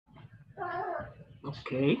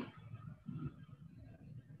Okay.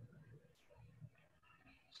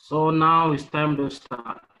 So now it's time to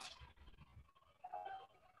start.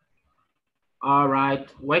 All right.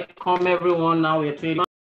 Welcome everyone. Now we're 21.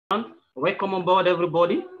 Welcome on board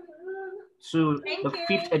everybody to the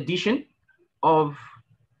 5th edition of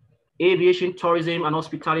Aviation, Tourism and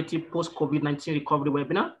Hospitality Post-Covid-19 Recovery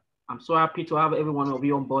Webinar. I'm so happy to have every one of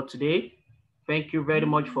you on board today. Thank you very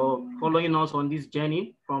much for following us on this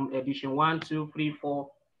journey from edition 1, 2, 3, 4,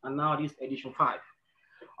 and now this edition 5.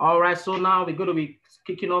 All right, so now we're going to be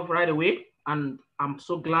kicking off right away. And I'm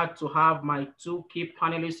so glad to have my two key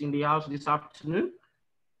panelists in the house this afternoon.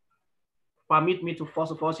 Permit me to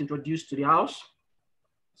first of all introduce to the house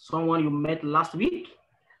someone you met last week.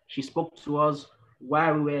 She spoke to us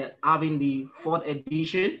while we were having the 4th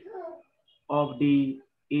edition of the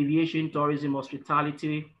Aviation, Tourism,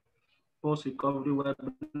 Hospitality Post-Recovery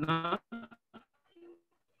Webinar.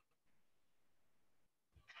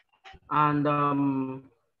 And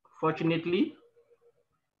fortunately,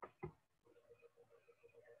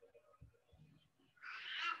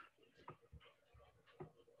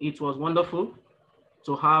 it was wonderful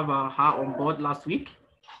to have her on board last week.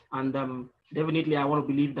 And definitely, I want to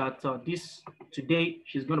believe that today,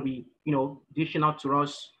 she's going to be, dishing out to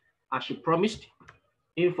us, as she promised,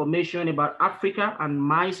 information about Africa and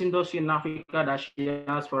MICE industry in Africa that she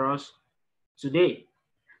has for us today.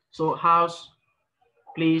 So house,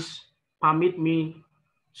 please permit me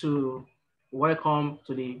to welcome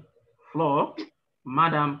to the floor,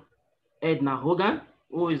 Madam Edna Hogan,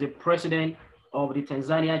 who is the president of the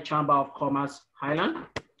Tanzania Chamber of Commerce, Highland.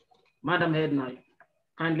 Madam Edna,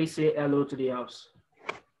 kindly say hello to the house.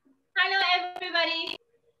 Hello, everybody.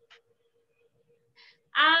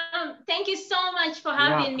 Thank you so much for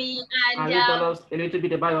having me. And you tell us a little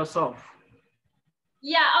bit about yourself.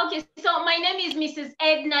 Yeah, okay. So my name is Mrs.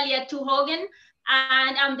 Edna Liatu Hogan,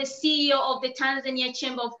 and I'm the CEO of the Tanzania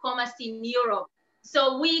Chamber of Commerce in Europe.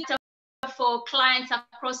 So we for clients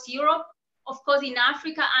across Europe, of course in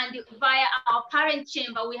Africa, and via our parent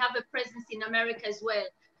chamber, we have a presence in America as well.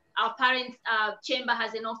 Our parent chamber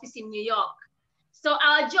has an office in New York. So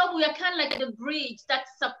our job, we are kind of like the bridge that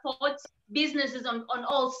supports businesses on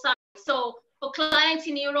all sides. So for clients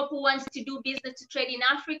in Europe who wants to do business to trade in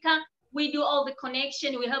Africa, we do all the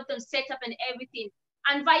connection, we help them set up and everything.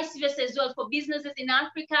 And vice versa as well for businesses in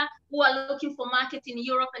Africa who are looking for markets in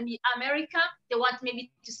Europe and America, they want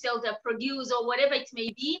maybe to sell their produce or whatever it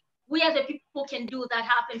may be. We are the people who can do that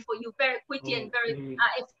happen for you very quickly and very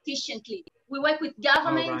efficiently. We work with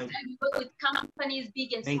governments and we work with companies,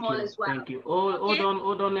 big and small as well. Thank you.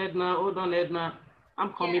 Hold on, Edna. Hold on, Edna.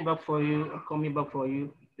 I'm coming back for you. I'm coming back for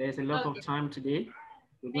you. There's a lot of time today.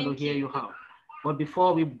 We're going to hear you out. But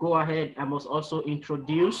before we go ahead, I must also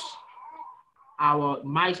introduce our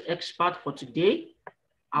MICE expert for today,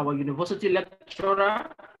 our university lecturer,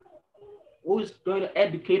 who is going to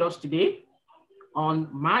educate us today on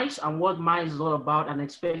MICE and what MICE is all about, and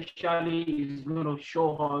especially is going to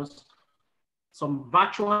show us some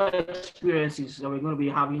virtual experiences that we're going to be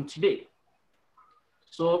having today.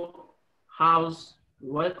 So, house,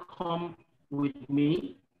 welcome with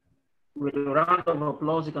me. With a round of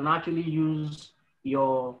applause, you can actually use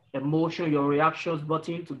your emotion, your reactions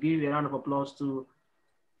button to give a round of applause to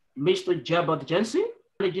Mr. Gerbert Jensen,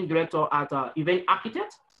 Managing Director at Event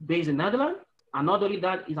Architect based in Netherlands. And not only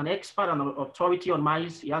that, he's an expert and an authority on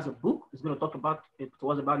MICE. He has a book. He's going to talk about his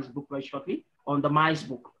book very shortly on the MICE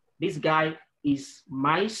book. This guy is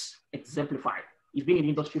MICE exemplified. He's been in the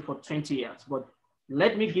industry for 20 years, but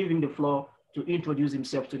let me give him the floor to introduce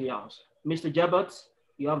himself to the house. Mr. Gerbert,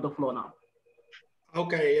 you have the floor now.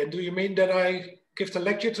 Okay, and do you mean that I give the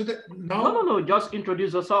lecture to the, No, just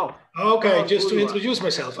introduce yourself. Okay, just to introduce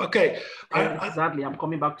myself, okay. Exactly, I'm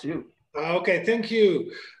coming back to you. Okay, thank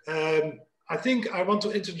you. I think I want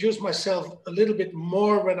to introduce myself a little bit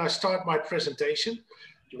more when I start my presentation,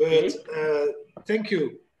 but thank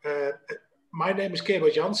you. My name is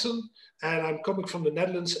Gerbert Jansen, and I'm coming from the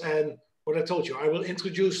Netherlands, and what I told you, I will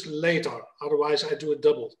introduce later, otherwise I do a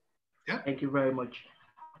double. Yeah. Thank you very much.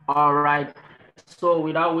 All right, so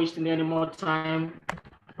without wasting any more time,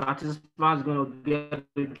 participants going to get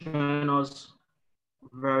to join us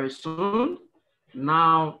very soon.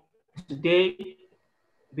 Now, today,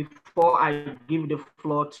 before I give the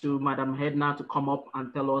floor to Madam Edna to come up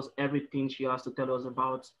and tell us everything she has to tell us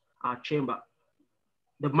about our chamber,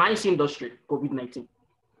 the MICE industry, COVID-19.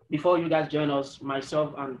 Before you guys join us,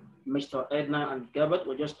 myself and Mr. Edna and Gerbert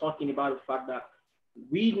were just talking about the fact that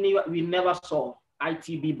we never saw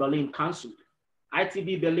ITB Berlin canceled.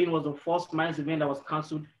 ITB Berlin was the first MICE event that was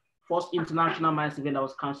canceled, first international MICE event that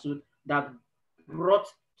was canceled, that brought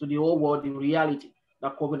to the whole world the reality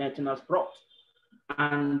that COVID-19 has brought.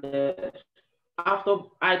 And after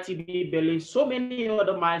ITB Berlin, so many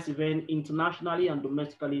other MICE events internationally and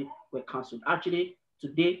domestically were canceled. Actually,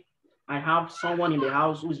 today, I have someone in the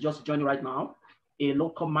house who's just joining right now, a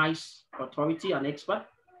local MICE authority, an expert.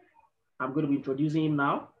 I'm going to be introducing him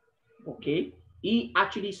now. Okay. He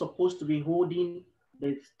actually is supposed to be holding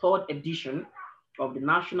the 3rd edition of the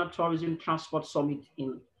National Tourism Transport Summit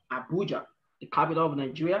in Abuja, the capital of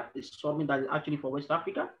Nigeria, a summit that is actually for West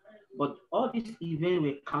Africa. But all these events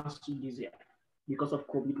were canceled this year because of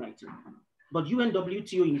COVID-19. But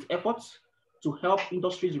UNWTO, in its efforts to help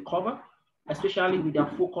industries recover, especially with their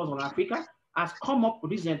focus on Africa, has come up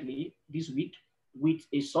recently this week with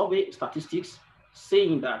a survey statistics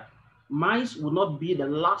saying that MICE will not be the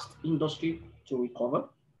last industry to recover.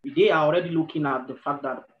 They are already looking at the fact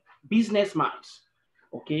that business MICE,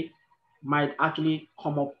 okay, might actually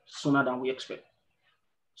come up sooner than we expect.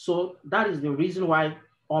 So that is the reason why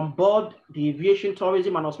on board the Aviation,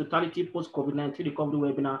 Tourism and Hospitality Post-COVID-19 Recovery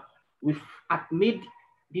webinar, we've made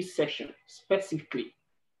this session specifically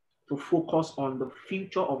to focus on the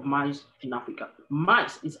future of MICE in Africa.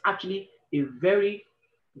 MICE is actually a very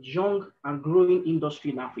young and growing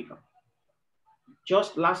industry in Africa.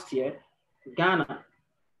 Just last year, Ghana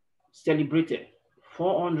celebrated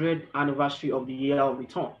 400th anniversary of the year of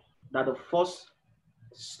return, that the first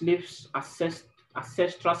slaves,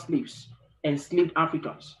 ancestral slaves, enslaved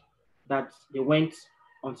Africans, that they went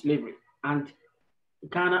on slavery. And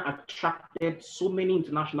Ghana attracted so many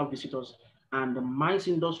international visitors, and the MICE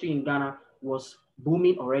industry in Ghana was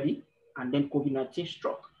booming already, and then COVID-19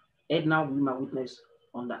 struck. Edna will be my witness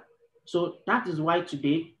on that. So that is why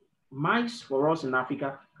today, MICE for us in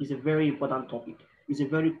Africa is a very important topic. It's a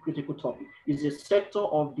very critical topic. It's a sector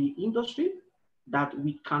of the industry that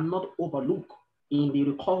we cannot overlook in the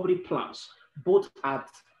recovery plans, both at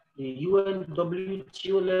the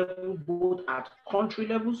UNWTO level, both at country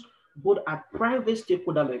levels, both at private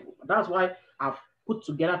stakeholder level. That's why I've put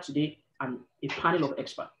together today a panel of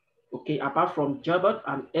experts. Okay, apart from Gerbert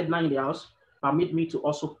and Edna in the house, permit me to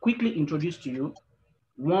also quickly introduce to you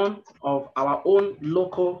one of our own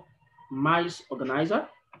local MICE organizer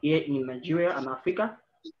here in Nigeria and Africa.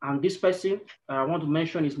 And this person, I want to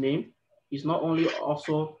mention his name, is not only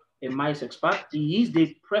also a MICE expert, he is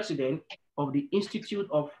the president of the Institute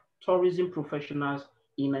of Tourism Professionals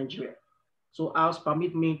in Nigeria. So I'll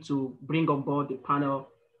permit me to bring on board the panel,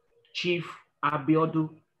 Chief Abiodun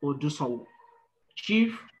Odusanwo.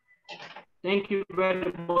 Chief, thank you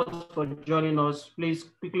very much for joining us. Please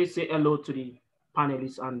quickly say hello to the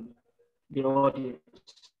panelists and the audience.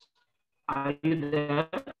 Are you there?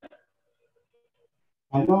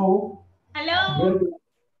 Hello. Hello.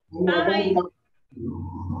 Hi.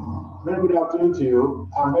 Very good afternoon to you.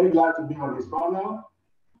 I'm very glad to be on this panel.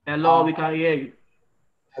 Hello, we can hear you.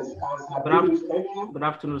 Good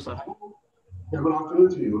afternoon, sir. Yeah, good afternoon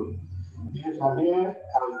to you. Yes, I'm here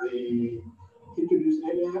as the introduced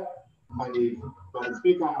earlier by the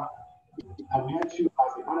speaker. I'm here to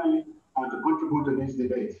as a panelist and to contribute to this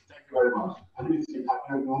debate. Thank you very much. My name is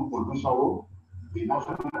Abiodun Odusanwo, the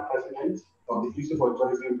National President of the Institute for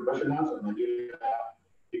Tourism Professionals of Nigeria,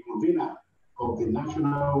 the convener of the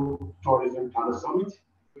National Tourism Planner Summit,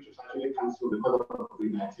 which was actually cancelled because of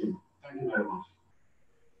COVID-19. Thank you very much.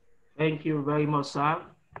 Thank you very much, sir.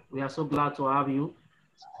 We are so glad to have you.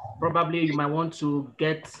 Probably you might want to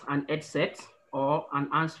get an headset or an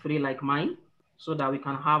hands-free like mine so that we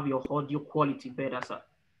can have your audio quality better, sir.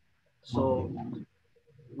 So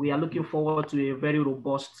we are looking forward to a very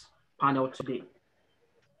robust panel today.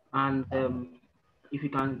 And if you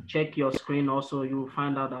can check your screen also, you'll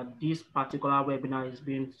find out that this particular webinar is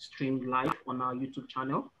being streamed live on our YouTube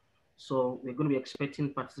channel. So we're going to be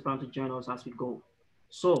expecting participants to join us as we go.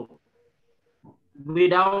 So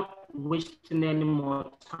without wasting any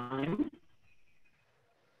more time,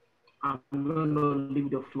 I'm going to leave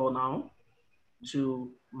the floor now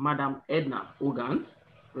to Madam Edna Ogan,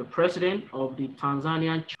 the president of the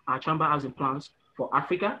Tanzanian Chamber Housing Plans for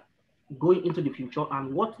Africa, going into the future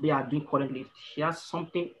and what they are doing currently. She has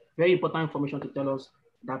something very important information to tell us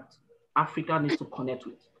that Africa needs to connect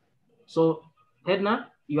with. So Edna,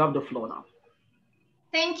 you have the floor now.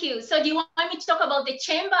 Thank you. So do you want me to talk about the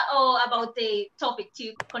chamber or about the topic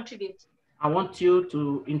to contribute? I want you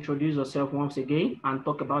to introduce yourself once again and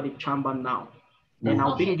talk about the chamber now. Then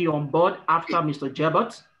I'll bring you on board after Mr.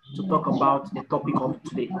 Gerbert to talk about the topic of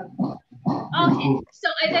today. Okay, so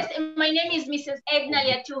as I said, my name is Mrs. Edna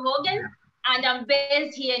Hogan, and I'm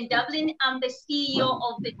based here in Dublin. I'm the CEO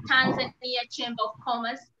of the Tanzania Chamber of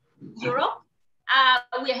Commerce Europe.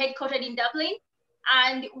 We are headquartered in Dublin,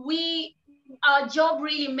 and we our job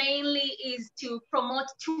really mainly is to promote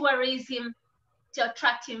tourism, to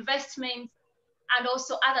attract investments, and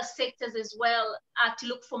also other sectors as well, to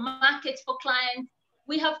look for markets for clients.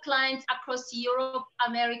 We have clients across Europe,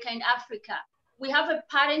 America, and Africa. We have a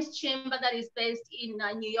parent chamber that is based in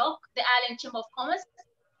New York, the Island Chamber of Commerce.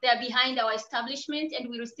 They're behind our establishment, and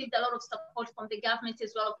we received a lot of support from the government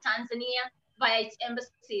as well of Tanzania via its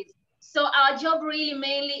embassies. So our job really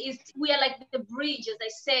mainly is, we are like the bridge, as I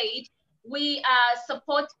said. We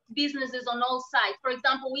support businesses on all sides. For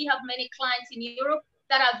example, we have many clients in Europe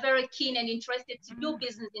that are very keen and interested to do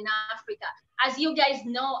business in Africa. As you guys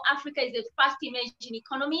know, Africa is a fast emerging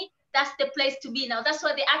economy. That's the place to be now. That's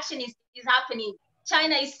where the action is happening.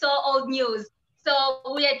 China is so old news. So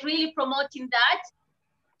we are really promoting that,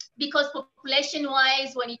 because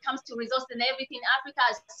population-wise, when it comes to resources and everything, Africa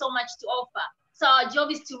has so much to offer. So our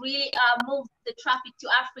job is to really move the traffic to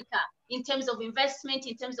Africa in terms of investment,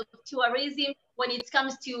 in terms of tourism, when it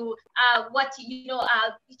comes to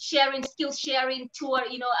sharing, skill sharing, tour,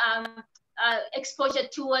 exposure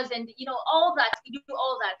tours, and all that. We do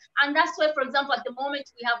all that, and that's why, for example, at the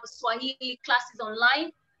moment we have Swahili classes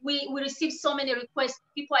online. We receive so many requests.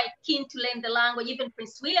 People are keen to learn the language. Even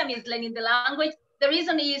Prince William is learning the language. The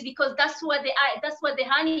reason is because that's where the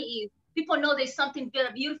honey is. People know there's something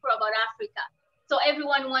very beautiful about Africa. So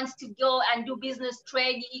everyone wants to go and do business,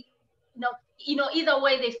 trade, either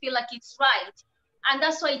way they feel like it's right. And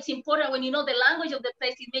that's why it's important, when you know the language of the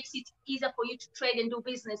place, it makes it easier for you to trade and do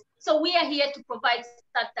business. So we are here to provide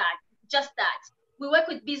just that. We work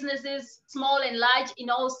with businesses, small and large, in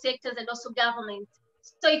all sectors, and also government.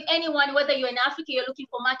 So if anyone, whether you're in Africa, you're looking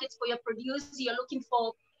for markets for your produce, you're looking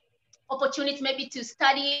for opportunity maybe to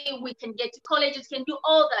study, we can get to colleges, can do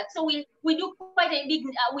all that. So we do quite a big,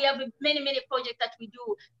 we have many projects that we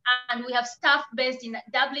do. And we have staff based in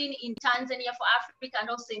Dublin, in Tanzania for Africa, and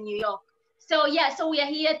also in New York. So yeah, so we are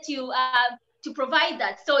here to provide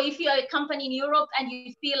that. So if you're a company in Europe and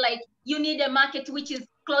you feel like you need a market which is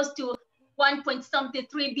close to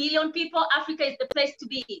 1.3 billion people, Africa is the place to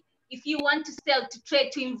be. If you want to sell, to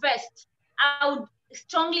trade, to invest, I would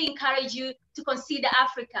strongly encourage you to consider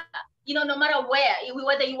Africa. No matter where,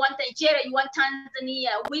 whether you want Nigeria, you want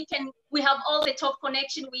Tanzania, we have all the top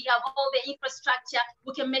connection, we have all the infrastructure,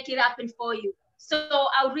 we can make it happen for you. So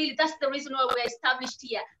that's the reason why we're established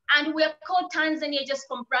here. And we're called Tanzania just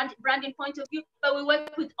from branding point of view, but we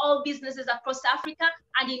work with all businesses across Africa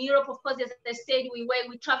and in Europe, of course, as I said, we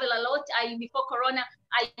travel a lot. Before Corona,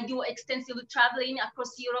 I do extensive traveling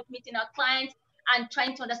across Europe, meeting our clients and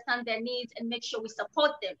trying to understand their needs and make sure we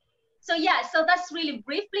support them. So yeah, so that's really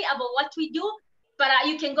briefly about what we do, but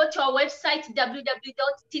you can go to our website,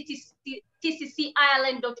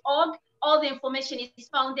 www.tccireland.org. All the information is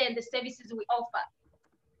found there and the services we offer.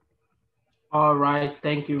 All right,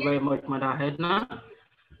 thank you very much, Madam Edna. Yeah.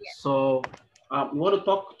 So you want to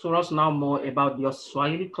talk to us now more about your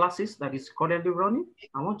Swahili classes that is currently running?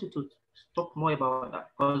 I want you to talk more about that,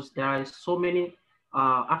 because there are so many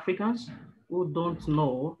Africans who don't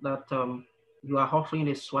know that you are offering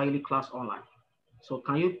a Swahili class online. So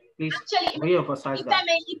can you please re-emphasize that?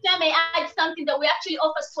 If I may add something, that we actually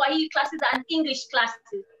offer Swahili classes and English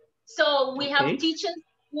classes. So we have teachers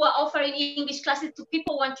who are offering English classes to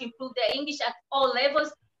people who want to improve their English at all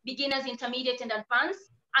levels, beginners, intermediate, and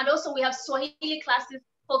advanced. And also we have Swahili classes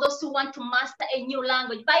for those who want to master a new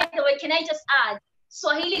language. By the way, can I just add,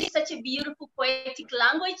 Swahili is such a beautiful poetic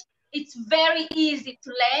language. It's very easy to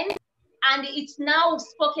learn, and it's now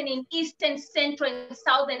spoken in Eastern, Central, and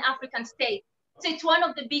Southern African states. So it's one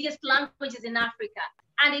of the biggest languages in Africa,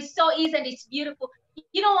 and it's so easy and it's beautiful.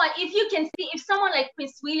 You know what, if you can see, if someone like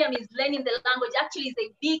Prince William is learning the language, actually is a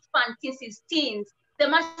big fan since his teens, there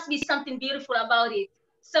must be something beautiful about it.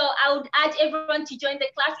 So I would urge everyone to join the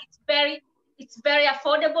class. It's very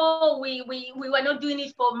affordable. We were not doing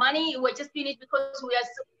it for money. We're just doing it because we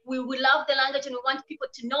love the language and we want people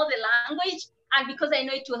to know the language. And because I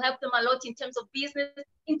know it will help them a lot in terms of business,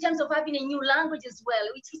 in terms of having a new language as well.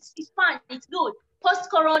 It's fun, it's good.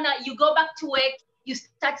 Post-Corona, you go back to work, you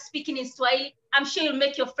start speaking in Swahili. I'm sure you'll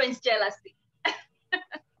make your friends jealous.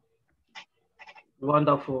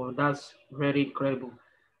 Wonderful, that's very incredible.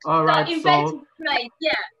 All right, Eventbrite,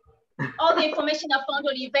 yeah. All the information I found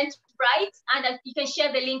on Eventbrite, and you can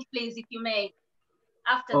share the link, please, if you may,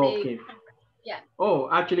 after the. Yeah. Oh,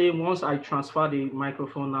 actually, once I transfer the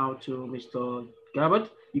microphone now to Mr. Gabbard,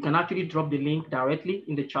 you can actually drop the link directly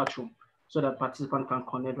in the chat room so that participants can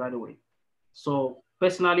connect right away. So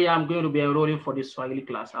personally, I'm going to be enrolling for the Swahili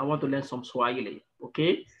class. I want to learn some Swahili,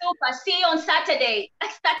 okay? Super, see you on Saturday.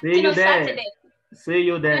 See you there. See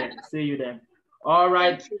you there, see you there. All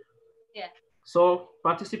right. Yeah. So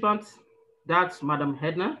participants, That's Madam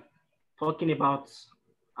Hedna talking about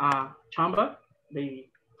our chamber, the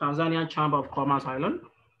Tanzanian Chamber of Commerce Island.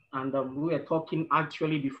 And we were talking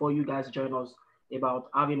actually before you guys join us about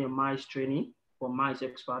having a MICE training for MICE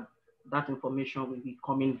expert. That information will be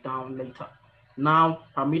coming down later. Now,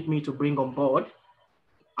 permit me to bring on board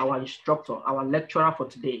our instructor, our lecturer for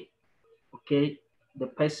today. Okay, the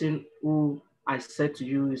person who I said to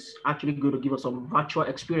you is actually going to give us some virtual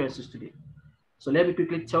experiences today. So let me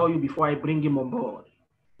quickly tell you before I bring him on board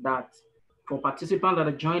that for participants that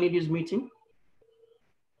are joining this meeting,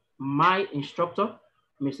 my instructor,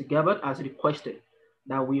 Mr. Gabbard, has requested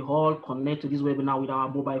that we all connect to this webinar with our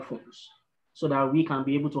mobile phones so that we can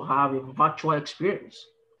be able to have a virtual experience.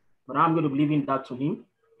 But I'm going to be leaving that to him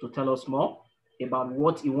to tell us more about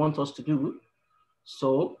what he wants us to do.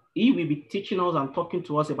 So he will be teaching us and talking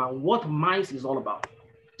to us about what MICE is all about.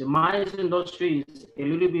 The MICE industry is a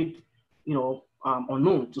little bit,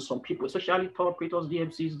 unknown to some people, especially tour operators,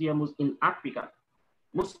 DMCs, DMOs in Africa.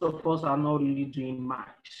 Most of us are not really doing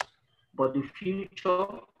MICE, but the future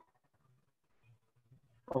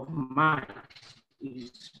of MICE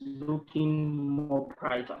is looking more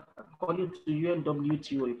brighter, according to the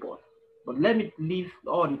UNWTO report. But let me leave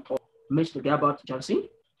all the talk to Mr. Gabert Johnson,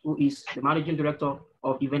 who is the Managing Director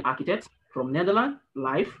of Event Architects from Netherlands,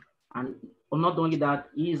 Live. And not only that,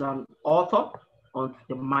 he is an author on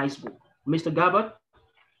the MICE book. Mr. Gabert,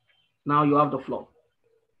 now you have the floor.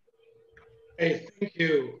 Hey, thank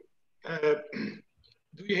you.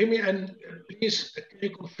 Do you hear me? And please, can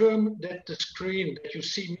you confirm that that you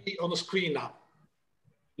see me on the screen now?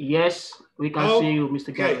 Yes, we can see you,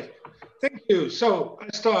 Mr. Garrett. Thank you. So I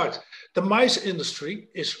start. The MICE industry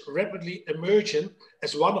is rapidly emerging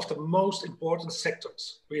as one of the most important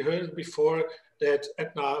sectors. We heard it before that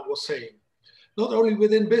Edna was saying. Not only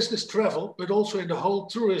within business travel, but also in the whole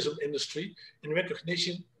tourism industry in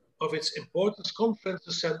recognition of its importance. Conference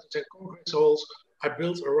centers and congress halls are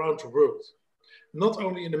built around the world. Not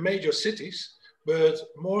only in the major cities, but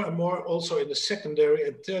more and more also in the secondary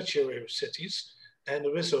and tertiary cities and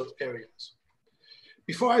the resort areas.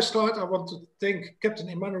 Before I start, I want to thank Captain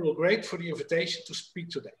Emmanuel Great for the invitation to speak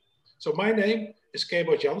today. So my name is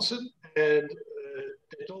Gabriel Janssen, and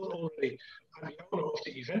they told already, I'm the owner of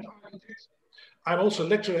the Event Architects. I'm also a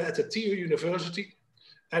lecturer at the TU University,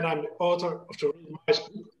 and I'm the author of the MICE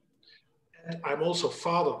book. And I'm also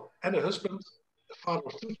father and a husband, a father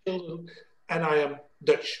of 2 children, and I am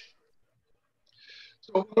Dutch.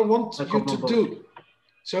 So what I want you to do,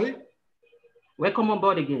 sorry? Welcome on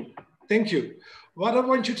board again. Thank you. What I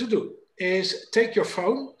want you to do is take your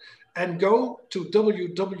phone and go to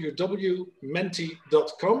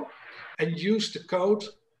www.menti.com and use the code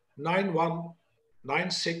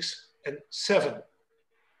 9196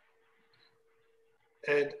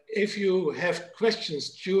 And if you have questions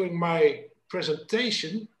during my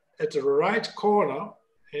presentation, at the right corner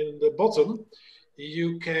in the bottom,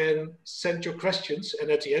 you can send your questions. And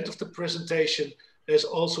at the end of the presentation, there's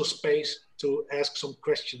also space to ask some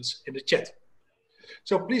questions in the chat.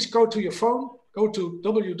 So please go to your phone, go to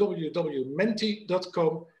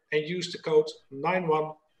www.menti.com and use the code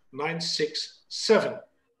 91967.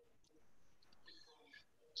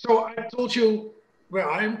 So I told you where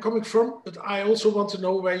I am coming from, but I also want to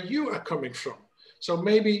know where you are coming from. So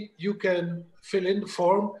maybe you can fill in the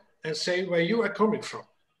form and say where you are coming from.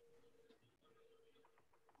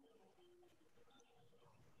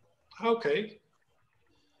 Okay.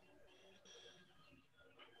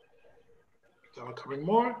 There are coming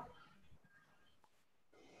more.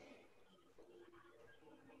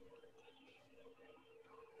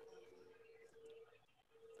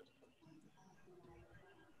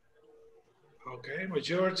 Okay,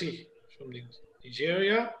 majority from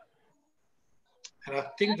Nigeria. And I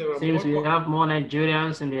think there are Seems we have more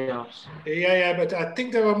Nigerians in the house. Yeah, but I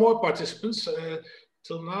think there are more participants.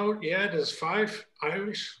 Till now, yeah, there's 5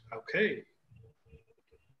 Irish. Okay.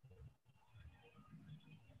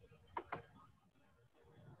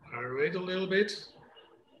 I'll wait a little bit.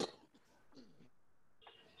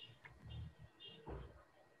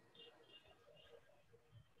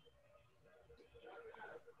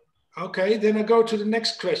 Okay, then I go to the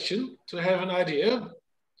next question to have an idea.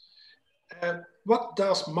 What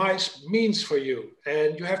does MICE means for you?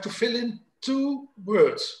 And you have to fill in 2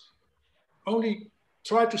 words. Only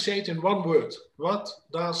try to say it in 1 word. What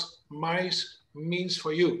does MICE means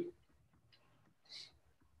for you?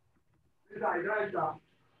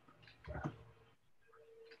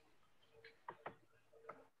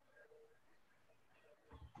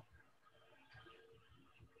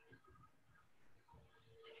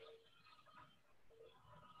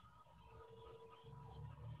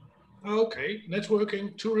 Okay,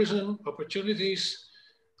 networking, tourism, opportunities.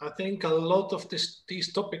 I think a lot of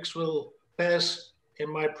these topics will pass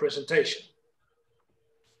in my presentation.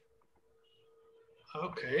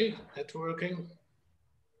 Okay, networking,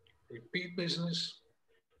 repeat business.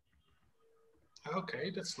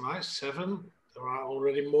 Okay, that's nice. 7. There are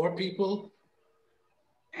already more people.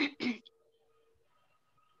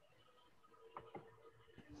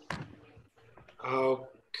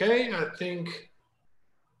 Okay, I think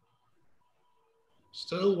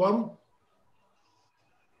still 1.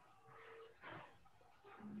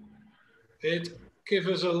 It gives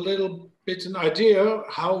us a little bit an idea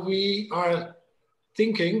how we are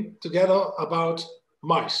thinking together about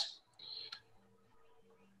M.IC.E.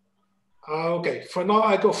 Okay, for now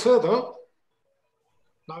I go further.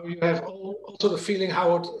 Now you have also the feeling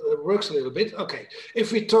how it works a little bit. Okay,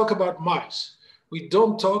 if we talk about M.IC.E., we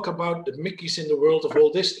don't talk about the Mickeys in the world of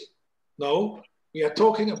Walt Disney. No, we are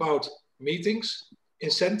talking about meetings,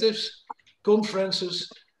 incentives,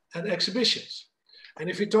 conferences, and exhibitions. And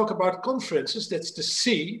if we talk about conferences, that's the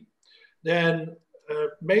C, then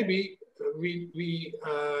maybe we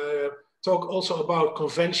talk also about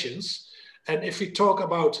conventions. And if we talk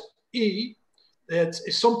about E, that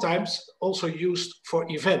is sometimes also used for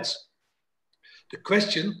events. The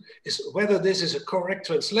question is whether this is a correct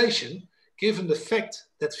translation, given the fact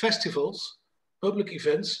that festivals, public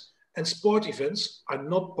events, and sport events are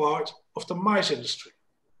not part of the M.IC.E. industry.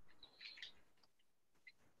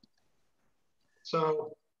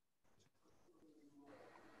 So,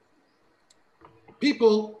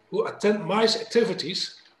 people who attend M.IC.E.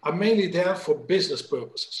 activities are mainly there for business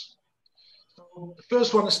purposes. So the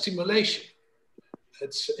first one is stimulation.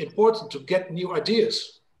 It's important to get new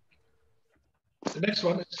ideas. The next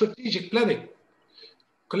one is strategic planning,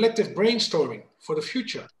 collective brainstorming for the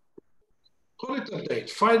future. Product update,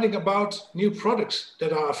 finding about new products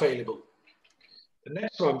that are available. The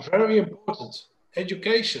next one, very important,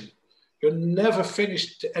 education. You're never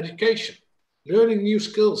finished the education, learning new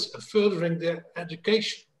skills and furthering their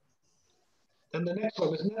education. Then the next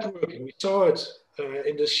one is networking. We saw it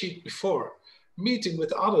in the sheet before. Meeting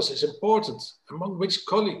with others is important, among which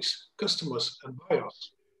colleagues, customers, and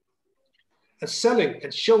buyers. And selling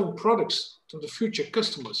and showing products to the future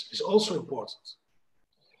customers is also important.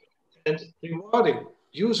 And rewarding,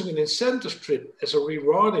 using an incentive trip as a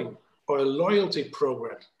rewarding or a loyalty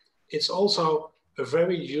program, it's also a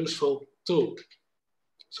very useful tool.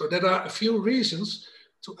 So there are a few reasons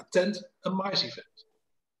to attend a M.IC.E. event.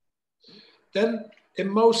 Then, in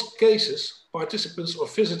most cases, participants or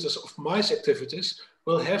visitors of M.IC.E. activities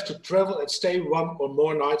will have to travel and stay 1 or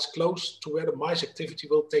more nights close to where the M.IC.E. activity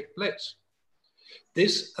will take place.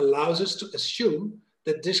 This allows us to assume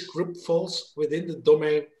that this group falls within the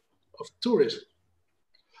domain of tourism.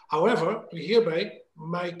 However, we hereby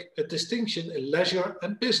make a distinction in leisure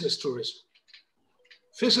and business tourism.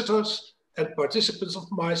 Visitors and participants of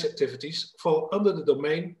M.IC.E. activities fall under the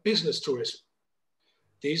domain business tourism.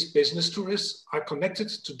 These business tourists are connected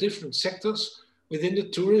to different sectors within the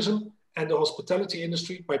tourism and the hospitality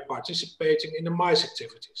industry by participating in the M.IC.E.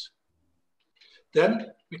 activities. Then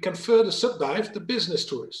we can further subdive the business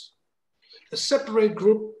tourist. A separate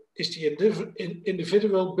group is the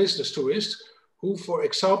individual business tourist who, for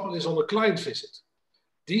example, is on a client visit.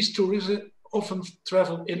 These tourists often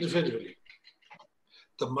travel individually.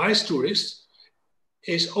 The M.IC.E. tourist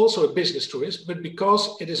is also a business tourist, but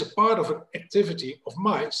because it is a part of an activity of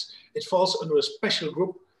M.IC.E., it falls under a special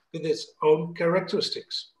group with its own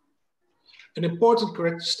characteristics. An important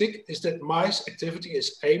characteristic is that M.IC.E. activity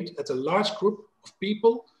is aimed at a large group of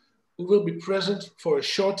people who will be present for a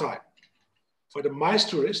short time. For the M.IC.E.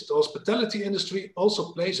 tourist, the hospitality industry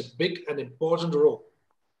also plays a big and important role.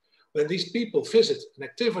 When these people visit an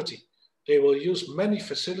activity, they will use many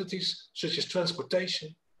facilities such as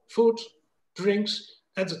transportation, food, drinks,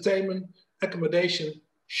 entertainment, accommodation,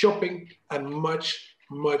 shopping, and much,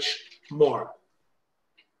 much more.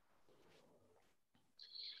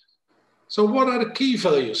 So what are the key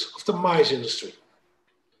values of the M.IC.E. industry?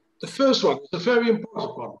 The first one is a very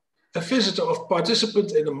important one. A visitor or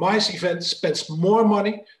participant in a M.IC.E. event spends more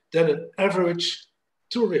money than an average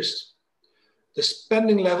tourist. The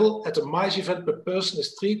spending level at a M.IC.E. event per person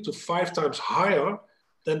is 3 to 5 times higher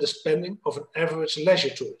than the spending of an average leisure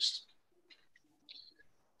tourist.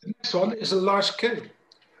 The next one is a large scale.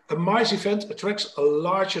 A M.IC.E. event attracts a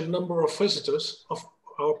larger number of visitors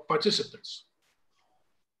or participants.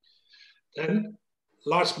 Then,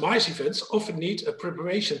 large M.IC.E. events often need a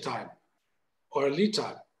preparation time or a lead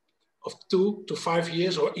time of 2 to 5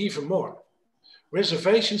 years or even more.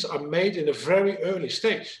 Reservations are made in a very early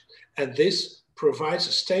stage, and this provides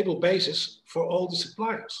a stable basis for all the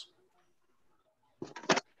suppliers.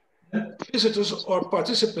 Visitors or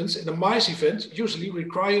participants in a M.IC.E event usually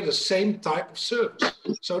require the same type of service.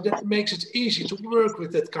 So that makes it easy to work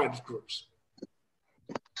with that kind of groups.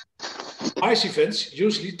 M.IC.E events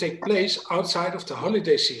usually take place outside of the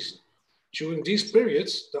holiday season. During these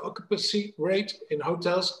periods, the occupancy rate in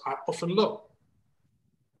hotels are often low.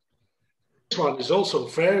 This one is also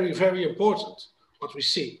very, very important, what we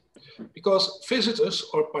see, because visitors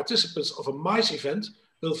or participants of a M.IC.E event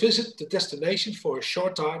will visit the destination for a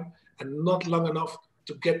short time and not long enough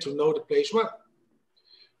to get to know the place well.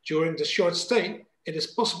 During the short stay, it is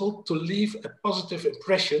possible to leave a positive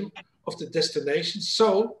impression of the destination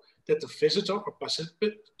so that the visitor or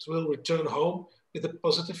participant will return home with a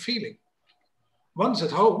positive feeling. Once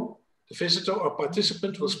at home, the visitor or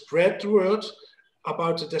participant will spread the word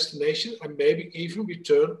about the destination and maybe even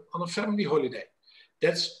return on a family holiday.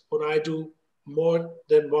 That's what I do more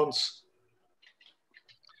than once.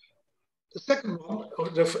 The second one, or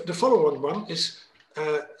the following one, is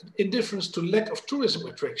indifference to lack of tourism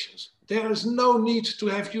attractions. There is no need to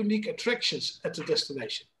have unique attractions at the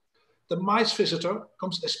destination. The M.IC.E visitor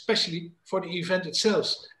comes especially for the event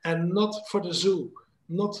itself and not for the zoo,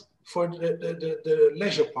 not for the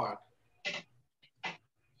leisure park.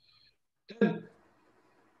 Then,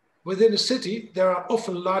 within a city, there are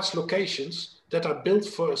often large locations that are built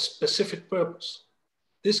for a specific purpose.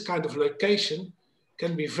 This kind of location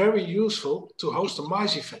can be very useful to host a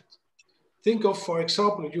M.IC.E event. Think of, for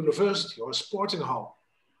example, a university or a sporting hall.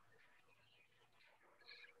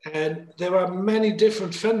 And there are many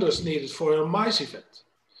different vendors needed for a M.IC.E event.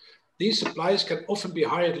 These suppliers can often be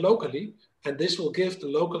hired locally, and this will give the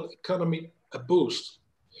local economy a boost.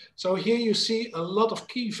 So here you see a lot of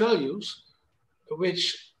key values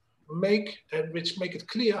which make it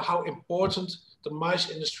clear how important the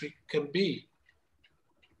M.IC.E industry can be.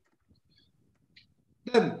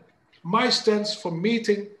 Then, M.IC.E stands for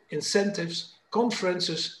meeting, incentives,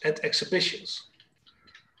 conferences, and exhibitions.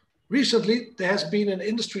 Recently, there has been an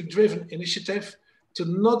industry-driven initiative to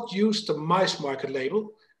not use the M.IC.E market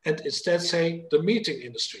label and instead say the meeting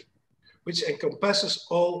industry, which encompasses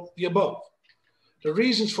all the above. The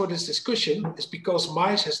reasons for this discussion is because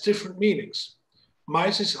M.IC.E has different meanings.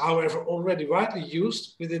 M.IC.E is, however, already widely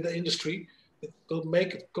used within the industry. It will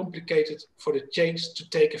make it complicated for the change to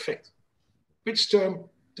take effect. Which term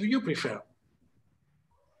do you prefer?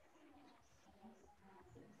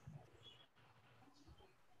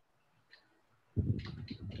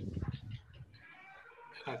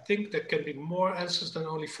 I think there can be more answers than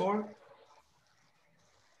only 4.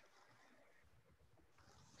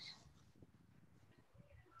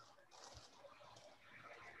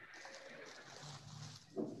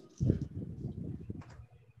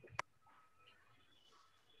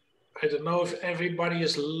 I don't know if everybody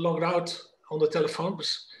is logged out on the telephone, but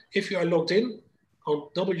if you are logged in on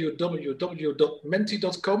www.menti.com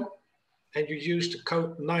and you use the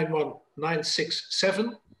code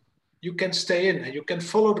 91967, you can stay in and you can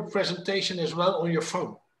follow the presentation as well on your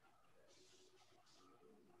phone.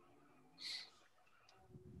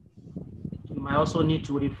 You might also need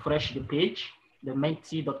to refresh the page, the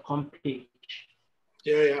M.IC.com page.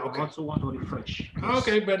 Yeah, okay. I also want to refresh.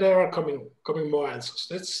 Okay, but there are coming more answers.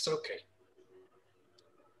 That's okay.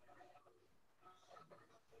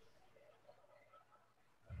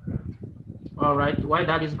 All right, while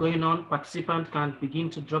that is going on, participants can begin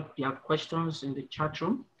to drop their questions in the chat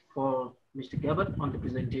room for Mr. Gebert on the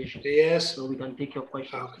presentation. Yes. So we can take your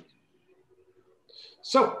questions. Okay.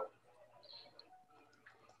 So,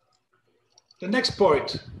 the next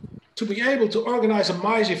point. To be able to organize a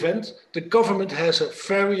M.IC.E event, the government has a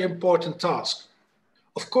very important task.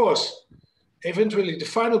 Of course, eventually the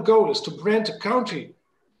final goal is to brand a country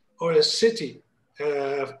or a city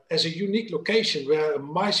as a unique location where a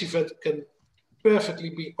M.IC.E event can perfectly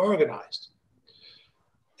be organized.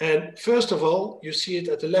 And first of all, you see it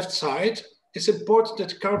at the left side, it's important that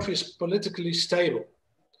the country is politically stable.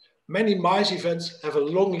 Many M.IC.E events have a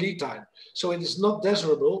long lead time, so it is not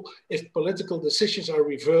desirable if political decisions are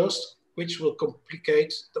reversed, which will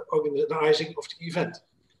complicate the organizing of the event.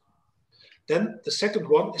 Then the second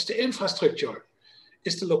one is the infrastructure.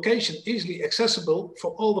 Is the location easily accessible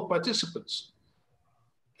for all the participants?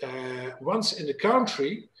 Once in the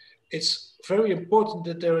country, it's very important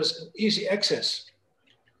that there is an easy access.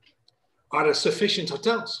 Are there sufficient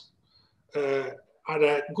hotels? Are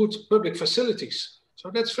there good public facilities? So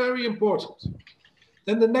that's very important.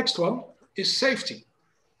 Then the next one is safety.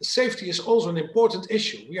 Safety is also an important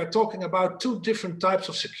issue. We are talking about 2 different types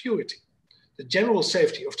of security. The general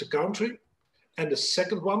safety of the country, and the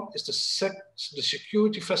second one is the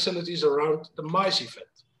security facilities around the M.IC.E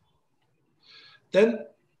event. Then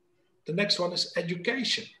the next one is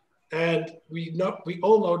education. And we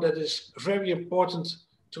all know that it's very important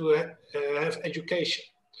to have education.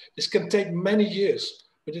 This can take many years,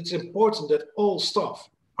 but it's important that all staff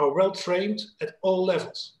are well trained at all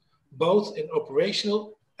levels, both in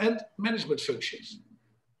operational and management functions.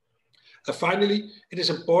 And finally, it is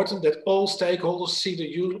important that all stakeholders see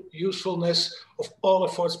the usefulness of all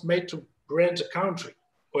efforts made to brand a country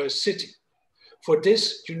or a city. For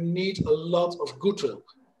this, you need a lot of goodwill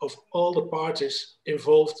of all the parties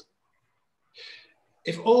involved.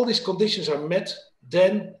 If all these conditions are met,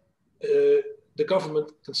 then the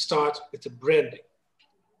government can start with the branding.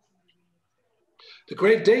 The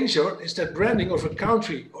great danger is that branding of a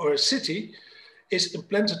country or a city is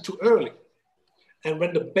implanted too early. And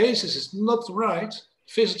when the basis is not right,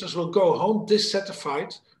 visitors will go home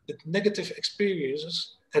dissatisfied with negative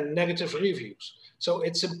experiences and negative reviews. So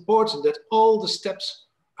it's important that all the steps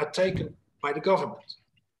are taken by the government.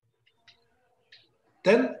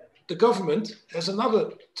 Then the government has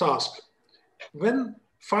another task. When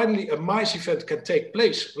finally a M.IC.E event can take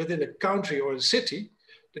place within a country or a city,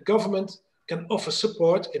 the government can offer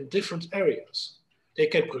support in different areas. They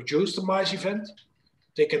can produce the M.IC.E event,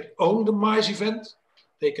 they can own the M.IC.E event,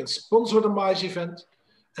 they can sponsor the M.IC.E event,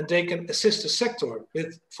 and they can assist the sector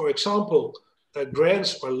with, for example,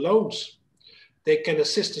 grants or loans. They can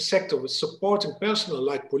assist the sector with supporting personnel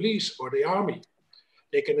like police or the army.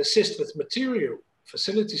 They can assist with material,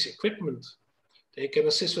 facilities, equipment. They can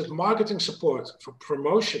assist with marketing support for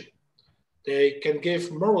promotion. They can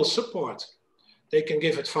give moral support. They can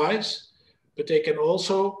give advice, but they can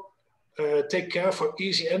also take care for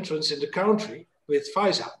easy entrance in the country with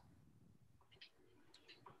visa.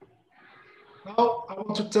 Now, I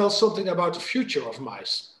want to tell something about the future of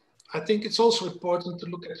M.IC.E. I think it's also important to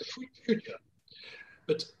look at the future.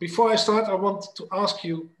 But before I start, I want to ask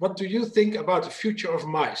you, what do you think about the future of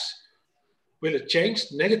M.IC.E? Will it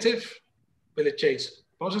change negative? Will it change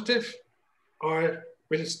positive? Or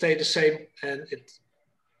will it stay the same and it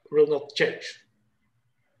will not change?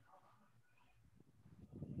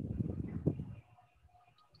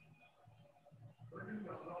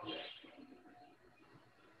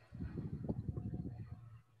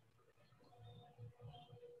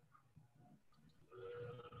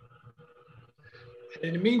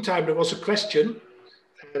 In the meantime, there was a question,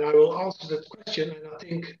 and I will answer that question, and I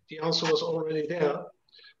think the answer was already there.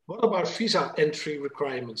 What about visa entry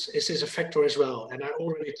requirements? Is this a factor as well? And I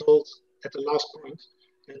already told at the last point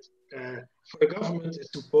that for the government,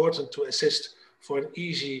 it's important to assist for an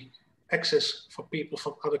easy access for people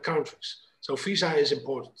from other countries. So visa is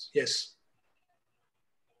important, yes.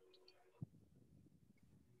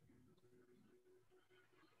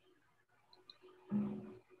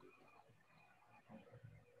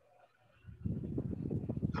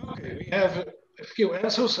 Okay, we have a few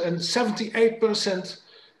answers, and 78%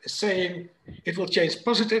 is saying it will change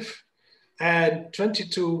positive, and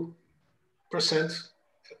 22%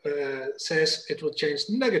 says it will change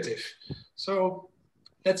negative. So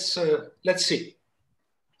let's see.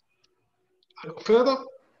 I go further.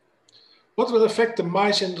 What will affect the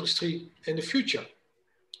M.IC.E industry in the future?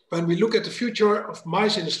 When we look at the future of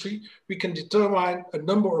M.IC.E industry, we can determine a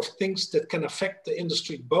number of things that can affect the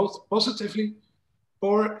industry both positively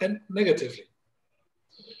or and negatively.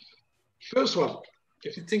 First one,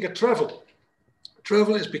 if you think of travel,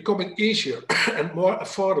 travel is becoming easier and more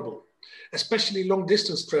affordable. Especially long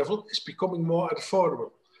distance travel is becoming more affordable.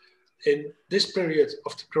 In this period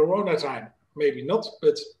of the Corona time, maybe not,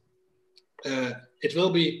 but it will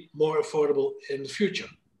be more affordable in the future.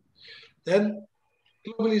 Then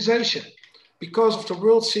globalization. Because of the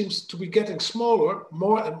world seems to be getting smaller,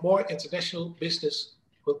 more and more international business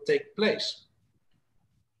will take place.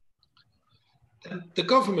 And the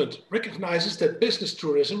government recognizes that business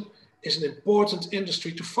tourism is an important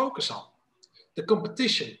industry to focus on. The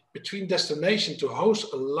competition between destinations to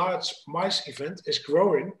host a large M.IC.E event is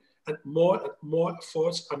growing, and more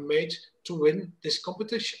efforts are made to win this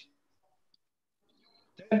competition.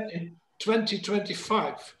 Then in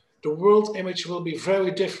 2025, the world image will be very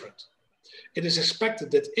different. It is expected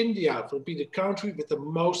that India will be the country with the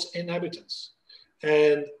most inhabitants.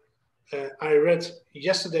 And I read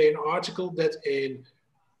yesterday an article that in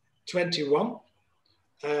 21,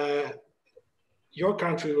 your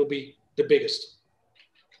country will be the biggest.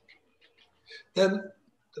 Then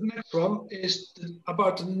the next one is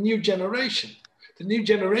about the new generation. The new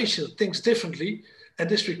generation thinks differently, and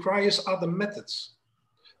this requires other methods.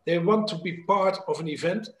 They want to be part of an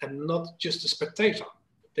event and not just a spectator.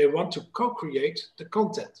 They want to co-create the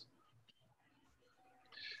content.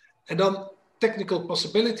 And then technical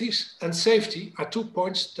possibilities and safety are 2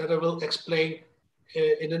 points that I will explain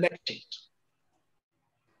in the next sheet.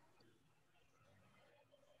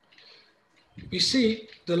 We see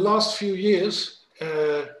the last few years,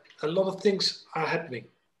 a lot of things are happening.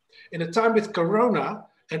 In a time with Corona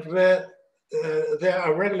and where there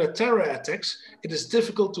are regular terror attacks, it is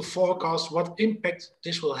difficult to forecast what impact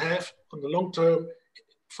this will have on the long term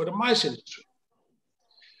for the MICE industry.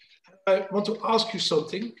 I want to ask you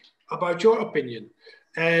something about your opinion.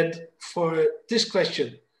 And for this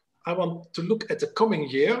question, I want to look at the coming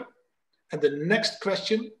year, and the next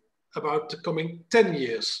question about the coming 10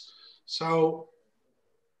 years. So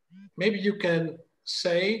maybe you can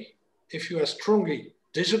say if you strongly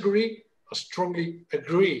disagree or strongly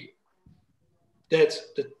agree that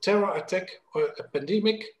the terror attack or a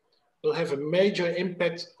pandemic will have a major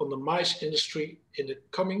impact on the MICE industry in the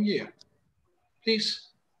coming year. Please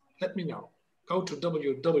let me know. Go to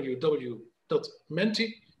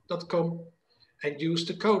www.menti.com and use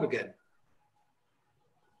the code again.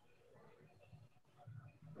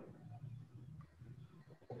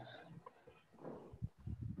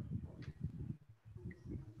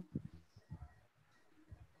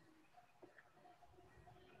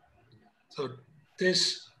 So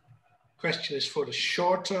this question is for the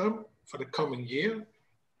short term, for the coming year.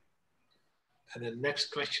 And the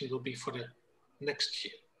next question will be for the next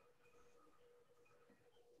year.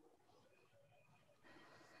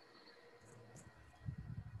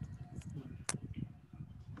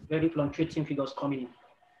 Very fluctuating figures coming in.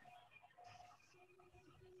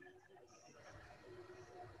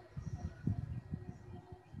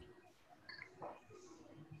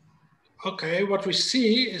 Okay, what we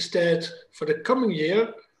see is that for the coming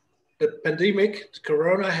year, the pandemic, the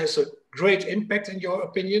Corona, has a great impact in your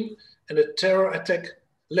opinion, and the terror attack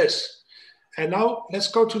less. And now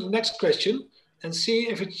let's go to the next question and see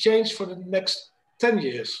if it changed for the next 10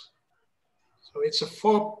 years. So it's a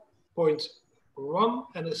 4.1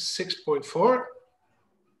 and a 6.4.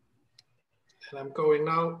 And I'm going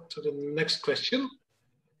now to the next question.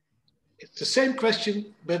 It's the same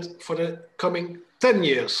question, but for the coming 10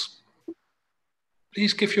 years.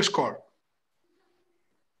 Please give your score.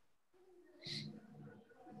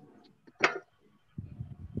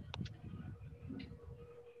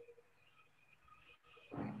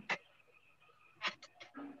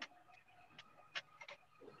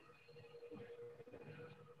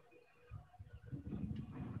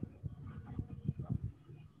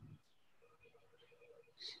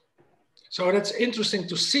 So that's interesting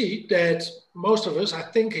to see that most of us are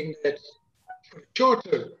thinking that for the short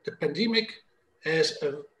term, the pandemic has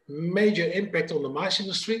a major impact on the MICE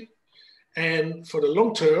industry. And for the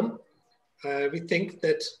long term, we think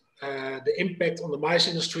that the impact on the MICE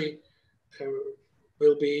industry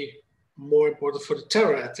will be more important for the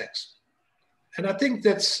terror attacks. And I think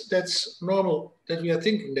that's normal that we are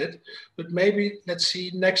thinking that, but maybe let's see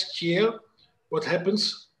next year what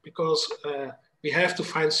happens, because we have to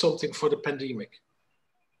find something for the pandemic.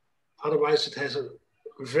 Otherwise it has a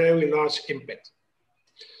very large impact.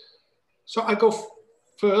 So I go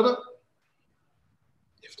further,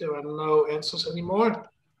 if there are no answers anymore.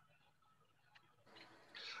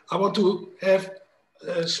 I want to have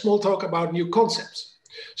a small talk about new concepts.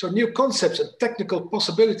 So new concepts and technical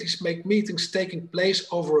possibilities make meetings taking place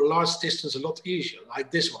over a large distance a lot easier, like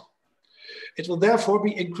this one. It will therefore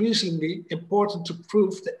be increasingly important to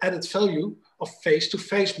prove the added value of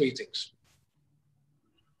face-to-face meetings.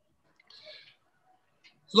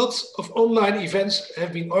 Lots of online events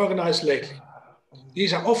have been organized lately.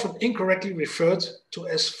 These are often incorrectly referred to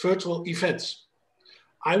as virtual events.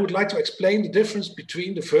 I would like to explain the difference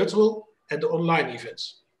between the virtual and the online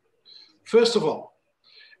events. First of all,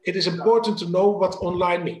 it is important to know what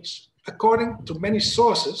online means. According to many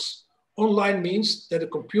sources, online means that a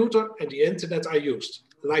computer and the internet are used,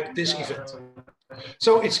 like this event.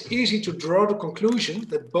 So it's easy to draw the conclusion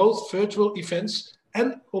that both virtual events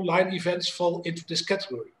and online events fall into this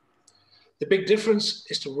category. The big difference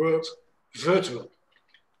is the word virtual.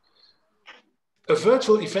 A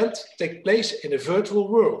virtual event takes place in a virtual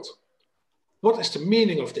world. What is the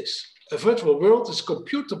meaning of this? A virtual world is a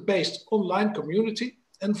computer-based online community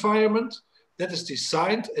environment that is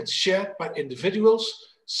designed and shared by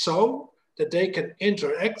individuals so that they can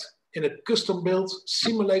interact in a custom-built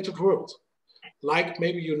simulated world. Like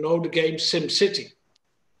maybe you know the game SimCity.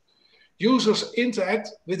 Users interact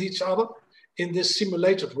with each other in this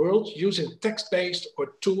simulated world using text-based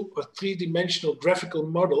or 2- or 3-dimensional graphical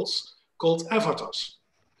models called avatars.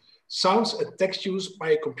 Sounds and text used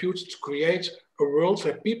by a computer to create a world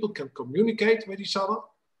where people can communicate with each other,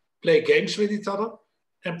 play games with each other,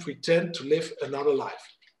 and pretend to live another life.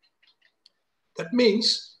 That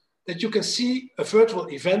means that you can see a virtual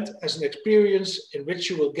event as an experience in which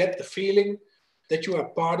you will get the feeling that you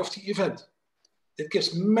are part of the event. It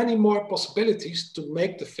gives many more possibilities to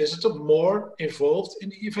make the visitor more involved in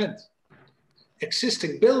the event.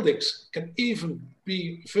 Existing buildings can even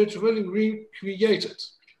be virtually recreated.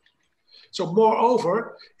 So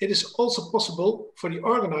moreover, it is also possible for the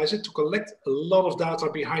organizer to collect a lot of data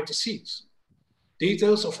behind the scenes.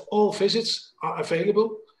 Details of all visits are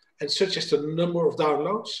available, and such as the number of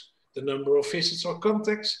downloads, the number of visits or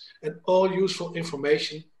contacts, and all useful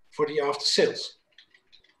information for the after sales.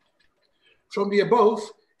 From the above,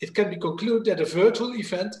 it can be concluded that a virtual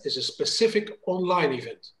event is a specific online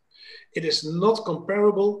event. It is not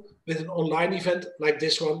comparable with an online event like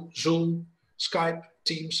this one, Zoom, Skype,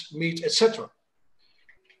 Teams, Meet, etc.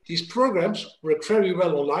 These programs work very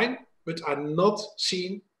well online, but are not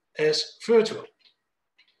seen as virtual.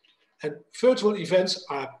 And virtual events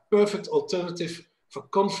are a perfect alternative for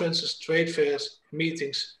conferences, trade fairs,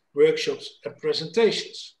 meetings, workshops, and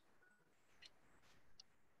presentations.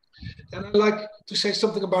 And I'd like to say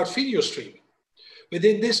something about video streaming.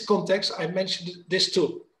 Within this context, I mentioned this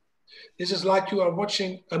too. This is like you are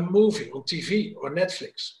watching a movie on TV or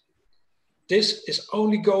Netflix. This is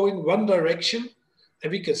only going one direction,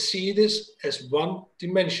 and we can see this as one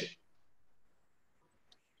dimension.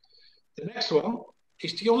 The next one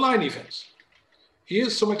is the online events.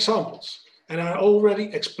 Here's some examples, and I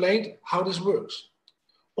already explained how this works.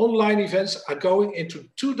 Online events are going into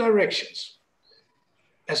two directions.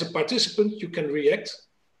 As a participant, you can react,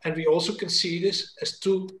 and we also can see this as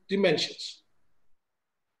two dimensions.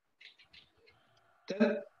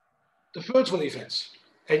 Then the virtual events,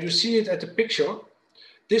 and you see it at the picture.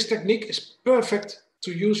 This technique is perfect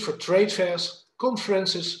to use for trade fairs,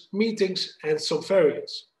 conferences, meetings, and some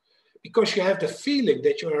variants. Because you have the feeling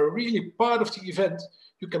that you are really part of the event,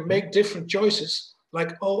 you can make different choices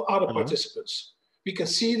like all other participants. We can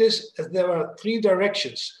see this as there are three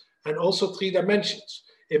directions and also three dimensions.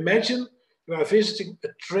 Imagine you are visiting a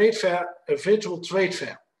trade fair, a virtual trade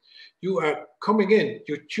fair. You are coming in,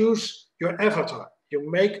 you choose your avatar, you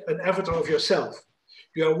make an avatar of yourself.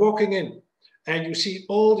 You are walking in and you see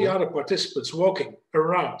all the other participants walking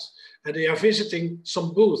around, and they are visiting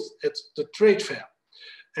some booth at the trade fair.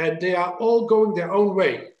 And they are all going their own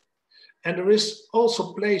way. And there is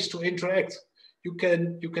also place to interact. You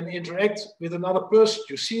can interact with another person.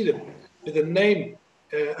 You see them with a name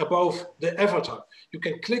above the avatar. You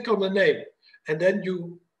can click on the name, and then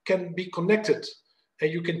you can be connected, and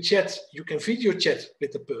you can chat, you can video chat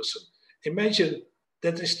with the person. Imagine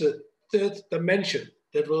that is the third dimension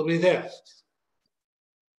that will be there.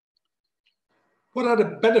 What are the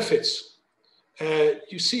benefits?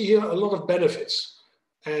 You see here a lot of benefits,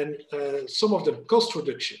 and some of them cost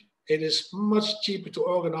reduction. It is much cheaper to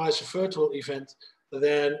organize a virtual event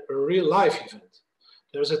than a real life event.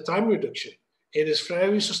 There is a time reduction. It is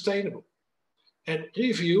very sustainable. And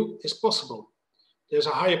review is possible. There's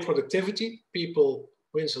a higher productivity, people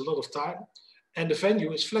wins a lot of time, and the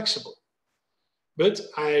venue is flexible. But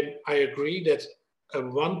I agree that a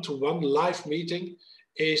one-to-one live meeting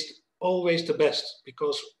is always the best,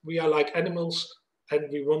 because we are like animals and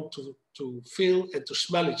we want to feel and to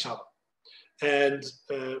smell each other. And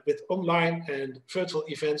with online and virtual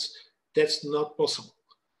events, that's not possible.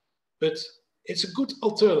 But it's a good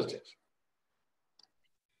alternative.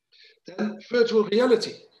 Then virtual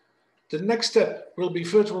reality. The next step will be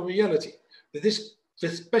virtual reality. With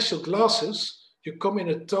special glasses, you come in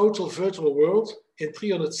a total virtual world in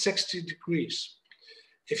 360 degrees.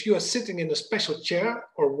 If you are sitting in a special chair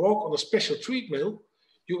or walk on a special treadmill,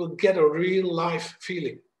 you will get a real life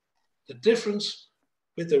feeling. The difference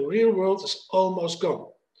with the real world is almost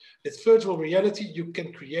gone. With virtual reality, you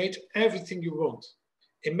can create everything you want.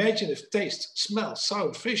 Imagine if taste, smell,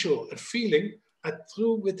 sound, visual, and feeling are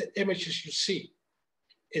true with the images you see.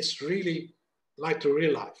 It's really like the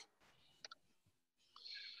real life.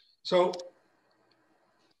 So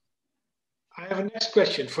I have a next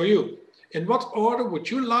question for you. In what order would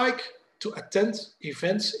you like to attend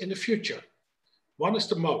events in the future? One is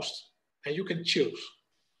the most, and you can choose.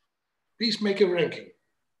 Please make a ranking.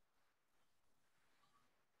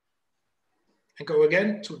 And go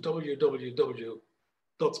again to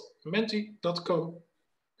www.menti.com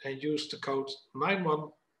and use the code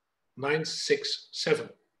 91967.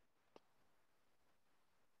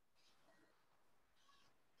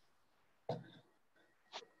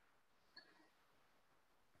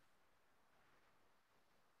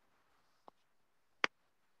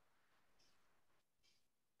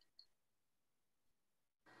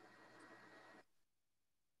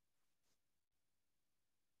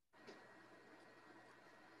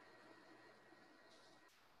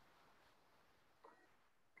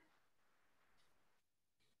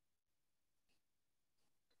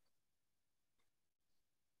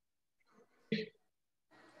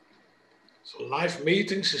 So live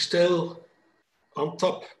meetings is still on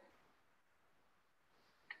top.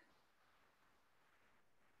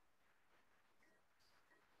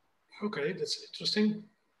 Okay, that's interesting.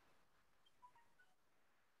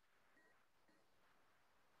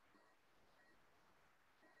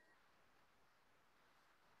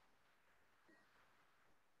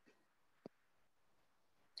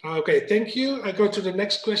 Okay, thank you. I go to the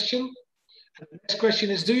next question. And the next question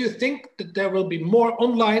is, do you think that there will be more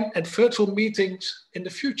online and virtual meetings in the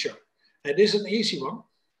future? And this is an easy one.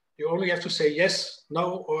 You only have to say yes,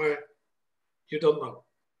 no, or you don't know.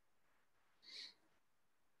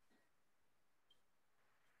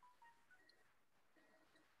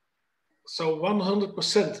 So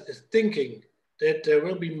 100% is thinking that there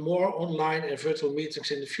will be more online and virtual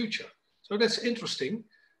meetings in the future. So that's interesting.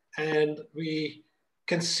 And we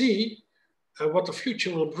can see what the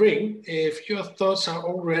future will bring if your thoughts are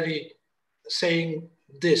already saying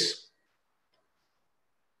this.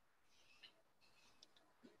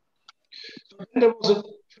 So then there was a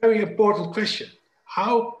very important question.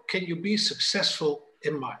 How can you be successful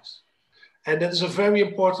in MICE? And that is a very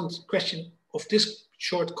important question of this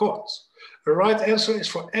short course. The right answer is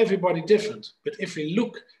for everybody different. But if we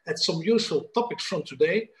look at some useful topics from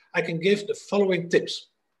today, I can give the following tips.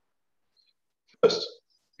 First,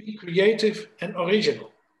 be creative and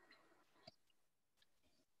original.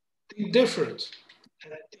 Think different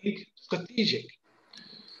and think strategic.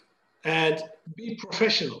 And be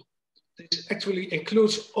professional. This actually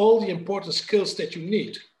includes all the important skills that you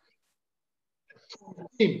need. Form a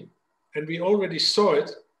team. And we already saw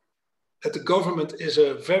it, that the government is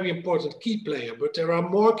a very important key player, but there are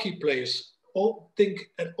more key players.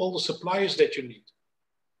 Think at all the suppliers that you need.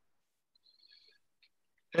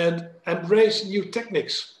 And embrace new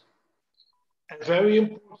techniques. And very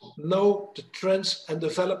important, know the trends and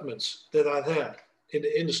developments that are there in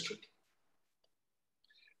the industry.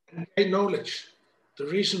 And gain knowledge. The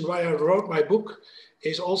reason why I wrote my book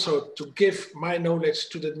is also to give my knowledge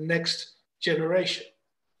to the next generation.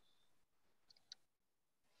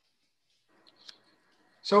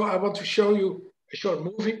 So I want to show you a short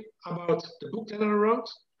movie about the book that I wrote.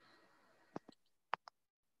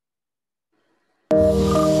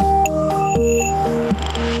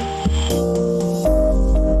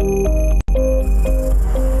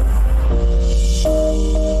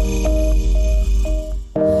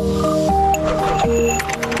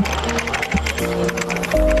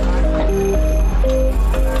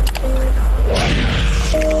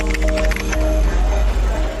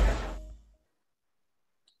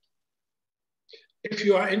 If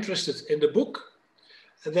you are interested in the book,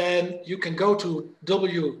 then you can go to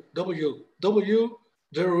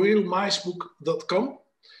www.therealmicebook.com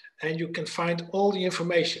and you can find all the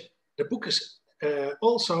information. The book is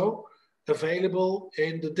also available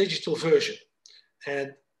in the digital version,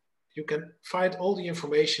 and you can find all the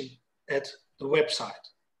information at the website.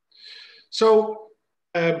 So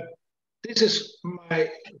this is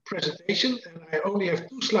my presentation, and I only have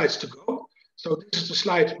 2 slides to go. So this is the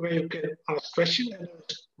slide where you can ask questions, and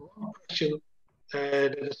there's one question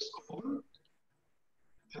that is open,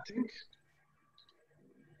 I think.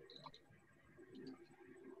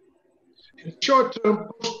 In short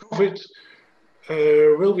term, post-COVID,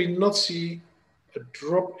 will we not see a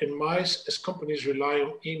drop in MICE as companies rely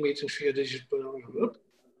on e-meetings via digital?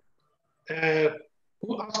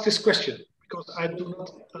 Who asked this question? Because I do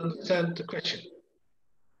not understand the question.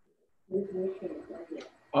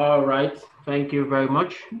 All right, thank you very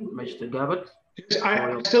much, Mr. Gabbard. Yes,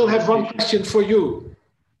 I still have one question for you,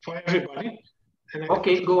 for everybody.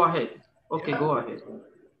 Okay, go ahead. Okay, yeah. Go ahead.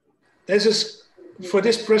 This is for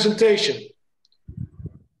this presentation.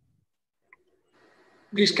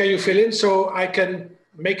 Please, can you fill in so I can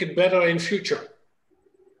make it better in future?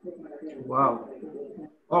 Wow.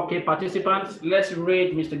 Okay, participants, let's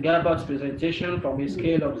rate Mr. Gabbard's presentation from a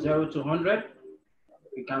scale of 0 to 100.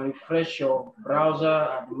 You can refresh your browser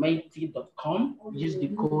at M.IC.E.com. Use the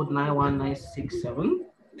code 91967.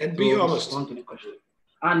 And be honest. Respond to the question.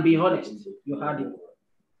 And be honest. You heard it.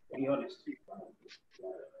 Be honest.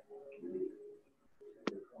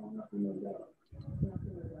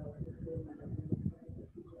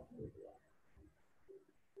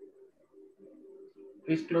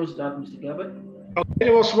 Please close that, Mr. Gabbard. Okay,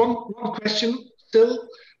 there was one question still.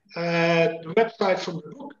 The website from the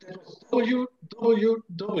book, that was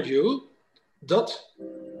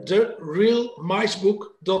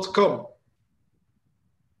www.therealmicebook.com.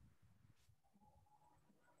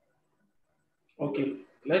 Okay,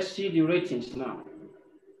 let's see the ratings now.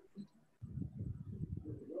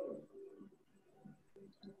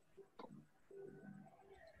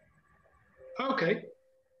 Okay.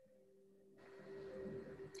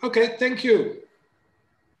 Okay, thank you.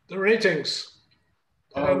 The ratings.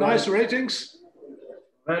 Are nice ratings?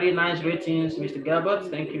 Very nice ratings, Mr. Gabbard.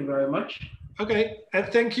 Thank you very much. Okay, and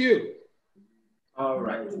thank you. All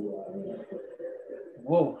right.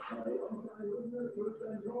 Whoa.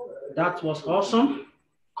 That was awesome.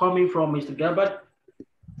 Coming from Mr. Gabbard.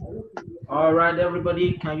 All right,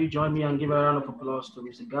 everybody, can you join me and give a round of applause to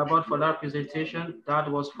Mr. Gabbard for that presentation? That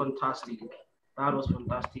was fantastic. That was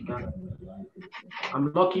fantastic. And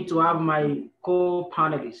I'm lucky to have my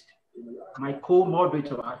co-panelist, my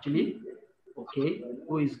co-moderator actually, okay,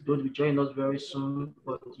 who is going to be joining us very soon.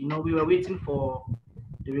 But you know, we were waiting for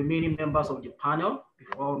the remaining members of the panel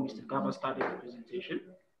before Mr. Gabbard started the presentation.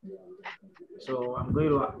 So I'm going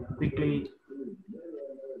to quickly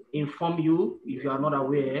inform you, if you are not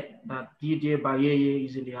aware, that DJ Bayeye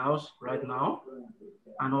is in the house right now,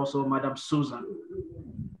 and also Madam Susan,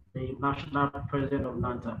 the National President of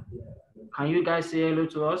NANTA. Can you guys say hello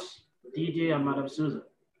to us, DJ and Madam Susan?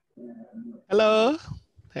 Hello.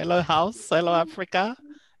 Hello, house. Hello, Africa.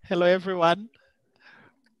 Hello, everyone.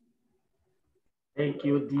 Thank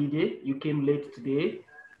you, DJ. You came late today.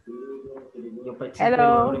 Your participants were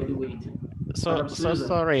already waiting. So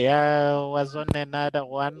sorry, I was on another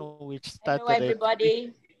one which started at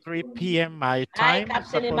 3 p.m. my time. Hi,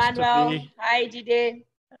 Captain Emmanuel. Hi, DJ.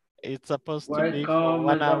 It's supposed to be for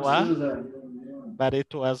 1 hour, but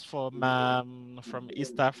it was from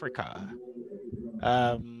East Africa.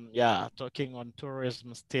 Yeah, talking on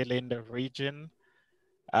tourism still in the region,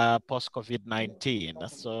 post-Covid-19.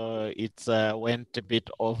 So it went a bit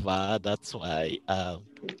over. That's why,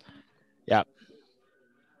 yeah.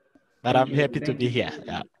 But I'm happy to be here.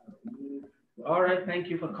 Yeah. All right, thank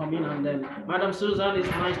you for coming. And then, Madam Susan, it's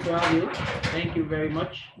nice to have you. Thank you very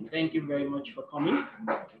much. Thank you very much for coming.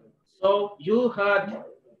 So you heard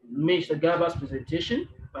Mr. Gabbard's presentation.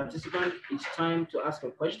 Participant, it's time to ask a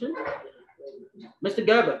question. Mr.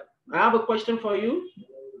 Gabbard, I have a question for you.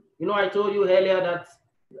 You know, I told you earlier that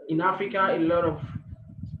in Africa, a lot of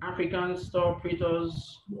African store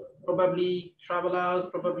operators, probably travelers,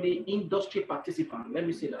 probably industry participants, let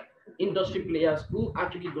me say that, industry players who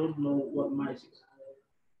actually don't know what M.IC.E is.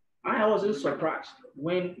 I wasn't surprised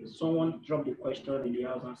when someone dropped the question in the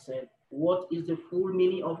house and said, what is the full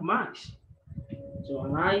meaning of M.IC.E? So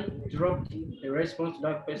when I dropped the response to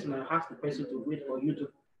that person, I asked the person to wait for you to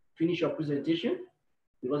finish your presentation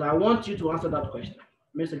because I want you to answer that question.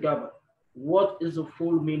 Mr. Gabbard, what is the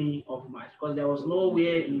full meaning of M.IC.E? Because there was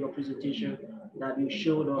nowhere in your presentation that you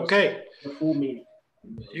showed us the full meaning.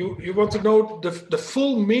 You want to know the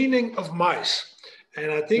full meaning of M.IC.E?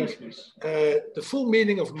 And I think yes, the full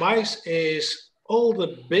meaning of M.IC.E is all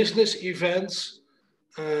the business events,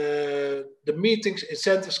 the meetings,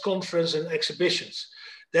 incentives, conference, and exhibitions.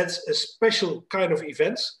 That's a special kind of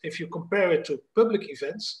events. If you compare it to public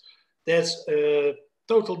events, that's a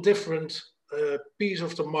total different piece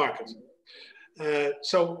of the market.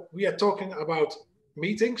 So we are talking about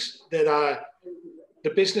meetings that are the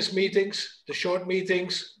business meetings, the short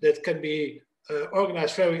meetings that can be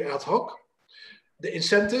organized very ad hoc, the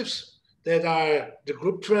incentives that are the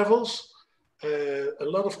group travels. A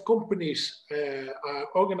lot of companies are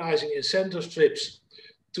organizing incentive trips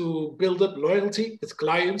to build up loyalty with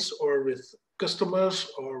clients or with customers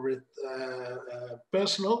or with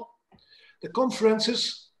personnel. The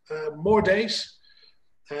conferences, more days,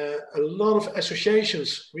 a lot of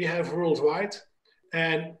associations we have worldwide.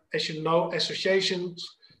 And as you know, associations,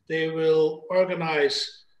 they will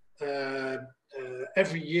organize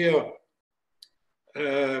every year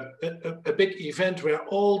a big event where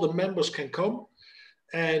all the members can come,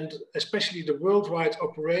 and especially the worldwide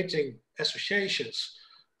operating associations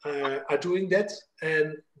are doing that,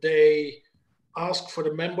 and they ask for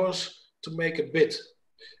the members to make a bid.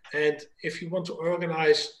 And if you want to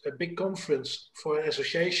organize a big conference for an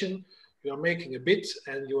association, you are making a bid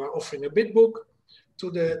and you are offering a bid book to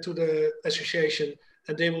the association,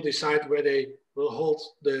 and they will decide where they will hold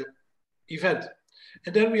the event.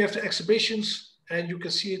 And then we have the exhibitions, and you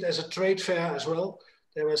can see it as a trade fair as well.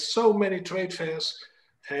 There are so many trade fairs.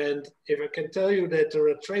 And if I can tell you that there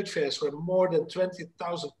are trade fairs where more than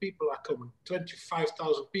 20,000 people are coming,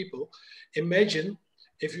 25,000 people, imagine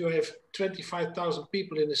if you have 25,000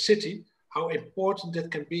 people in a city, how important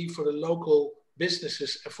that can be for the local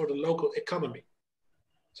businesses and for the local economy.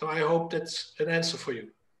 So I hope that's an answer for you.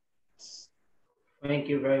 Thank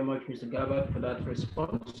you very much, Mr. Gabbard, for that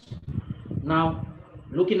response. Now,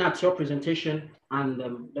 looking at your presentation and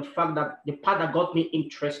the fact that the part that got me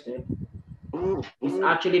interested is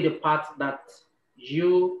actually the part that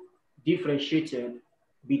you differentiated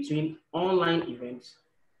between online events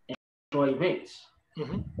and virtual events.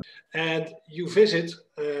 And you visit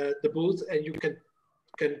the booth, and you can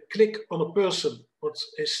click on a person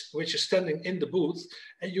which is standing in the booth,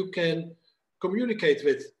 and you can communicate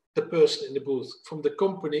with the person in the booth from the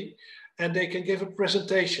company, and they can give a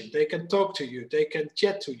presentation, they can talk to you, they can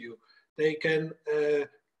chat to you, they can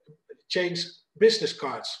change business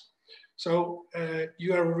cards. So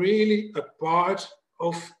you are really a part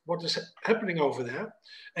of what is happening over there.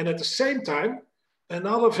 And at the same time,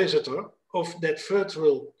 another visitor of that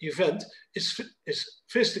virtual event is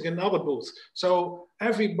visiting another booth. So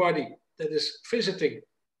everybody that is visiting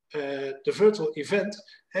the virtual event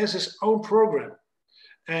has his own program.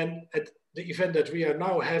 And at the event that we are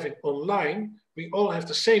now having online, we all have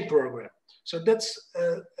the same program. So that's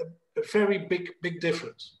a very big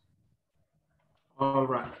difference. All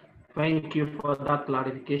right. Thank you for that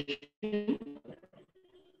clarification.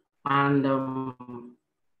 And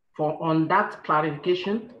on that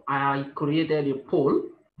clarification, I created a poll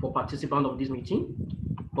for participants of this meeting.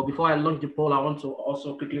 But before I launch the poll, I want to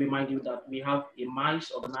also quickly remind you that we have a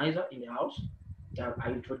M.IC.E organizer in the house that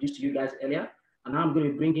I introduced to you guys earlier. And I'm going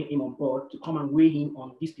to be bringing him on board to come and weigh in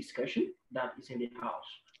on this discussion that is in the house,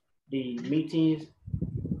 the meetings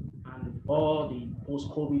and all the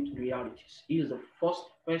post-COVID realities. He is the first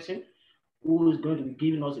person who is going to be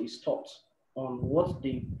giving us his thoughts on what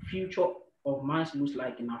the future of M.IC.E looks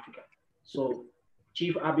like in Africa. So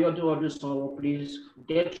Chief Abiodun Oduson, please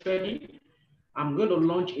get ready. I'm going to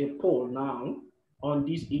launch a poll now on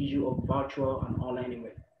this issue of virtual and online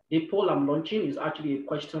event. The poll I'm launching is actually a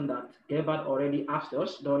question that Gebert already asked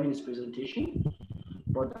us during his presentation,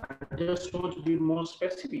 but I just want to be more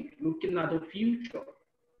specific, looking at the future.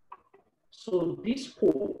 So this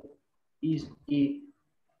poll is an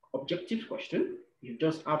objective question. You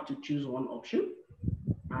just have to choose one option,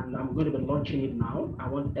 and I'm going to be launching it now. I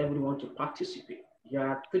want everyone to participate. There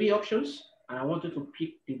are 3 options, and I want you to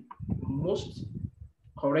pick the most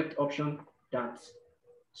correct option that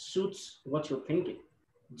suits what you're thinking.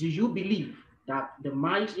 Do you believe that the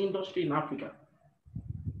M.IC.E industry in Africa,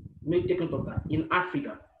 make note of that, in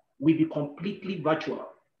Africa, will be completely virtual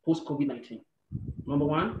post-COVID-19? Number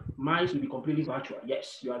 1, M.IC.E will be completely virtual.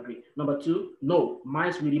 Yes, you agree. Number 2, no,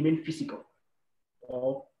 M.IC.E will remain physical,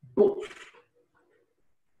 or both.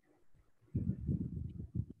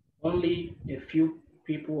 Only a few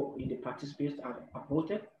people in the participants have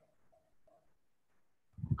voted.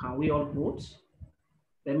 Can we all vote?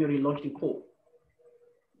 Let me relaunch the poll.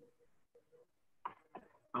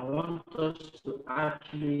 I want us to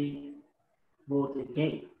actually vote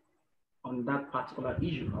again on that particular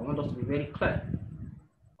issue. I want us to be very clear.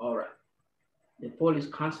 All right. The poll is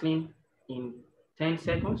canceling in 10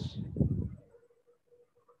 seconds.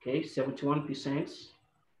 Okay, 71%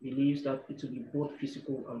 believes that it will be both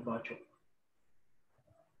physical and virtual.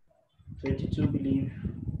 22 believe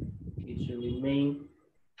it will remain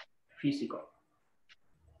physical.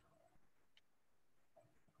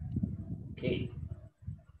 Okay.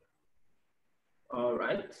 All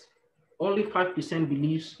right. Only 5%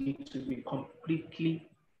 believes it will be completely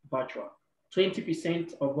virtual.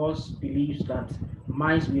 20% of us believes that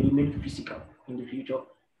M.IC.E will remain physical in the future,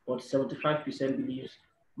 but 75% believes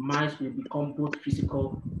M.IC.E will become both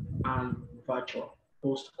physical and virtual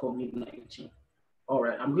post-COVID-19. All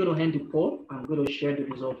right, I'm going to end the poll. I'm going to share the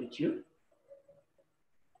result with you.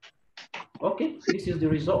 Okay, this is the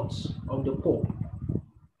results of the poll.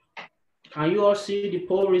 Can you all see the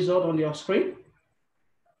poll result on your screen?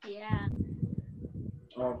 Yeah.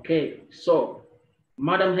 Okay, so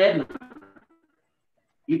Madam Edna,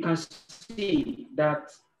 you can see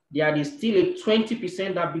that there is still a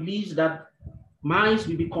 20% that believes that M.IC.E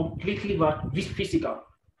will be completely physical.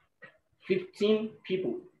 15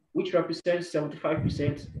 people, which represents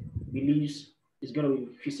 75%, believes it's going to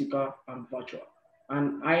be physical and virtual.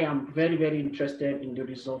 And I am very interested in the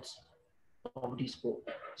results of this poll.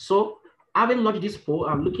 So having launched this poll,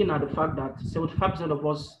 I'm looking at the fact that 75% of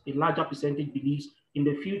us, a larger percentage, believes in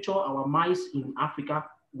the future our M.IC.E in Africa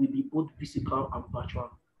will be both physical and virtual.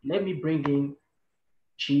 Let me bring in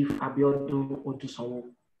Chief Abiodun Oduson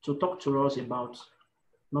to talk to us about,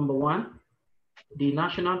 number 1, the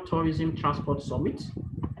National Tourism Transport Summit,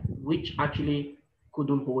 which actually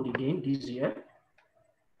couldn't hold again this year.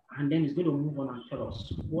 And then he's going to move on and tell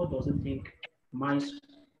us what does he think M.IC.E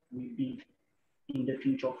will be in the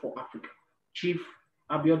future for Africa. Chief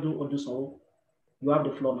Abiodun Oduson, you have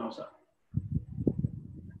the floor now, sir.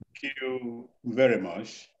 Thank you very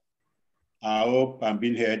much. I hope I'm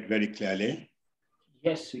being heard very clearly.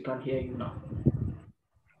 Yes, we can hear you now.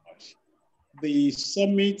 The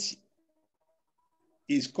summit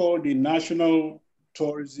is called the National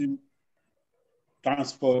Tourism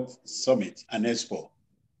Transport Summit and Expo.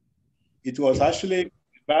 It was actually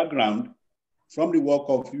background from the work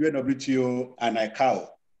of UNWTO and ICAO.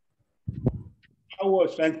 I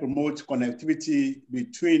was trying to promote connectivity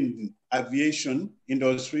between aviation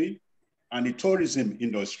industry and the tourism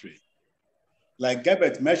industry. Like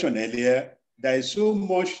Gebert mentioned earlier, there is so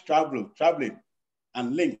much traveling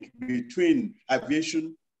and link between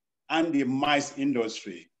aviation and the MICE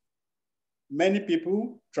industry. Many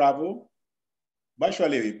people travel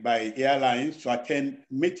virtually by airlines to attend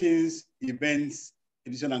meetings, events,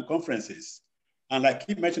 editions, and conferences. And like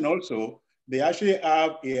he mentioned also, they actually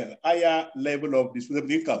have a higher level of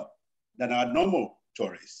disposable income than our normal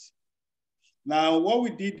tourists. Now, what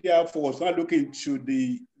we did therefore was not looking to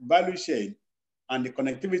the value chain and the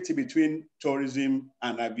connectivity between tourism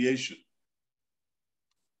and aviation.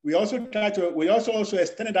 We also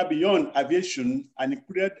extended that beyond aviation and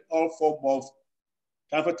included all forms of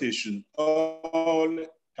transportation, all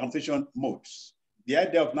transportation modes. The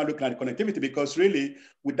idea of now looking at connectivity, because really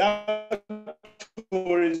without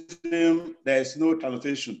tourism, there is no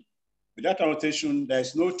transportation. Without transportation, there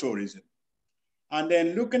is no tourism. And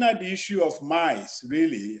then looking at the issue of MICE,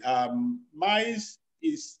 really, MICE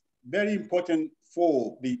is very important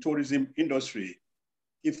for the tourism industry.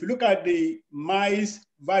 If you look at the MICE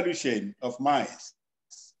value chain of MICE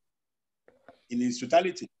in its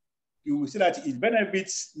totality, you will see that it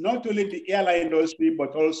benefits not only the airline industry,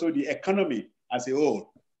 but also the economy as a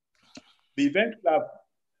whole. The event was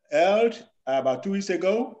held about 2 weeks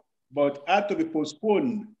ago, but had to be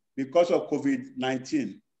postponed because of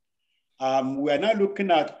COVID-19. We are now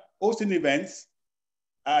looking at hosting events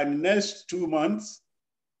in the next 2 months.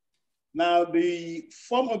 Now, the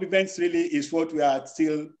form of events really is what we are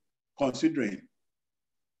still considering.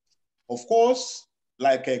 Of course,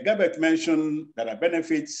 like Gebert mentioned, there are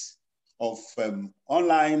benefits of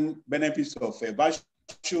online, benefits of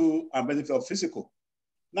virtual, and benefits of physical.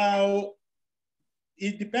 Now,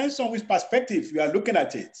 it depends on which perspective you are looking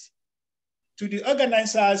at it. To the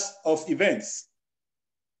organizers of events,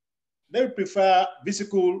 they prefer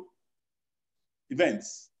physical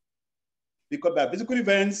events because by physical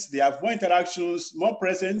events, they have more interactions, more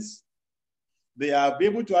presence. They are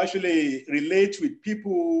able to actually relate with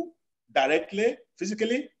people directly,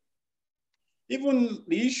 physically. Even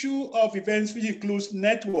the issue of events, which includes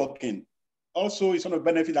networking, also is one of the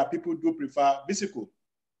benefits that people do prefer physical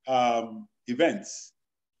events.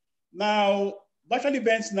 Now, virtual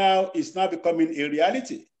events now is now becoming a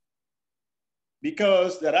reality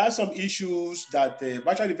because there are some issues that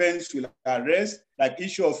virtual events will address, like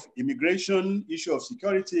issue of immigration, issue of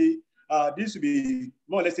security. This will be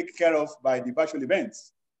more or less taken care of by the virtual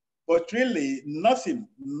events. But really, nothing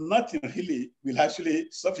really will actually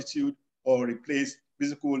substitute or replace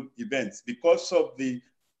physical events because of the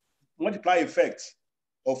multiplier effect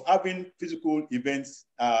of having physical events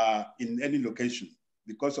in any location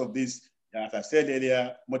because of this, as I said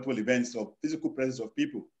earlier, multiple events of physical presence of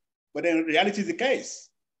people. But in reality is the case.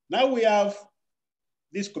 Now we have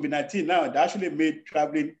this COVID-19 now that actually made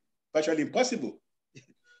traveling virtually impossible.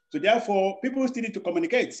 So therefore, people still need to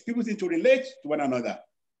communicate. People need to relate to one another.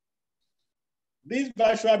 These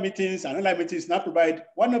virtual meetings and online meetings now provide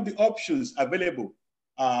one of the options available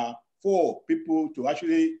for people to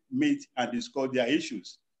actually meet and discuss their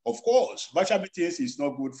issues. Of course, virtual meetings is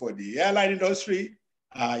not good for the airline industry.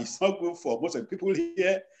 It's not good for most of the people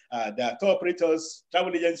here. There are tour operators,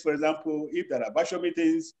 travel agents, for example. If there are virtual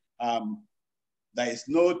meetings, there is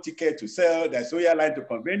no ticket to sell. There's no airline to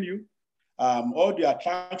convene you. All the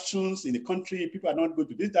attractions in the country, people are not going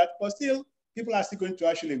to do that, but still, people are still going to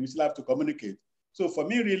actually, we still have to communicate. So for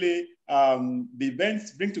me, really, the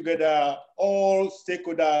events bring together all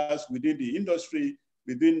stakeholders within the industry,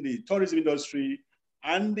 within the tourism industry,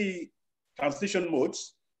 and the transition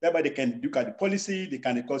modes, whereby they can look at the policy, they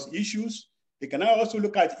can discuss issues. They can also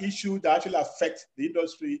look at issues that actually affect the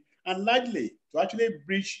industry, and largely to actually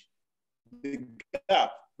bridge the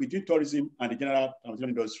gap between tourism and the general transition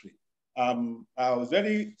industry. I was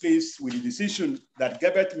very pleased with the decision that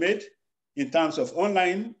Gebert made in terms of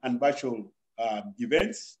online and virtual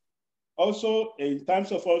events. Also, in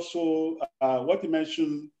terms of what you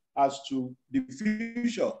mentioned as to the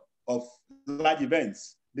future of large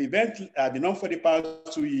events. The event, the norm for the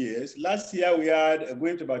past 2 years, last year we had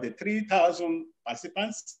going to about 3,000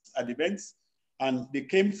 participants at events, and they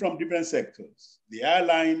came from different sectors. The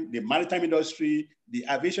airline, the maritime industry, the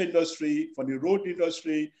aviation industry, from the road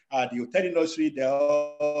industry, the hotel industry, they're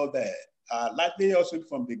all there. Likely also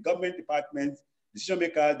from the government department, decision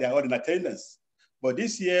makers, they're all in attendance. But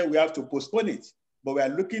this year we have to postpone it. But we are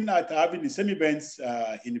looking at having the same events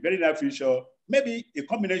in the very near future, maybe a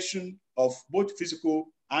combination of both physical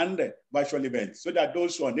and virtual events, so that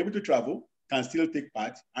those who are unable to travel can still take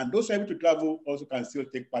part, and those who are able to travel also can still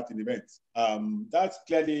take part in events. That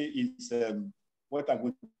clearly is what I'm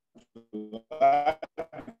going to add.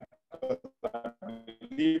 I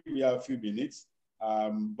believe we have a few minutes,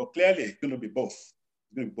 but clearly it's going to be both.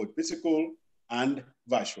 It's going to be both physical and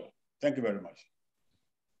virtual. Thank you very much.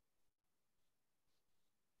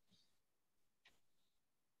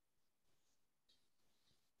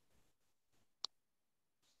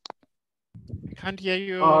 Can't hear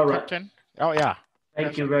you, All right. Captain. Oh, yeah.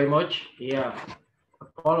 Thank you very much. Yeah,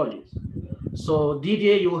 apologies. So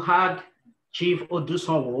Didier, you had Chief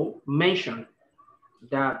Odusonwo mention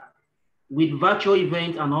that with virtual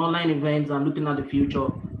events and online events and looking at the future,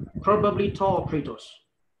 probably tour operators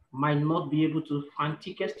might not be able to find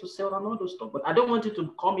tickets to sell and all those stuff. But I don't want you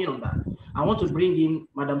to come in on that. I want to bring in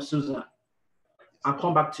Madam Susan. I'll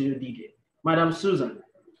come back to you, Didier. Madam Susan,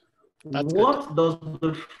 what does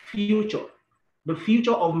the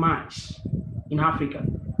future of MICE in Africa,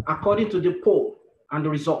 according to the poll and the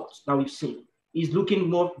results that we've seen, is looking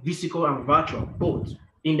more physical and virtual, both.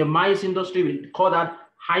 In the MICE industry, we call that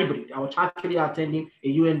hybrid. I was actually attending a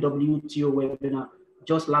UNWTO webinar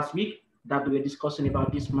just last week that we were discussing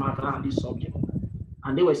about this matter and this subject.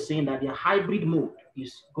 And they were saying that the hybrid mode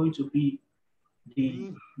is going to be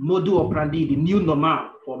the modus operandi, the new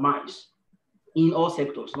normal for MICE in all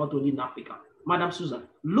sectors, not only in Africa. Madam Susan,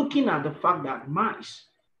 looking at the fact that MICE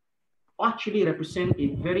actually represent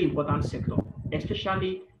a very important sector,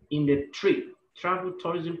 especially in the trade, travel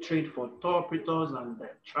tourism trade for tour operators and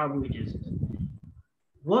travel agencies.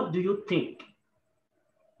 What do you think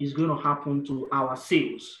is going to happen to our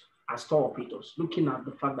sales as tour operators, looking at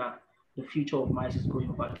the fact that the future of MICE is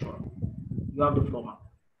going virtual? You have the floor, ma'am.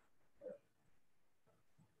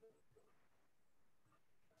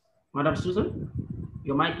 Madam Susan,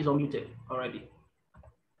 your mic is unmuted already.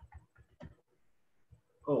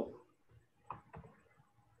 Oh,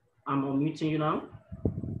 I'm unmuting you now.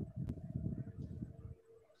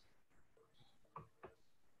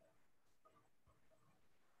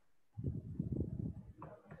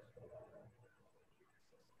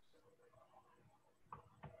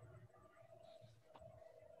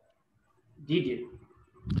 Didier.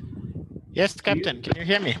 Yes, Captain. Can you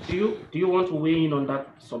hear me? Do you want to weigh in on that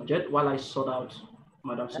subject while I sort out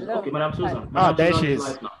Madam Susan? Hello. Okay, Madam Susan. Madam there Susan she is.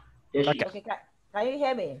 Live now. There she is. Okay, can you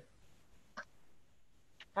hear me?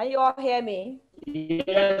 Can you all hear me?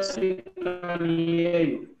 Yes, we can hear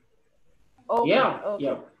you. Okay, Yeah, okay.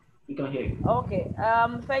 yeah, we can hear you. Okay,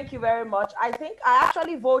 thank you very much. I think I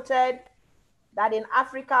actually voted that in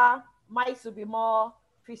Africa, MICE will be more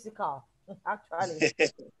physical, actually.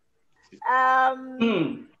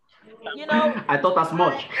 You know, I thought as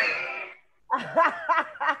much.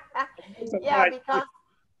 Yeah, because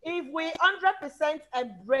if we 100%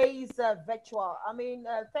 embrace virtual, I mean,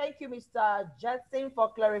 thank you, Mr. Jetson,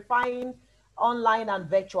 for clarifying online and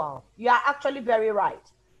virtual. You are actually very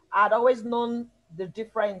right. I'd always known the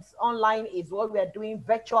difference. Online is what we are doing.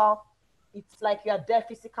 Virtual, it's like you are there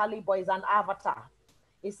physically, but it's an avatar.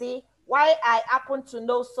 You see, why I happen to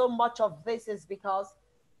know so much of this is because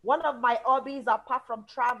one of my hobbies, apart from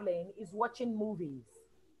traveling, is watching movies.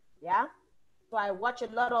 Yeah. So I watch a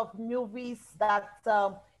lot of movies that,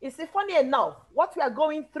 it's funny enough, what we are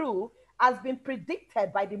going through has been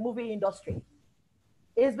predicted by the movie industry.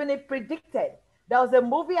 It's been predicted. There was a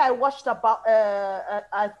movie I watched about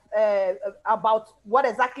what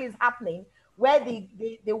exactly is happening, where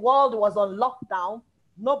the world was on lockdown.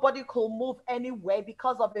 Nobody could move anywhere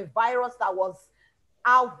because of a virus that was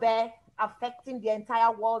out there affecting the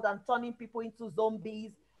entire world and turning people into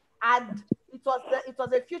zombies. And it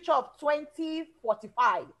was a future of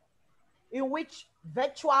 2045 in which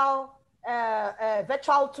virtual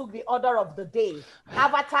took the order of the day.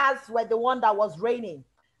 Avatars were the one that was reigning.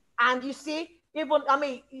 And you see, even, I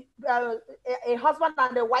mean, a husband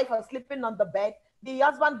and a wife are sleeping on the bed. The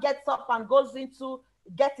husband gets up and goes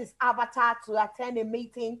get his avatar to attend a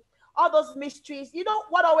meeting. All those mysteries. You know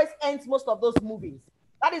what always ends most of those movies?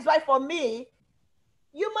 That is why for me,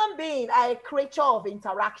 human beings are a creature of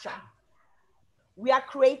interaction. We are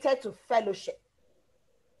created to fellowship.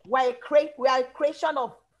 We are a creation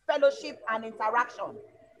of fellowship and interaction.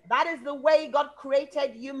 That is the way God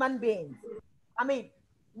created human beings. I mean,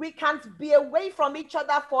 we can't be away from each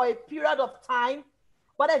other for a period of time,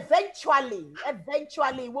 but eventually,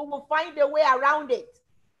 we will find a way around it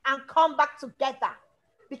and come back together,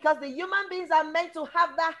 because the human beings are meant to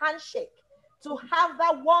have that handshake, to have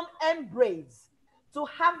that warm embrace, to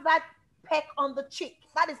have that peck on the cheek.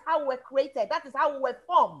 That is how we're created. That is how we're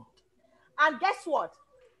formed. And guess what?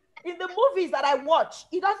 In the movies that I watch,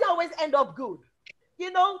 it doesn't always end up good.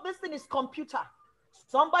 You know, this thing is computer.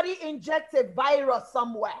 Somebody injects a virus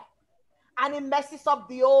somewhere and it messes up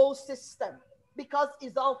the whole system because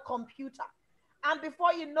it's all computer. And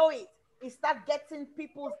before you know it, it starts getting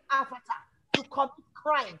people's avatar to commit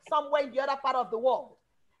crime somewhere in the other part of the world.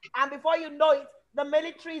 And before you know it, the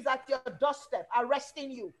military is at your doorstep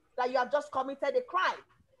arresting you that you have just committed a crime.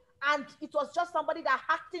 And it was just somebody that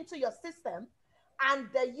hacked into your system and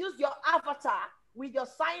they use your avatar with your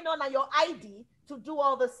sign-on and your ID to do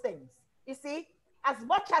all those things. You see, as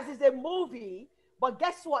much as it's a movie, but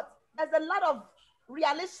guess what? There's a lot of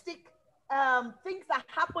realistic things that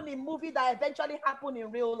happen in movies that eventually happen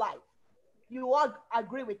in real life. You all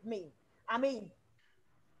agree with me. I mean,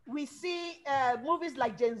 we see movies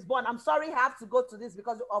like James Bond. I'm sorry I have to go to this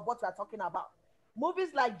because of what we're talking about. Movies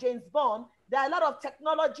like James Bond, there are a lot of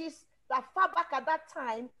technologies that far back at that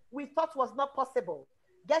time we thought was not possible.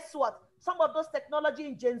 Guess what? Some of those technology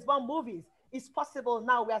in James Bond movies is possible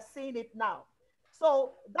now. We are seeing it now.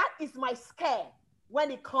 So that is my scare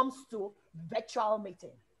when it comes to virtual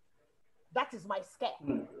meeting. That is my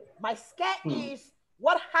scare. My scare is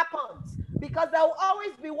what happens, because there will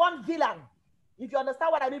always be one villain. If you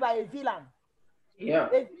understand what I mean by a villain. Yeah.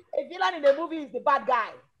 A villain in the movie is the bad guy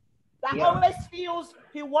that always feels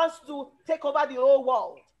he wants to take over the whole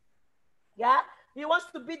world. Yeah, he wants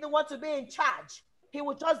to be the one to be in charge. He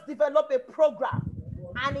will just develop a program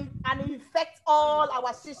and it infects all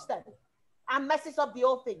our system and messes up the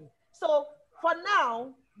whole thing. So for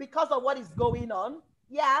now, because of what is going on,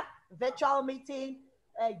 yeah, virtual meeting,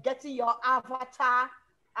 getting your avatar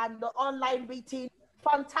and the online meeting,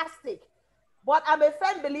 fantastic. But I'm a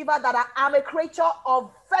firm believer that I'm a creature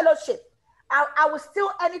of fellowship. I will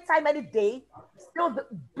still, anytime, any day, still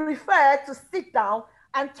prefer to sit down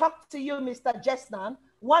and talk to you, Mr. Jesnan,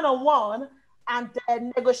 one-on-one and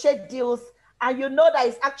negotiate deals. And you know that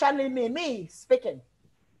it's actually me speaking.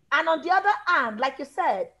 And on the other hand, like you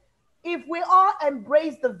said, if we all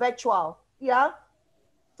embrace the virtual, yeah,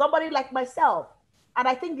 somebody like myself, and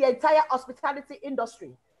I think the entire hospitality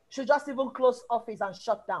industry should just even close office and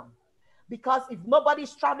shut down. Because if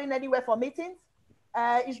nobody's traveling anywhere for meetings,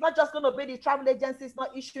 it's not just going to be the travel agencies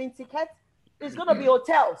not issuing tickets. It's going to be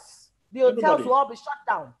hotels. The hotels will all be shut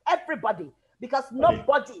down. Everybody. Because not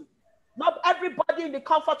everybody in the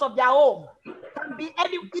comfort of their home can be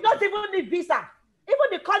any, you don't even need visa.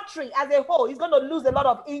 Even the country as a whole is going to lose a lot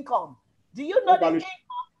of income. Do you know the income?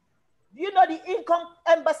 Do you know the income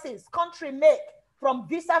embassies country make from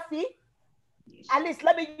visa fee? At least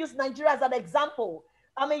let me use Nigeria as an example.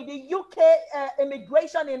 I mean, the UK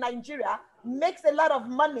immigration in Nigeria makes a lot of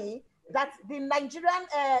money that the Nigerian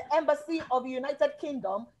embassy of the United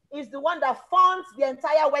Kingdom is the one that funds the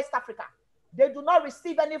entire West Africa. They do not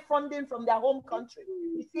receive any funding from their home country.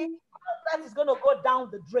 You see, all that is going to go down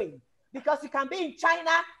the drain because you can be in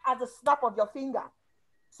China at the snap of your finger.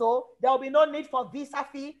 So there will be no need for visa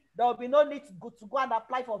fee. There will be no need to go and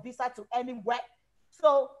apply for visa to anywhere.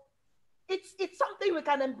 So it's something we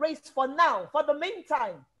can embrace for now, for the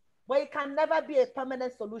meantime, but it can never be a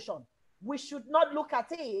permanent solution. We should not look at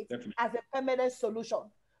it as a permanent solution.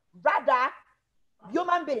 Rather,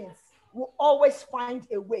 human beings will always find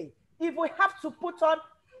a way. If we have to put on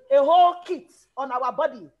a whole kit on our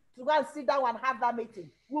body to go and sit down and have that meeting,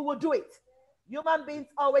 we will do it. Human beings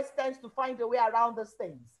always tend to find a way around those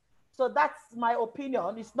things. So that's my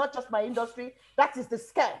opinion. It's not just my industry. That is the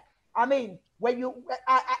scare. I mean, when you,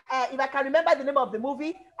 if I can remember the name of the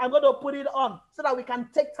movie, I'm going to put it on so that we can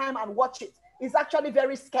take time and watch it. It's actually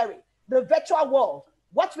very scary. The virtual world,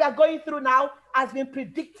 what we are going through now has been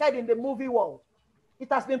predicted in the movie world.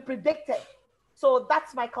 It has been predicted. So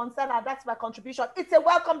that's my concern and that's my contribution. It's a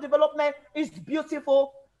welcome development. It's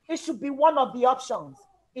beautiful. It should be one of the options.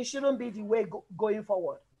 It shouldn't be the way going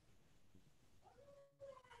forward.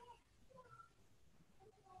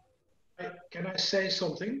 Can I say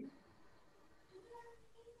something?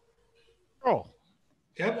 Oh.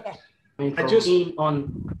 Yep. I just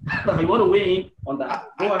on. You want to weigh in on that?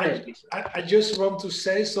 Go ahead, please. I just want to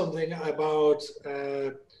say something about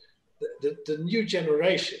the new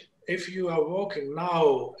generation. If you are walking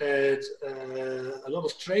now at a lot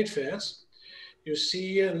of trade fairs, you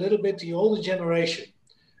see a little bit the older generation.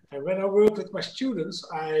 And when I work with my students,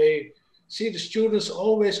 I see the students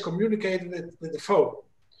always communicate with the phone.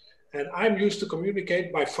 And I'm used to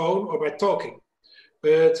communicate by phone or by talking.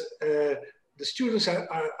 But the students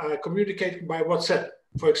are communicating by WhatsApp,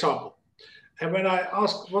 for example. And when I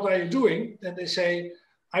ask, what are you doing? Then they say,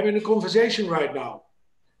 I'm in a conversation right now.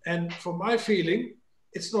 And for my feeling,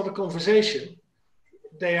 it's not a conversation.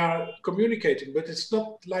 they are communicating, but it's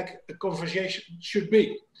not like a conversation should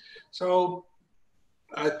be. So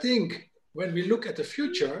I think when we look at the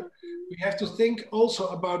future, we have to think also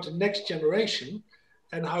about the next generation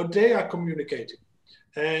and how they are communicating.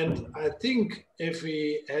 And I think if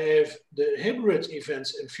we have the hybrid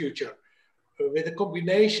events in future, with a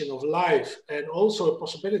combination of live and also a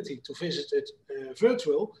possibility to visit it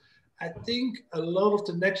virtual, I think a lot of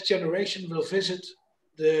the next generation will visit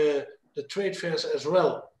the trade fairs as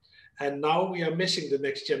well. And now we are missing the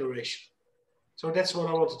next generation. So that's what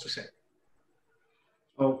I wanted to say.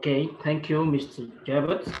 Okay, thank you, Mr.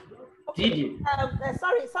 Jabot. Did you?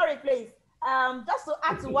 Sorry, please. Just to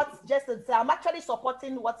add to what Jason said, I'm actually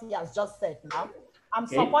supporting what he has just said now. I'm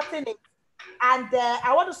supporting it. And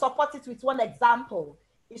I want to support it with one example.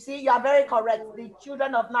 You see, you are very correct. The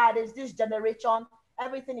children of nowadays, this generation,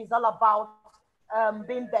 everything is all about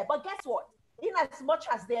being there. But guess what? In as much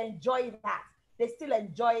as they enjoy that, they still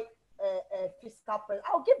enjoy physical presence.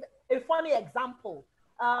 I'll give a funny example.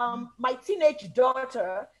 My teenage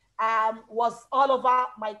daughter was all over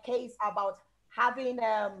my case about having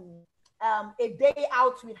a day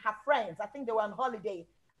out with her friends. I think they were on holiday,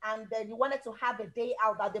 and then you wanted to have a day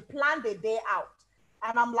out, that they planned a day out.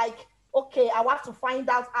 And I'm like, okay, I want to find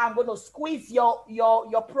out how I'm going to squeeze your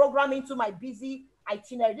program into my busy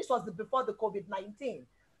itinerary. This was before the COVID-19.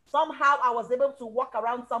 Somehow I was able to walk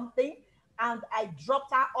around something, and I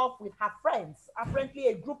dropped her off with her friends. Apparently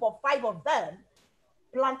a group of 5 of them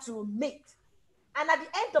planned to meet. And at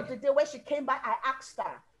the end of the day, when she came back, I asked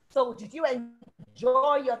her, so did you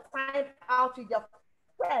enjoy your time out with your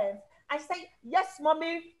friends? I said, yes,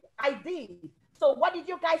 mommy, I did. So what did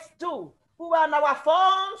you guys do? We were on our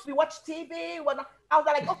phones, we watched TV. I was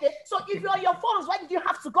like, okay, so if you're on your phones, why did you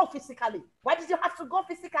have to go physically? Why did you have to go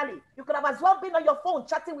physically? You could have as well been on your phone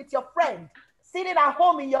chatting with your friend, sitting at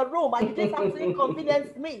home in your room, and you didn't have to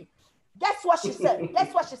inconvenience me. Guess what she said?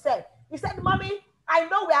 Guess what she said? He said, mommy, I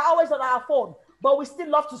know we are always on our phone, but we still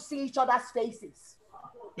love to see each other's faces.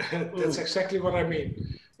 That's exactly what I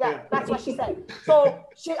mean. Yeah, that's what she said. So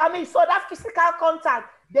so that physical contact,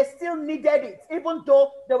 they still needed it, even though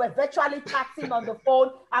they were virtually chatting on the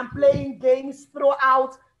phone and playing games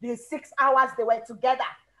throughout the 6 hours they were together.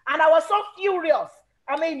 And I was so furious.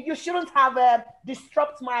 I mean, you shouldn't have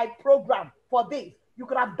disrupted my program for this. You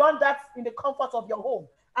could have done that in the comfort of your home.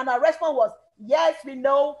 And our response was, yes, we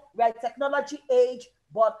know we're a technology age,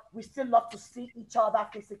 but we still love to see each other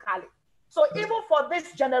physically. So even for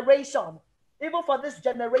this generation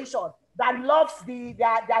that loves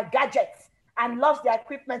their gadgets and loves their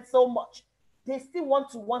equipment so much, they still want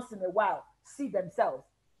to once in a while see themselves.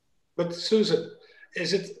 But Susan,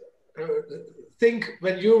 is it, think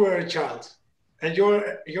when you were a child and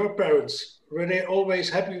your parents, were they always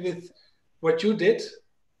happy with what you did?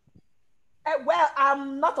 Well,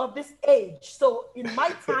 I'm not of this age. So in my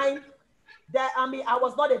time, I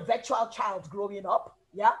was not a virtual child growing up.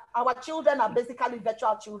 Yeah, our children are basically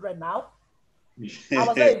virtual children now. I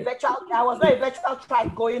was not a virtual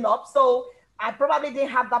child growing up, so I probably didn't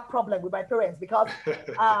have that problem with my parents because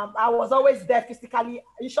I was always there physically.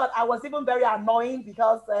 In short, I was even very annoying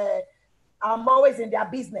because I'm always in their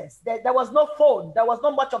business. There was no phone. There was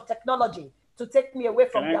not much of technology to take me away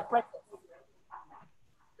from their presence.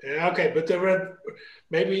 Yeah, okay, but there were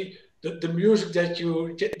maybe the music that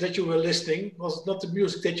you were listening was not the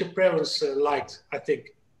music that your parents liked, I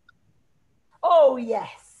think. Oh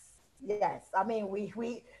yes. I mean, we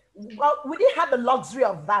didn't have the luxury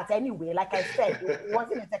of that anyway. Like I said, it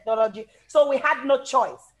wasn't a technology, so we had no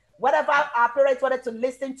choice. Whatever our parents wanted to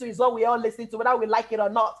listen to is what we all listen to, whether we like it or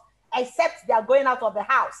not. Except they are going out of the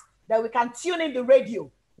house, then we can tune in the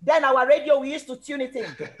radio. Then our radio, we used to tune it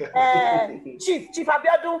in. Chief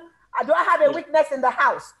Abiodun, do I have a witness in the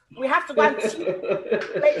house? We have to go and tune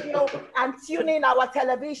radio and tune in our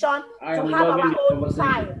television to have our own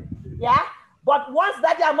time. Yeah. But once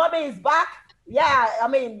Daddy and Mommy is back, yeah, I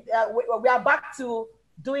mean, we are back to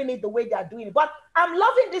doing it the way they are doing it. But I'm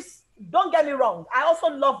loving this. Don't get me wrong. I also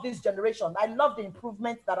love this generation. I love the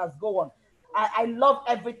improvements that has gone on. I love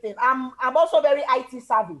everything. I'm also very IT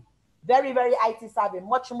savvy, very, very IT savvy,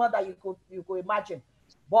 much more than you could imagine.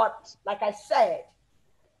 But like I said,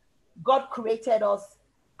 God created us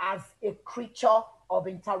as a creature of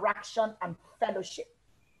interaction and fellowship.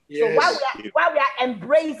 Yes. So while we are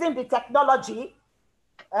embracing the technology,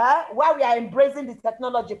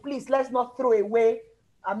 please let's not throw away,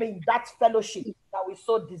 that fellowship that we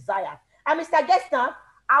so desire. And Mr. Gessner,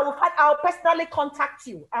 I'll personally contact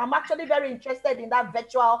you. I'm actually very interested in that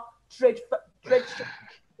virtual trade show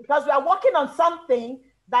because we are working on something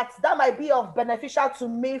that might be of beneficial to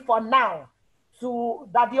me for now.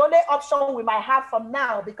 that the only option we might have from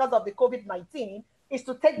now because of the COVID-19 is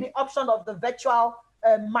to take the option of the virtual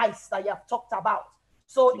MICE that you have talked about.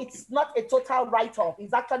 So it's not a total write-off.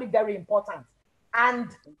 It's actually very important. And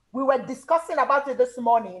we were discussing about it this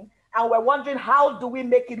morning, and we're wondering, how do we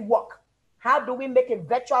make it work? How do we make a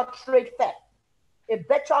virtual trade fair? A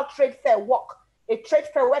virtual trade fair work? A trade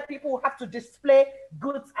fair where people have to display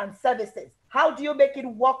goods and services. How do you make it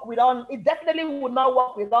work with it definitely would not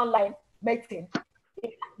work with online meeting.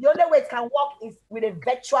 The only way it can work is with a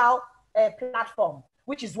virtual platform,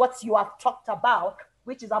 which is what you have talked about,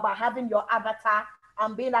 which is about having your avatar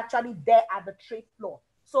and being actually there at the trade floor.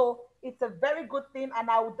 So it's a very good thing, and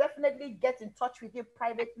I will definitely get in touch with you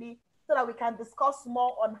privately so that we can discuss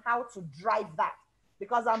more on how to drive that.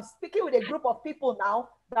 Because I'm speaking with a group of people now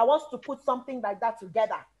that wants to put something like that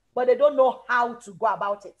together, but they don't know how to go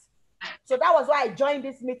about it. So that was why I joined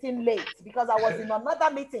this meeting late, because I was in another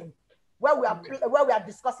meeting where we are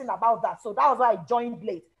discussing about that. So that was why I joined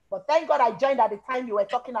late. But thank God I joined at the time you were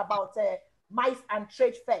talking about MICE and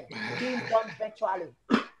trade fair being done virtually.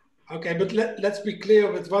 Okay, but let's be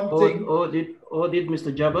clear with one thing. Did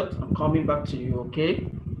Mr. Jabot, I'm coming back to you, okay?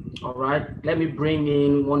 All right, let me bring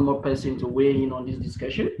in one more person to weigh in on this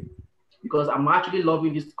discussion, because I'm actually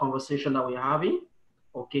loving this conversation that we're having,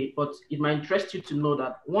 okay? But it might interest you to know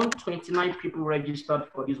that 129 people registered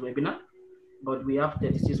for this webinar, but we have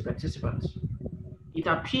 36 participants. It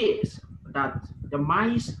appears that the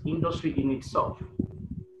MICE industry in itself,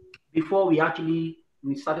 before we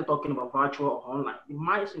started talking about virtual or online, the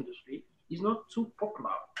MICE industry is not too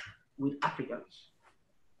popular with Africans.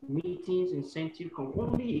 Meetings, incentive,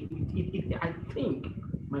 only, I think,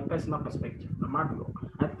 my personal perspective,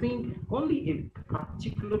 I think only a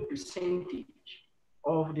particular percentage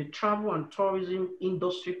of the travel and tourism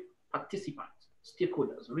industry participants,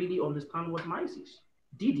 stakeholders, really understand what MICE is.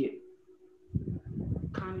 Didier,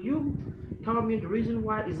 can you tell me the reason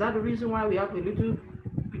why? Is that the reason why we have a little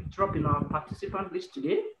big drop in our participant list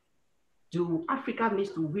today? Do Africa needs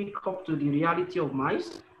to wake up to the reality of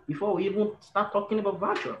MICE before we even start talking about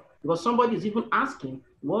virtual? Because somebody is even asking,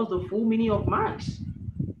 what's the full meaning of MICE?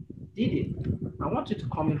 Didi, I want you to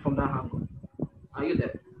come in from that angle. Are you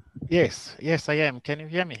there? Yes, I am. Can you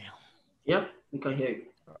hear me? Yep, we can hear you.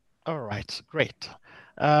 All right, great.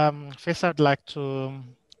 First, I'd like to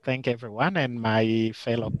thank everyone and my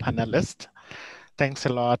fellow panelists. Thanks a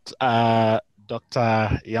lot,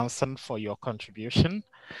 Dr. Janssen, for your contribution.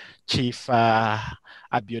 Chief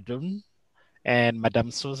Abiodun and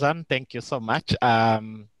Madam Susan, thank you so much.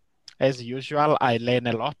 As usual, I learn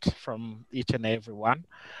a lot from each and every one.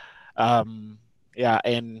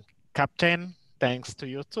 And Captain, thanks to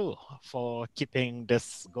you too for keeping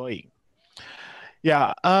this going.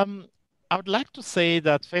 I would like to say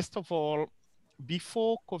that, first of all,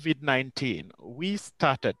 before COVID-19, we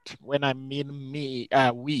started, when I mean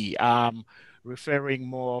we, referring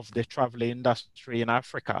more of the travel industry in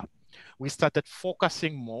Africa, we started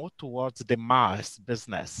focusing more towards the MICE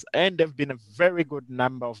business. And there have been a very good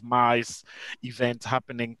number of MICE events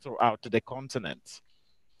happening throughout the continent.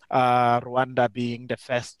 Rwanda being the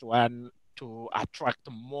first one to attract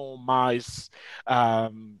more MICE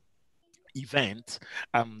event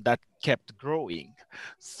that kept growing.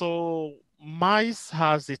 So MICE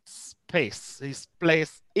has its place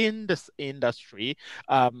in this industry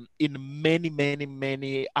in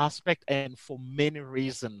many aspects and for many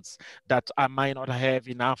reasons that I might not have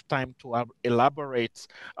enough time to elaborate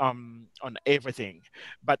on everything.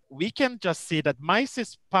 But we can just see that MICE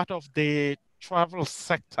is part of the travel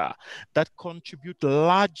sector that contribute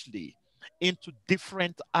largely into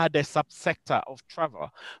different other subsector of travel,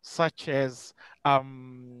 such as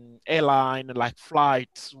airline, like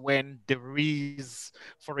flights, when there is,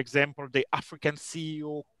 for example, the African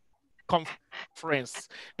CEO conference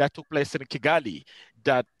that took place in Kigali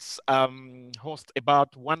that host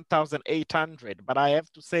about 1,800. But I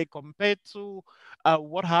have to say, compared to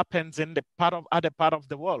what happens in the other part of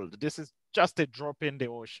the world, this is just a drop in the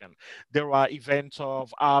ocean. There are events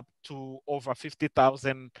of up to over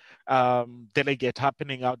 50,000 delegates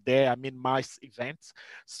happening out there. I mean, MICE events.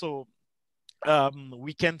 So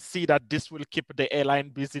we can see that this will keep the airline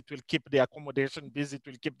busy, it will keep the accommodation busy, it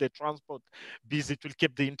will keep the transport busy, it will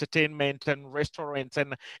keep the entertainment and restaurants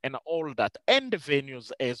and all that, and the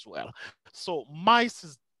venues as well. So MICE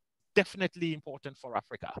is definitely important for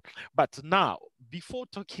Africa. But now, before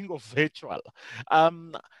talking of virtual,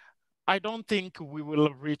 I don't think we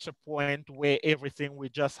will reach a point where everything will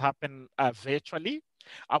just happen virtually.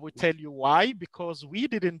 I will tell you why, because we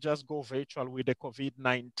didn't just go virtual with the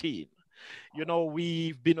COVID-19.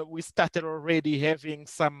 We started already having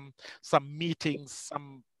some meetings,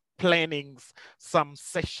 some planning some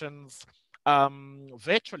sessions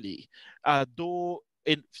virtually, though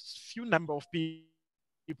a few number of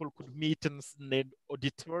people could meet in an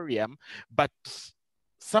auditorium, but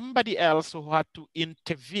somebody else who had to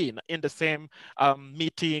intervene in the same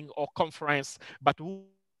meeting or conference, but who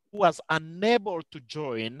was unable to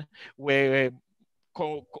join, were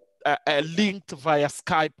linked via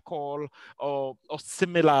Skype call or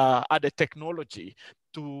similar other technology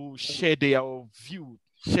to share their view,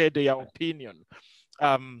 share their opinion.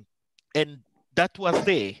 And that was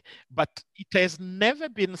there, but it has never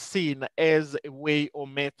been seen as a way or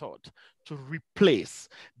method to replace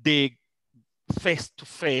the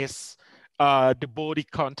face-to-face, the body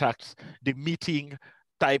contact, the meeting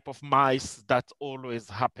type of MICE that always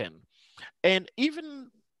happen. And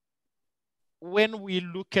even when we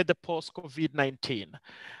look at the post-COVID-19,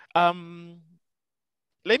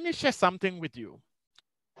 let me share something with you.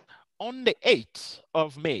 On the 8th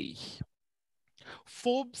of May,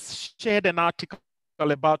 Forbes shared an article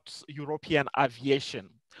about European aviation.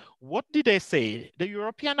 What did they say? The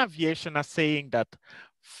European aviation are saying that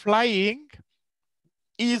flying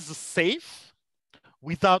is safe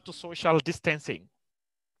without social distancing.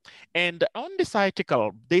 And on this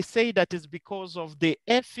article, they say that it's because of the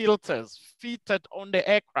air filters fitted on the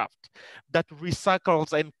aircraft that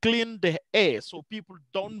recycles and clean the air so people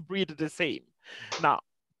don't breathe the same. Now,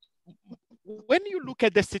 when you look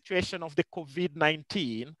at the situation of the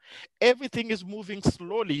COVID-19, everything is moving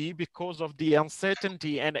slowly because of the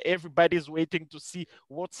uncertainty, and everybody's waiting to see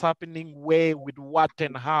what's happening where, with what,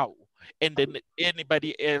 and how, and then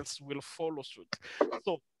anybody else will follow suit.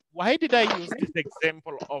 So why did I use this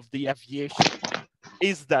example of the aviation?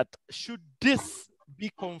 Is that should this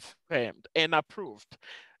be confirmed and approved,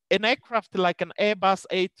 an aircraft like an Airbus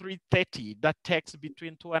A330 that takes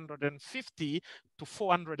between 250 to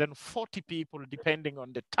 440 people, depending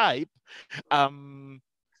on the type,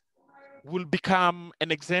 will become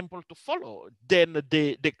an example to follow. Then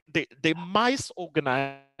the MICE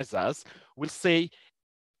organizers will say,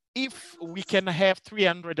 if we can have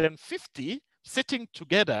 350 sitting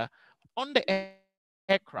together on the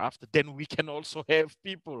aircraft, then we can also have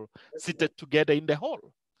people seated together in the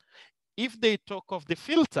hall. If they talk of the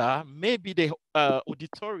filter, maybe the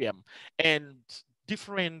auditorium and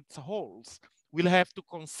different halls will have to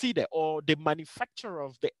consider, or the manufacturer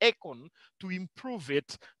of the aircon, to improve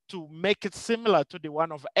it, to make it similar to the one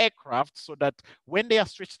of aircraft, so that when they are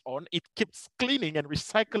switched on, it keeps cleaning and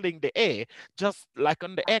recycling the air, just like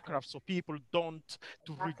on the aircraft, so people don't,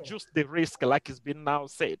 to reduce the risk, like it's been now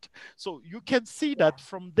said. So you can see that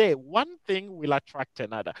from there, one thing will attract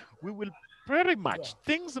another. We will pretty much,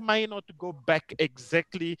 things might not go back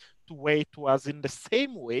exactly to where it was in the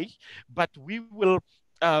same way, but we will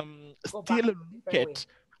still look at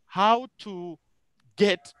how to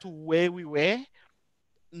get to where we were,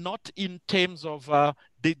 not in terms of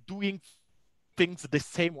the doing things the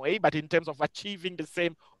same way, but in terms of achieving the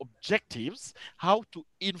same objectives, how to,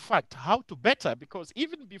 in fact, how to better, because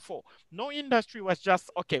even before, no industry was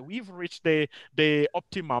just, okay, we've reached the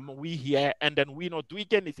optimum, we here, and then we're not doing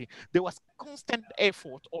anything. There was constant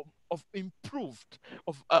effort of improved,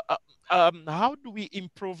 of how do we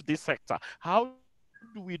improve this sector? How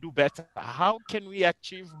do we do better? How can we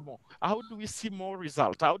achieve more? How do we see more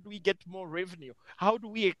results? How do we get more revenue? How do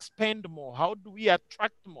we expand more? How do we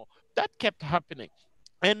attract more? That kept happening.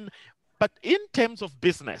 But in terms of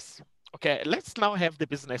business, okay, let's now have the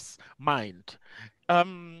business mind.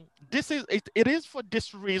 It is for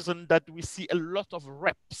this reason that we see a lot of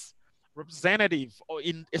representative, or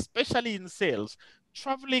especially in sales,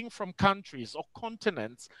 traveling from countries or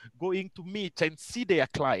continents, going to meet and see their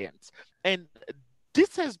clients. And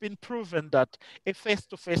this has been proven that a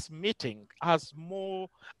face-to-face meeting has more,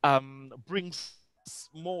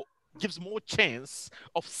 gives more chance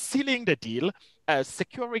of sealing the deal,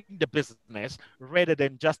 securing the business, rather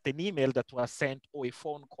than just an email that was sent, or a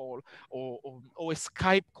phone call, or a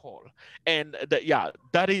Skype call. And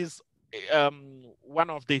that is one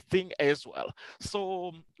of the things as well.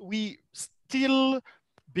 So we still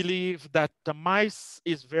believe that the MICE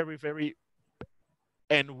is very, very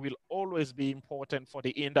and will always be important for the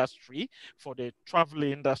industry, for the travel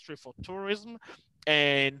industry, for tourism.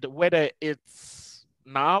 And whether it's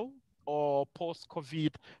now or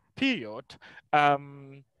post-COVID period,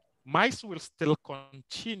 MICE will still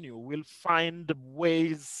continue. We'll find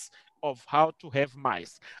ways of how to have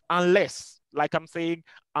MICE, unless, like I'm saying,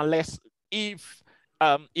 unless if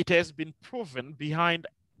it has been proven behind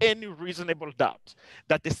any reasonable doubt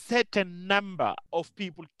that a certain number of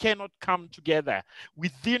people cannot come together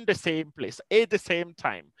within the same place at the same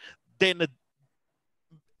time, then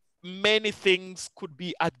many things could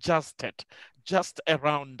be adjusted just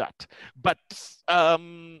around that. But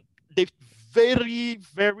the very,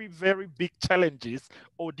 very, very big challenges,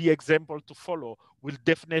 or the example to follow, will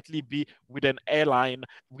definitely be with an airline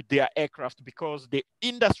with their aircraft, because the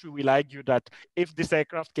industry will argue that if this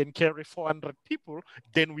aircraft can carry 400 people,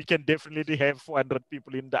 then we can definitely have 400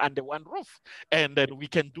 people under one roof, and then we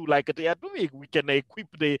can do like they are doing. We can equip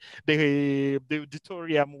the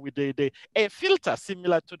auditorium with the air filter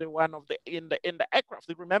similar to the one of in the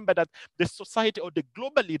aircraft. Remember that the society, or the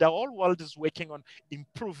globally, the whole world is working on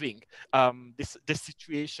improving the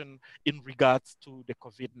situation in regards to the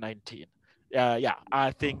COVID-19. Yeah,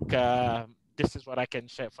 I think this is what I can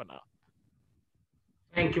share for now.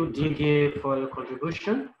 Thank you, Didier, for your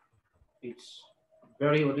contribution. It's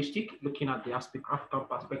very holistic, looking at the aspect African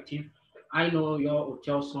perspective. I know your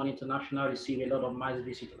Hotel Sun International receive a lot of MICE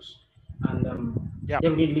visitors, and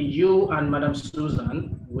definitely you and Madam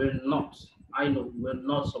Susan will not, I know, will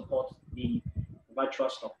not support the virtual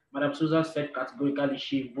stuff. Madam Susan said categorically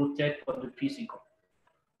she voted for the physical.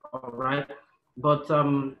 All right, but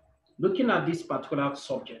looking at this particular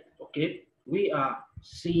subject, okay, we are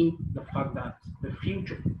seeing the fact that the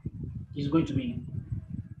future is going to be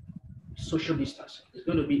social distance. It's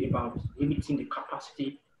going to be about limiting the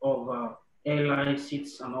capacity of airline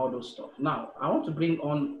seats and all those stuff. Now, I want to bring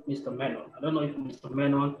on Mr. Menon. I don't know if Mr.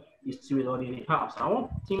 Menon is still in the house. I want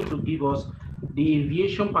him to give us the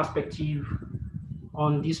aviation perspective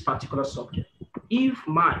on this particular subject. If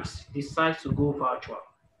MICE decides to go virtual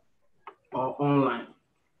or online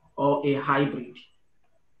or a hybrid,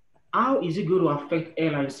 how is it going to affect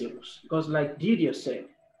airline sales? Because like Didier said,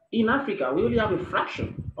 in Africa, we only have a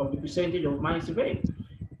fraction of the percentage of MICE events.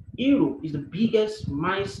 Europe is the biggest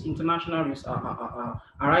MICE international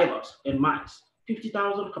arrivals in MICE.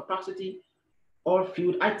 50,000 capacity, all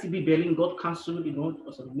field. ITB Berlin got cancelled, you know, it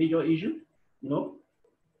was a major issue, you know.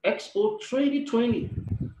 Expo 2020,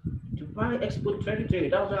 Dubai Expo 2020,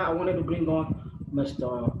 that's why I wanted to bring on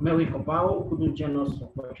Mr. Mary Kabao, who couldn't join us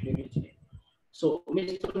unfortunately today. So,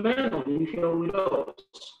 Mr. Menon, if you're with us,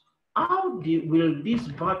 how will this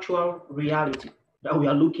virtual reality that we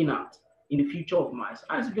are looking at in the future of MICE,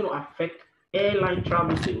 how is it going to affect airline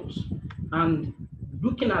travel sales? And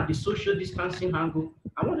looking at the social distancing angle,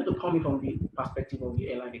 I wanted to come in from the perspective of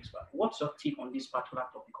the airline expert. What's your take on this particular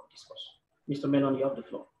topic of discussion? Mr. Menon, you have the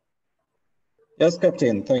floor. Yes,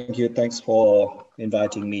 Captain, thank you. Thanks for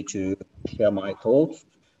inviting me to share my thoughts.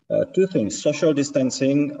 Two things, social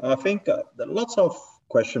distancing. I think there are lots of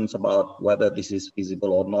questions about whether this is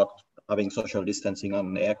feasible or not, having social distancing on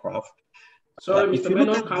an aircraft. Sorry, Mr.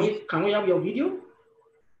 Menon, can we have your video?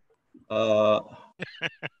 Hold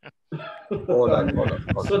on.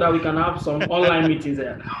 So that we can have some online meetings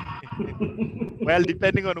there. Well,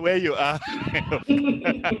 depending on where you are.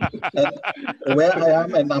 Where I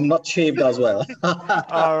am, and I'm not shaved as well.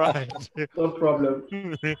 All right. No problem.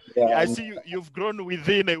 Yeah, I see you've grown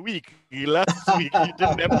within a week. Last week you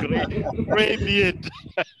didn't have gray beard.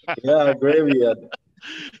 Yeah, gray beard.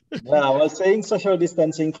 Yeah, I was saying social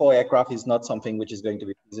distancing for aircraft is not something which is going to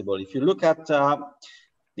be feasible. If you look at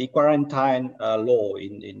the quarantine law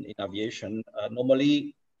in aviation,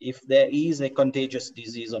 normally if there is a contagious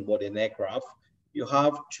disease on board an aircraft, you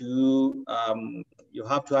have to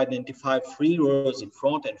identify 3 rows in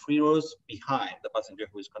front and 3 rows behind the passenger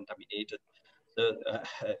who is contaminated. So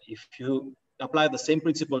if you apply the same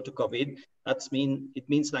principle to COVID, it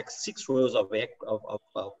means like 6 rows of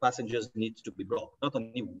passengers needs to be blocked, not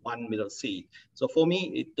only 1 middle seat. So for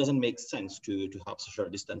me, it doesn't make sense to have social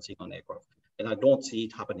distancing on aircraft, and I don't see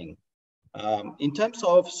it happening. In terms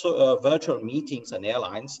of virtual meetings and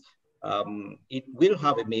airlines, it will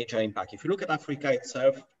have a major impact. If you look at Africa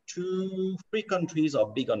itself, 3 countries are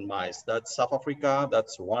big on MICE. That's South Africa,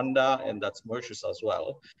 that's Rwanda, and that's Mauritius as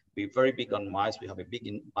well. We're very big on MICE. We have a big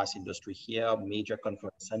MICE industry here, major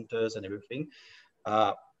conference centers and everything.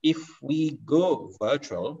 If we go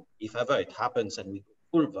virtual, if ever it happens and we go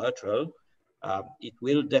full virtual, it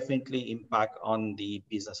will definitely impact on the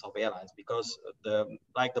business of airlines, because the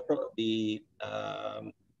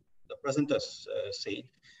presenters said,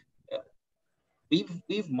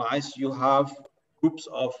 with MICE, you have groups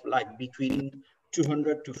of like between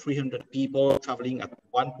 200 to 300 people traveling at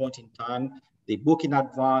one point in time. They book in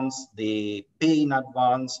advance, they pay in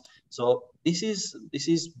advance. So this is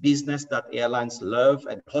business that airlines love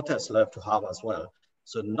and hotels love to have as well.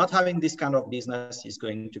 So not having this kind of business is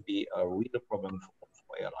going to be a real problem for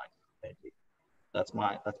airlines. That's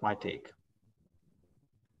my take.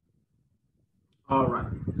 All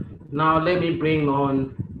right. Now let me bring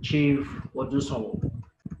on Chief Odusonwo.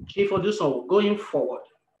 Chief Odusonwo, going forward,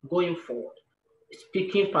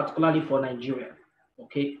 speaking particularly for Nigeria,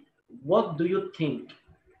 okay, what do you think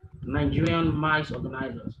Nigerian MICE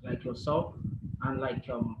organizers like yourself and like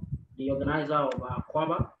the organizer of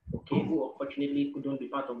Kwaba, okay, who unfortunately couldn't be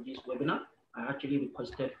part of this webinar? I actually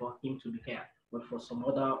requested for him to be here, but for some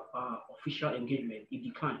other official engagement, he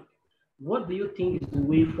declined. What do you think is the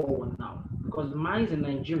way forward now? Because MICE in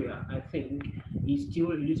Nigeria, I think, is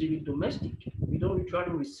still usually domestic. We don't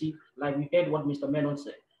usually receive, like we heard what Mr. Menon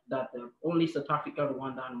said, that only South Africa,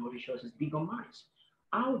 Rwanda, and Mauritius is big on MICE.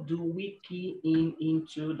 How do we key in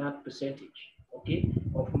into that percentage, okay,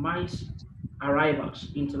 of MICE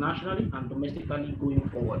arrivals internationally and domestically going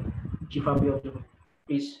forward? Chief Abiodun,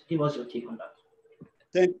 please give us your take on that.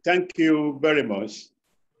 Thank you very much.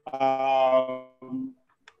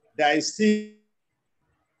 There is still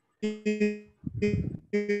a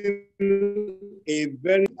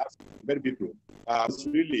very big group.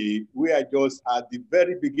 Really, we are just at the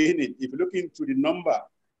very beginning. If you look into the number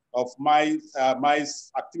of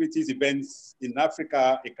MICE activities, events in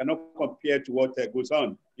Africa, it cannot compare to what goes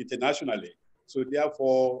on internationally. So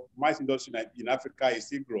therefore, MICE industry in Africa is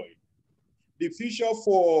still growing. The future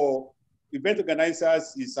for event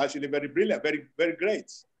organizers is actually very brilliant, very, very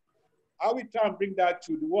great. I will try and bring that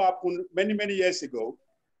to what happened many, many years ago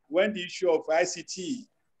when the issue of ICT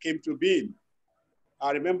came to being.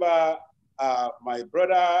 I remember my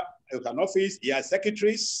brother at an office, he had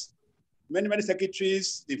secretaries, many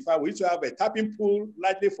secretaries. In fact, we used to have a tapping pool,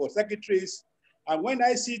 largely for secretaries. And when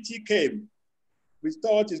ICT came, we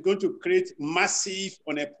thought it's going to create massive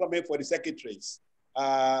unemployment for the secretaries.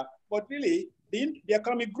 But really, the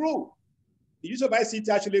economy grew. The use of ICT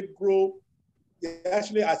actually grew. It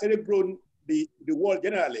actually has already grown the world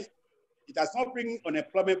generally. It has not bring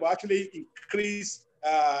unemployment, but actually increase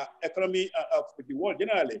economy of the world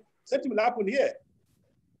generally. Same thing will happen here.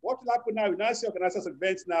 What will happen now? We now see organizers of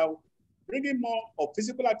events now bringing more of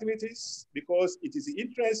physical activities because it is the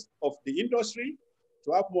interest of the industry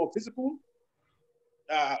to have more physical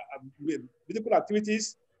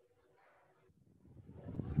activities.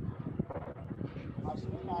 As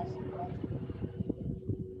well as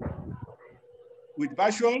with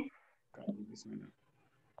virtual,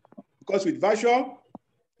 because with virtual,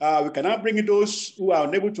 we cannot bring in those who are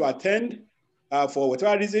unable to attend for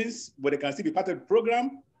whatever reasons, but they can still be part of the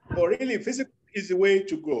program. But really, physical is the way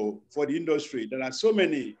to go for the industry. There are so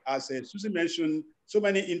many, as Susie mentioned, so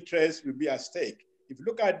many interests will be at stake. If you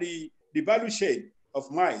look at the value chain of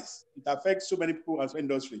MICE, it affects so many people as well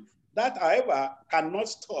industry. That, however, cannot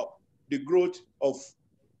stop the growth of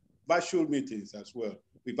virtual meetings as well.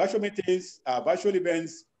 With virtual meetings, virtual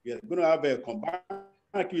events, we are going to have a combined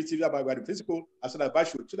activity about the physical as well as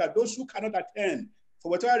virtual, so that those who cannot attend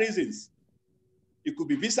for whatever reasons, it could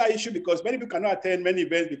be visa issue because many people cannot attend many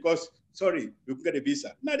events because, sorry, you can get a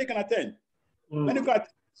visa. Now they can attend. Many people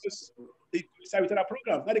attend because they decide with other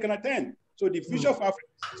programs. Now they can attend. So the future of Africa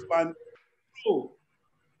is to expand, grow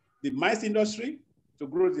the MICE industry, to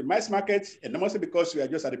grow the MICE market, and mostly because we are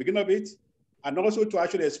just at the beginning of it, and also to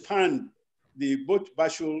actually expand the both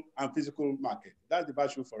virtual and physical market. That's the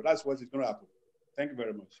virtual for. That's what is going to happen. Thank you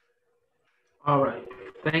very much. All right.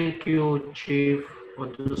 Thank you, Chief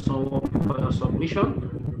Odusonwo, for your submission.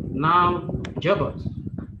 Now, Jabbat,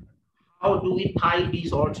 how do we tie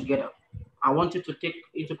these all together? I want you to take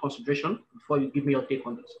into consideration before you give me your take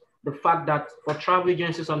on this. The fact that for travel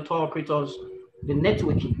agencies and tour operators, the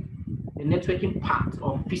networking part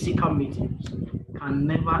of physical meetings can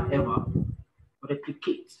never ever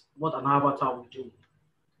replicate what an avatar will do.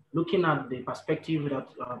 Looking at the perspective that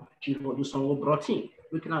Chief Odusonwo brought in,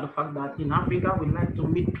 looking at the fact that in Africa, we like to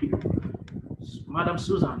meet people. Madam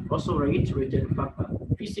Susan also reiterated the fact that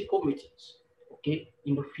physical meetings, okay,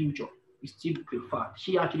 in the future is still preferred.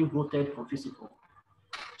 She actually voted for physical.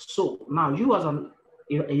 So now you as a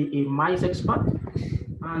MICE expert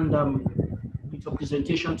and with your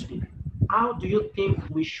presentation today, how do you think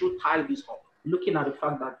we should tie this up? Looking at the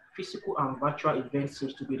fact that physical and virtual events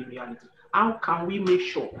seems to be the reality. How can we make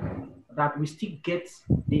sure that we still get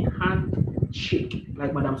the handshake,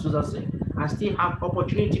 like Madam Susan said, and still have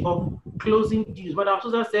opportunity of closing deals? Madam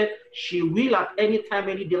Susan said she will at any time,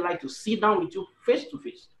 any day, like to sit down with you face to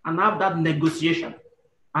face and have that negotiation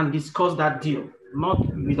and discuss that deal, not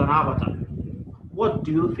with an avatar. What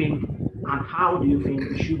do you think and how do you think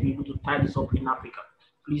we should be able to tie this up in Africa?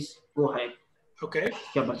 Please go ahead. Okay.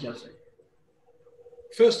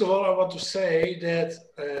 First of all, I want to say that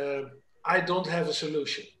I don't have a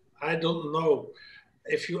solution. I don't know.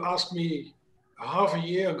 If you asked me half a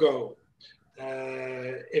year ago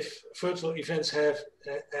if virtual events have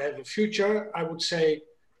a future, I would say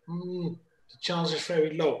the chance is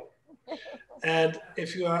very low. And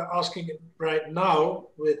if you are asking right now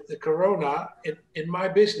with the corona, in my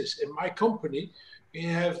business, in my company, we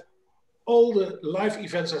have all the live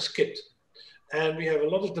events are skipped. And we have a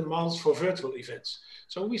lot of demands for virtual events.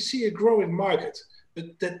 So we see a growing market,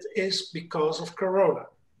 but that is because of corona.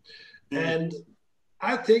 And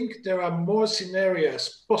I think there are more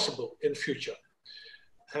scenarios possible in future.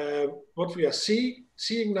 What we are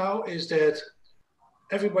seeing now is that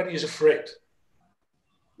everybody is afraid.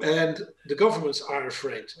 And the governments are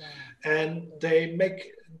afraid. And they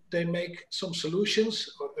make some solutions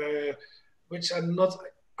which are not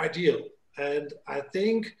ideal. And I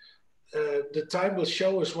think the time will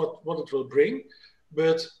show us what it will bring.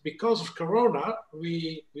 But because of Corona,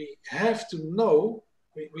 we have to know,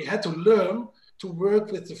 we had to learn to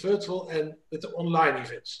work with the virtual and with the online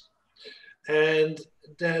events. And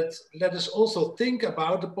that let us also think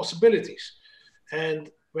about the possibilities. And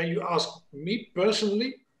when you ask me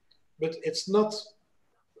personally, but it's not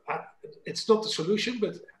the solution,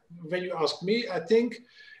 but when you ask me, I think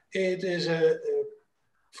it is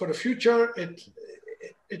for the future,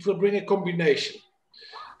 it will bring a combination.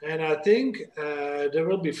 And I think there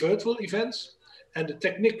will be virtual events and the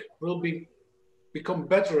technique will become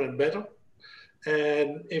better and better.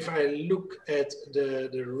 And if I look at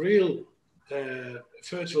the real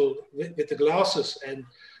virtual with the glasses and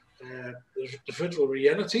the virtual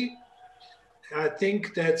reality, I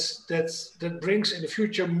think that brings in the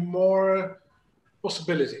future more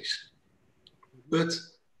possibilities. But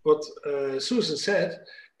what Susan said,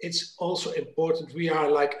 it's also important. We are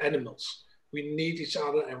like animals. We need each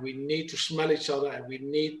other and we need to smell each other and we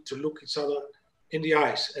need to look each other in the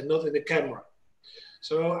eyes and not in the camera.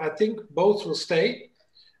 So I think both will stay,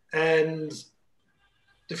 and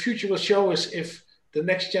the future will show us if the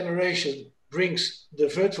next generation brings the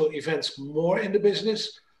virtual events more in the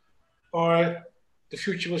business, or the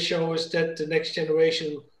future will show us that the next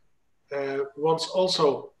generation wants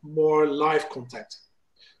also more live contact.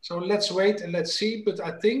 So let's wait and let's see. But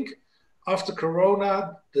I think after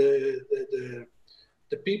Corona, the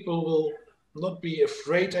people will not be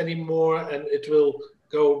afraid anymore, and it will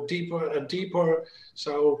go deeper and deeper.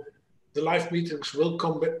 So the live meetings will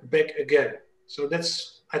come back again. So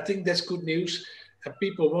I think that's good news. And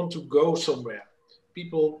people want to go somewhere.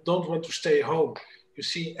 People don't want to stay home. You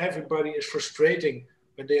see, everybody is frustrating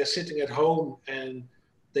when they are sitting at home and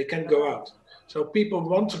they can't go out. So people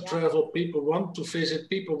want to travel, people want to visit,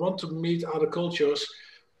 people want to meet other cultures,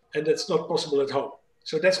 and that's not possible at home.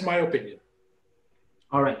 So that's my opinion.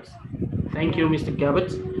 All right. Thank you, Mr.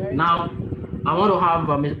 Gilbert. Now, I want to have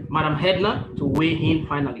Madam Hedna to weigh in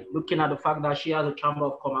finally, looking at the fact that she has a Chamber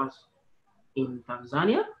of Commerce in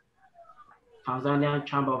Tanzania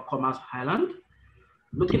Chamber of Commerce Highland.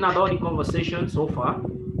 Looking at all the conversations so far,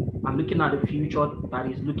 I'm looking at the future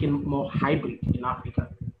that is looking more hybrid in Africa.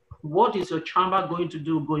 What is your chamber going to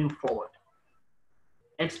do going forward,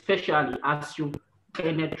 especially as you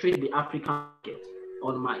penetrate the African market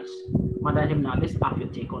on M.IC.E? Madam Hedna, let's have your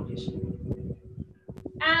take on this.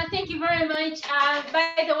 Thank you very much.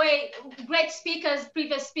 By the way, great speakers,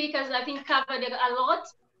 previous speakers, I think covered a lot.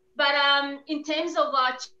 But in terms of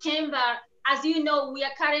our chamber, as you know,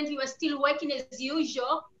 we're still working as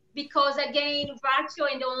usual, because again, virtual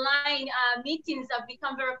and online meetings have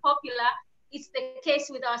become very popular. It's the case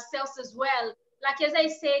with ourselves as well. Like, as I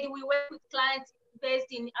said, we work with clients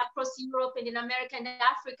based across Europe and in America and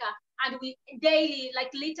Africa. And we daily,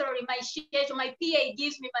 like literally my schedule, my PA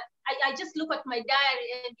gives me, but I just look at my diary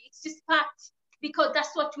and it's just packed, because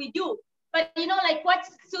that's what we do. But you know, like what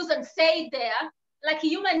Susan said there, like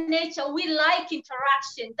human nature, we like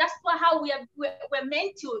interaction. That's how we're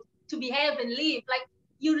meant to behave and live. Like,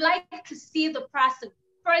 you like to see the person.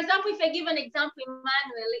 For example, if I give an example,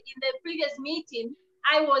 Emmanuel, in the previous meeting,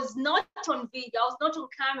 I was not on video, I was not on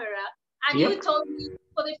camera. And you told me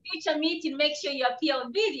for the future meeting, make sure you appear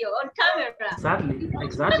on video, on camera. Exactly.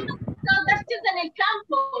 So that's just an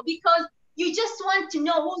example, because you just want to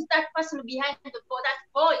know who's that person behind that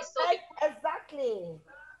voice. So exactly.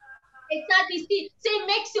 See, so it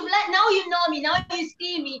makes you like, now you know me, now you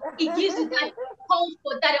see me. It gives you that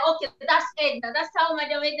comfort that, okay, that's Edna. That's how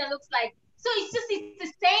Madam Edna looks like. So it's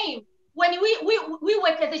the same. When we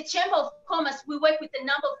work as a Chamber of Commerce, we work with a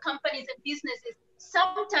number of companies and businesses.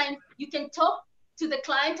 Sometimes you can talk to the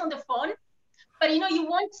client on the phone, but you know, you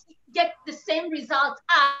won't get the same result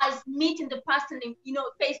as meeting the person, you know,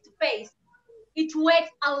 face to face. It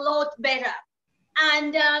works a lot better.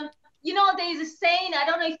 And you know, there is a saying, I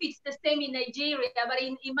don't know if it's the same in Nigeria, but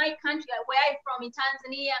in my country, where I'm from, in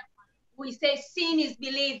Tanzania, we say seeing is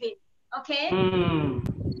believing, okay?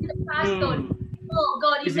 The person, oh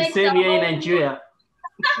God, it's the same here in Nigeria.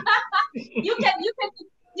 you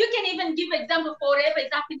can even give example for whatever is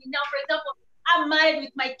happening now. For example, I'm married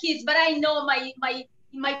with my kids, but I know my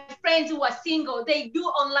friends who are single, they do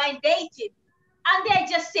online dating, and they're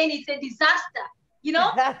just saying it's a disaster. You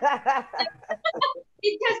know,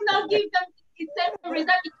 it does not give them the same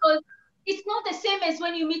result because it's not the same as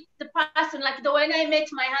when you meet the person. Like when I met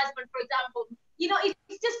my husband, for example, you know, it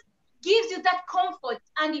just gives you that comfort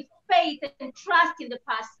and the faith and trust in the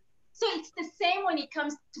person. So it's the same when it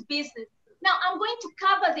comes to business. Now I'm going to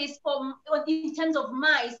cover this in terms of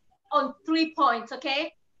M.IC.E on 3 points,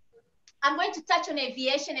 okay? I'm going to touch on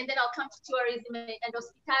aviation and then I'll come to tourism and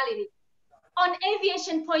hospitality. On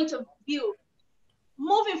aviation point of view,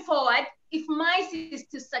 moving forward, if M.IC.E is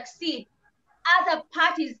to succeed, other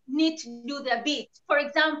parties need to do their bit. For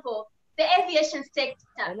example, the aviation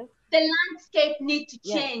sector, the landscape needs to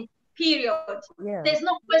change, period. Yeah. There's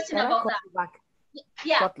no question about that.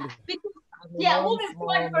 Yeah, because, moving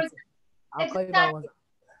forward, exactly.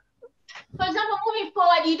 For example, moving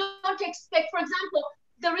forward, you don't expect, for example,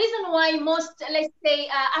 the reason why most, let's say,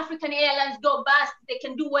 African airlines go bust, they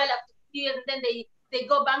can do well after 2 years, and then they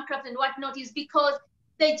go bankrupt and whatnot, is because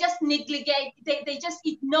they just negligate, they just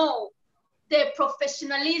ignore the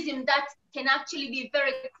professionalism that can actually be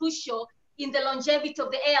very crucial in the longevity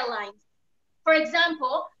of the airlines. For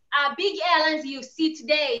example, big airlines you see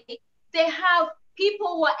today, they have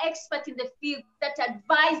people who are experts in the field that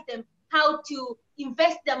advise them how to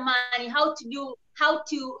invest their money, how to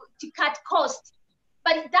cut costs.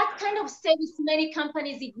 But that kind of service many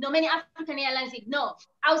companies ignore, many African airlines ignore.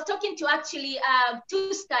 I was talking to actually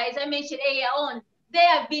 2 Skies, I mentioned earlier on. They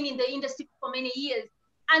have been in the industry for many years.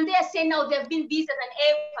 And they are saying now they've been busier than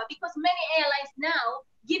ever because many airlines now,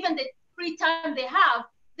 given the free time they have,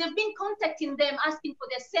 they've been contacting them asking for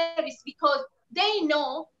their service because they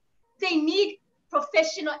know they need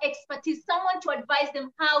professional expertise, someone to advise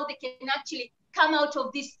them how they can actually come out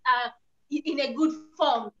of this in a good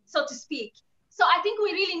form, so to speak. So I think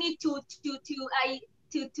we really need to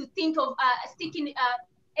think of seeking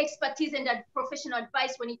expertise and professional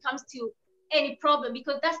advice when it comes to any problem,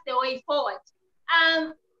 because that's the way forward.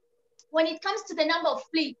 When it comes to the number of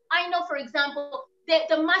fleet, I know, for example,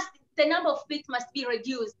 the number of fleet must be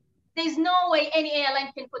reduced. There's no way any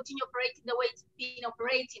airline can continue operating the way it's been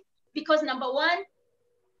operating because, number one,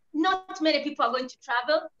 not many people are going to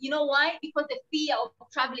travel. You know why? Because the fear of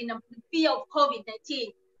traveling, the fear of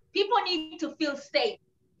COVID-19. People need to feel safe.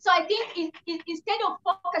 So I think instead of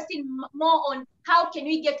focusing more on how can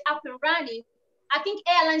we get up and running, I think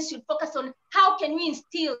airlines should focus on how can we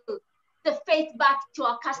instill the faith back to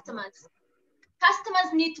our customers.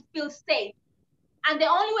 Customers need to feel safe. And the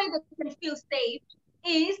only way they can feel safe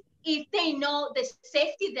is if they know the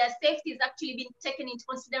safety, their safety is actually being taken into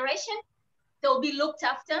consideration. They'll be looked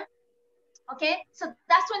after. Okay, so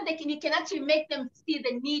that's when you can actually make them see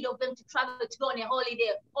the need of them to travel, to go on a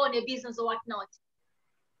holiday, on a business or whatnot.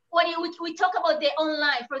 When we talk about the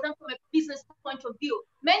online, for example, from a business point of view,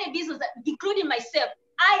 many businesses, including myself,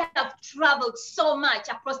 I have traveled so much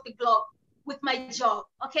across the globe with my job,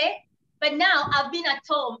 okay? But now I've been at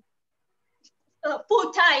home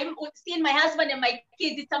full time with seeing my husband and my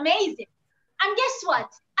kids. It's amazing. And guess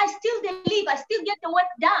what? I still deliver, I still get the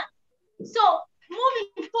work done. So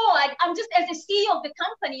moving forward, I'm just as a CEO of the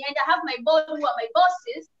company and I have my board who are my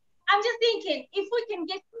bosses, I'm just thinking if we can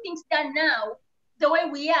get things done now the way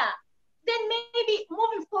we are, then maybe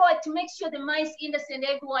moving forward to make sure the M.IC.E industry and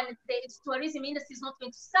everyone, the tourism industry is not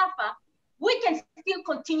going to suffer, we can still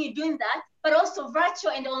continue doing that, but also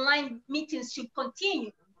virtual and online meetings should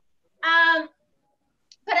continue.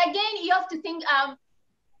 But again, you have to think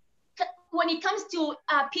when it comes to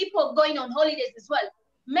people going on holidays as well,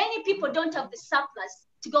 many people don't have the surplus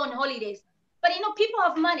to go on holidays. But you know, people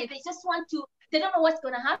have money, they just want to, they don't know what's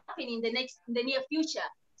going to happen in the near future.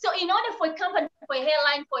 So in order for a company, for a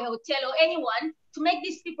airline, for a hotel or anyone to make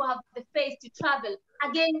these people have the faith to travel,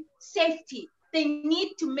 again, safety. They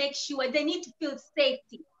need to make sure, they need to feel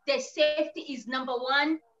safety. Their safety is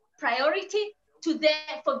 #1 priority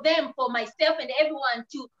for myself and everyone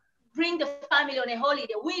to bring the family on a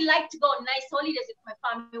holiday. We like to go on nice holidays with my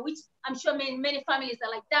family, which I'm sure many families are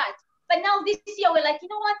like that. But now this year, we're like, you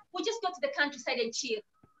know what? We just go to the countryside and chill.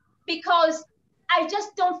 Because I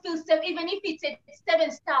just don't feel safe, even if it's a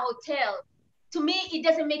 7-star hotel. To me, it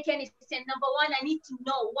doesn't make any sense. #1, I need to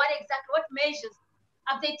know what measures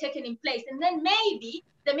have they taken in place? And then maybe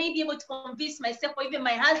they may be able to convince myself or even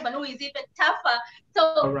my husband, who is even tougher,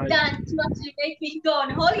 than to actually make me go on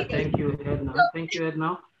holiday. Thank you, Edna. Thank you,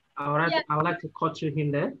 Edna. I would like to cut you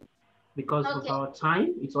in there because of our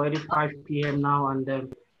time. It's already 5 p.m. now, and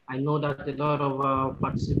I know that a lot of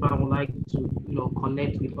participants would like to,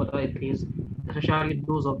 connect with other things, especially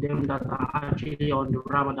those of them that are actually on the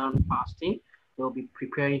Ramadan fasting. They'll be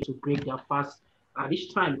preparing to break their fast at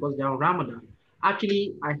each time because they are on Ramadan.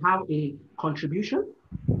 Actually, I have a contribution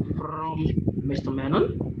from Mr.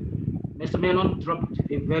 Menon. Mr. Menon dropped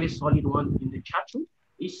a very solid one in the chat room.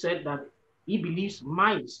 He said that he believes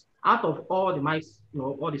MICE, out of all the MICE,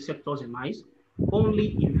 all the sectors in MICE,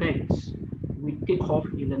 only events will take off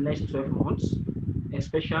in the next 12 months,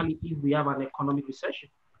 especially if we have an economic recession.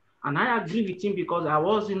 And I agree with him because I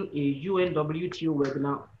was in a UNWTO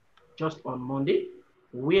webinar just on Monday,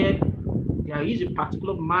 where there is a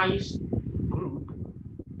particular MICE group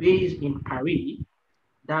based in Paris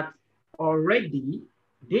that already,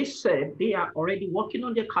 they said they are already working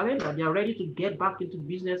on their calendar. They are ready to get back into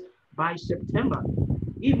business by September.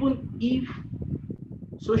 Even if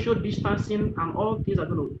social distancing and all things are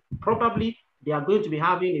going to, probably they are going to be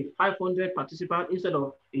having a 500 participant instead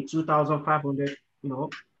of a 2,500,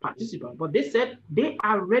 participant. But they said they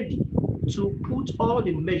are ready to put all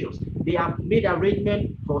the measures. They have made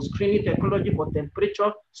arrangement for screening technology, for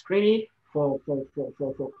temperature screening, for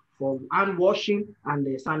hand washing and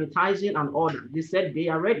sanitizing and all that. They said they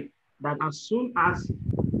are ready. That as soon as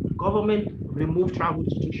government remove travel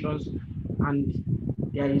restrictions and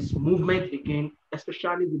there is movement again,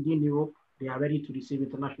 especially within Europe, they are ready to receive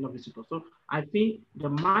international visitors. So I think the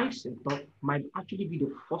MICE sector might actually be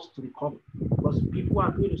the first to recover because people are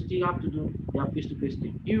going to still have to do their face-to-face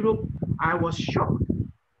thing. Europe, I was shocked.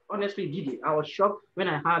 Honestly, Didi, I was shocked when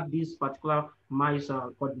I heard this particular MICE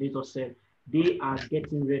coordinator said they are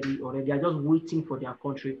getting ready already. They are just waiting for their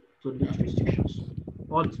country to lift restrictions.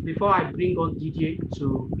 But before I bring on DJ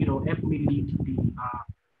to help me lead the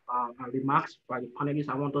remarks by the panelists,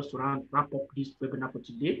 I want us to wrap up this webinar for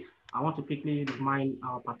today. I want to quickly remind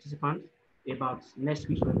our participants about next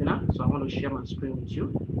week's webinar. So I want to share my screen with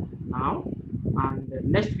you now. And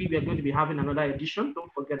next week, we're going to be having another edition.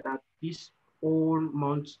 Don't forget that this whole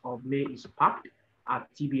month of May is packed at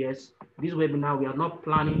TBS. This webinar, we are not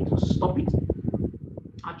planning to stop it.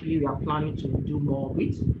 Actually, we are planning to do more of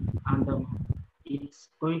it. And it's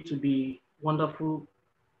going to be wonderful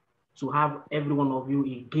to have every one of you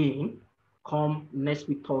again come next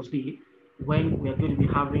week Thursday when we are going to be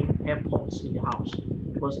having airports in the house,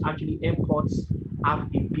 because actually airports have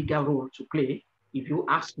a bigger role to play. If you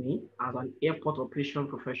ask me as an airport operation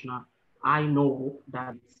professional, I know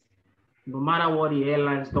that no matter what the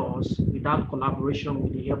airlines does, without collaboration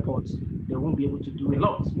with the airports, they won't be able to do a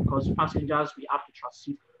lot because passengers will have to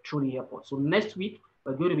transit through the airport. So next week,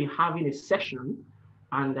 we're going to be having a session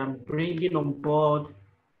and I'm bringing on board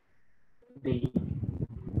the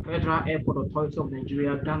Federal Airport Authority of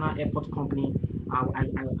Nigeria, Ghana Airport Company. I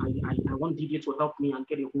want DJ to help me and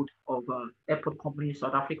get a hold of airport company in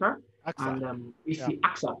South Africa. AXA. And it's the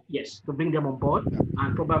AXA, yes, to bring them on board.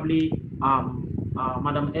 And probably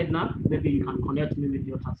Madam Edna, maybe you can connect me with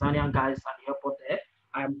your Tanzanian guys at the airport there.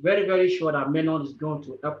 I'm very, very sure that Menon is going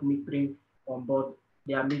to help me bring on board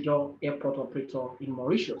their major airport operator in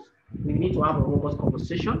Mauritius. We need to have a robust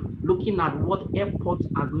conversation looking at what airports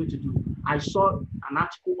are going to do. I saw an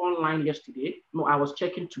article online yesterday. No, I was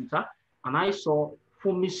checking Twitter and I saw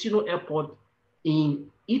Fiumicino Airport in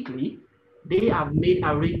Italy. They have made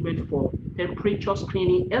arrangement for temperature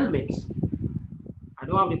screening helmets. I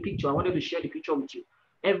don't have the picture. I wanted to share the picture with you.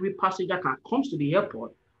 Every passenger comes to the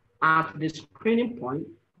airport at the screening point.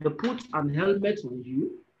 They put an helmet on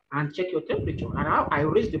you and check your temperature. And I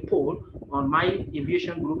raised the poll on my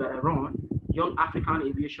aviation group that I run, Young African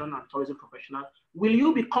Aviation and Tourism Professionals. Will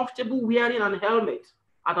you be comfortable wearing an helmet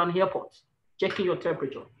at an airport, checking your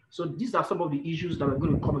temperature? So these are some of the issues that we're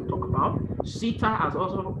going to come and talk about. CETA has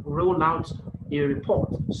also rolled out a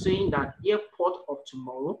report saying that airport of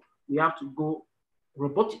tomorrow, we have to go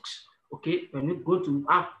robotics, okay? We're going to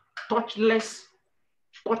have touchless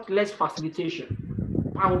facilitation,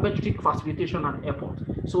 biometric facilitation at airport.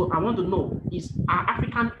 So I want to know, is our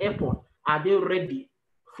African airport, are they ready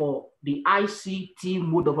for the ICT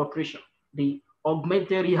mode of operation, the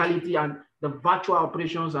augmented reality and the virtual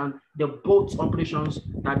operations and the boat operations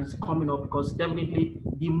that is coming up? Because definitely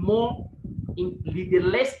the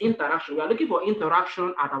less interaction, we are looking for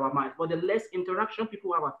interaction at our mind, but the less interaction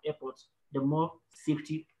people have at airports, the more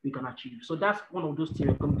safety we can achieve. So that's one of those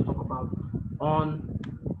things we're going to talk about on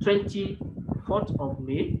 24th of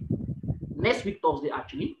May, next week Thursday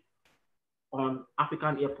actually, on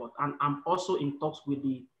African Airport. And I'm also in talks with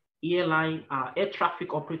the Air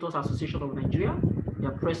Traffic Operators Association of Nigeria.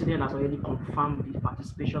 Their president has already confirmed the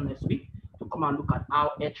participation next week to come and look at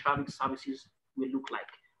how air traffic services will look like.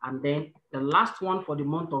 And then the last one for the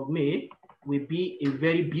month of May will be a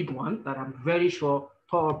very big one that I'm very sure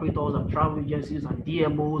tour operators and travel agencies and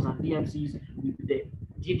DMOs and DMCs will be there.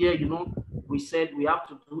 Didier, you know, we said we have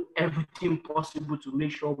to do everything possible to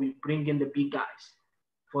make sure we bring in the big guys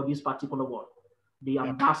for this particular one. The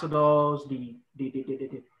ambassadors, the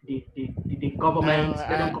governments,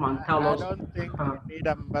 let them come and tell us. I don't think we need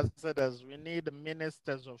ambassadors. We need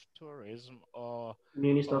ministers of tourism or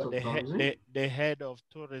ministers of tourism. The head of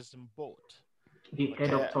tourism board. The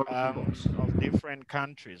head of tourism boards of different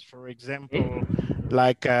countries. For example,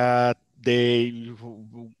 like the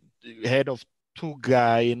head of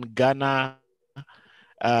Tuga in Ghana.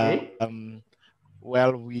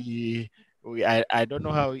 Well, I don't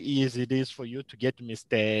know how easy it is for you to get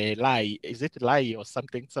Mr. Lai. Is it Lai or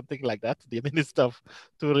something like that? The Minister of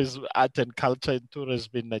Tourism, Art and Culture and Tourism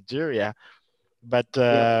in Nigeria. But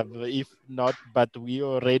if not, but we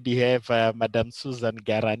already have Madame Susan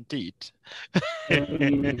guaranteed.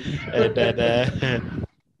 And then,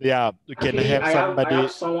 yeah, we can have somebody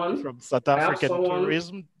from South African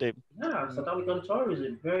tourism. South African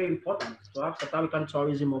tourism, very important to have South African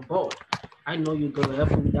tourism on board. I know you're going to help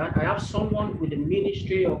me with that. I have someone with the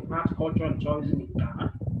Ministry of Art, Culture, and Tourism in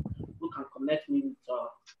Ghana who can connect me with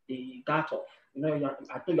the GATOF. You know,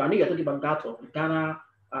 I know you're talking about GATOF, the Ghana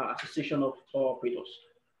Association of Tour Operators.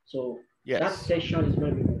 So that session is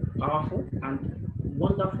going to be powerful and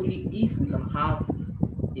wonderfully if we can have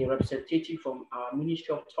a representative from our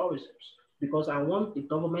Ministry of Tourism, because I want the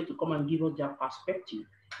government to come and give us their perspective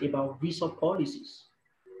about visa policies.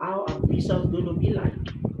 How are visas going to be like?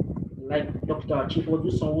 Like Dr. Chief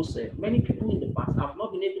Odusonwo said, many people in the past have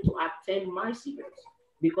not been able to attend M.IC.E events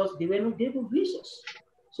because they were not given visas.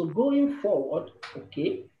 So going forward,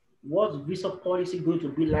 okay, what's visa policy going to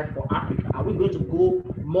be like for Africa? Are we going to go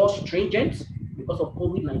more stringent because of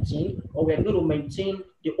COVID-19, or we're going to maintain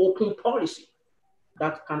the open policy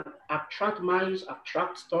that can attract minds,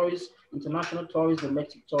 attract tourists, international tourists,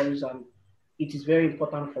 domestic tourists, and it is very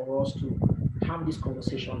important for us to have this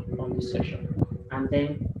conversation on this session. And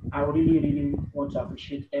then I really, really want to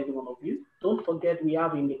appreciate every one of you. Don't forget we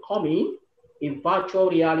have in the coming a virtual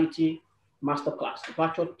reality masterclass,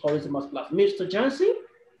 virtual tourism masterclass. Mr. Johnson,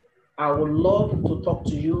 I would love to talk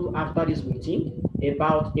to you after this meeting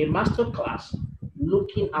about a masterclass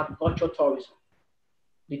looking at virtual tourism.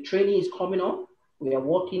 The training is coming on. We are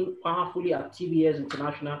working powerfully at TBS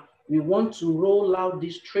International. We want to roll out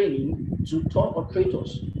this training to tour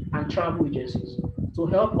operators and travel agencies to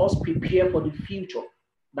help us prepare for the future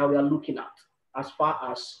that we are looking at as far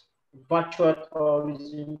as virtual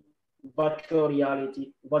tourism, virtual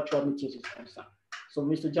reality, virtual meetings is concerned. So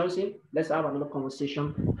Mr. Johnson, let's have another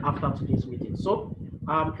conversation after today's meeting. So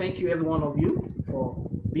thank you every one of you for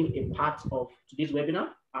being a part of today's webinar.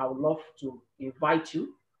 I would love to invite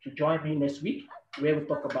you to join me next week where we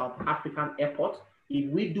talk about African airports. If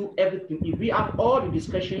we do everything, if we have all the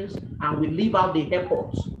discussions and we leave out the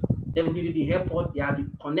airports, then we the airport, they are the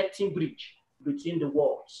connecting bridge between the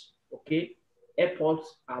worlds, okay?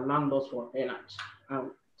 Airports are landlords for airlines.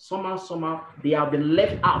 And somehow, they have been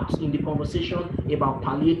left out in the conversation about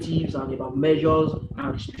palliatives and about measures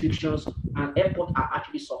and restrictions, and airports are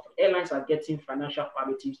actually suffering. Airlines are getting financial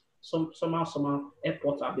palliatives. Somehow,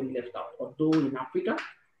 airports are being left out. Although in Africa,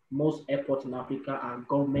 most airports in Africa are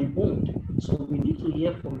government owned. So we need to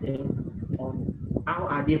hear from them on how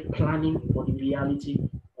are they planning for the reality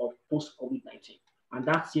of post-COVID-19. And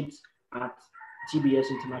that's it at TBS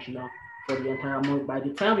International for the entire month. By the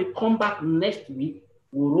time we come back next week,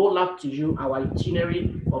 we'll roll out to you our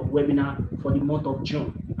itinerary of webinar for the month of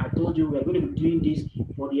June. I told you we're going to be doing this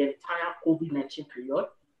for the entire COVID-19 period.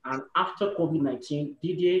 And after COVID-19,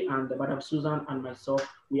 Didier and Madam Susan and myself,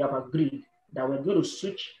 we have agreed that we're going to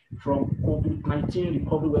switch from COVID-19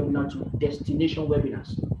 recovery webinar to destination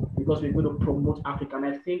webinars because we're going to promote Africa. And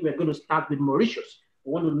I think we're going to start with Mauritius.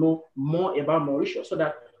 We want to know more about Mauritius so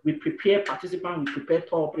that we prepare participants, we prepare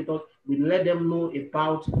tour operators, we let them know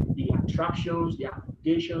about the attractions, the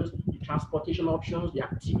accommodations, the transportation options, the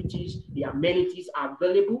activities, the amenities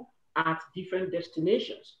available at different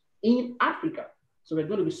destinations in Africa. So we're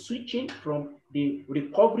going to be switching from the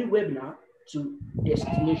recovery webinar to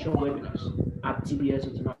destination webinars at TBS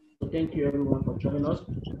International. So thank you everyone for joining us.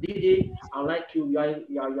 DJ, I like you.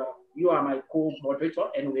 You are my co-moderator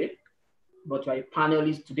anyway, but you are a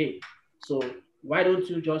panelist today. So why don't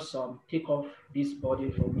you just take off this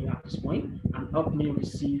body from me at this point and help me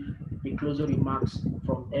receive the closing remarks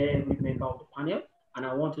from every member of the panel. And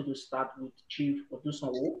I want you to start with Chief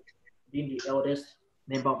Odusonwo, being the eldest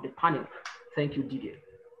member of the panel. Thank you, Didier.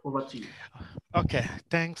 Over to you. Okay,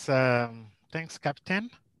 thanks, thanks, Captain.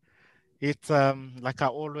 It's like I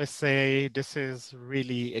always say, this is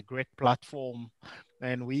really a great platform,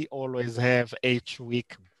 and we always have each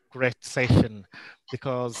week great session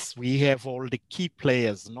because we have all the key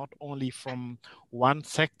players, not only from one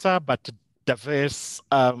sector, but diverse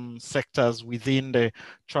sectors within the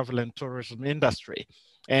travel and tourism industry,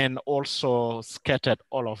 and also scattered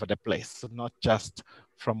all over the place, not just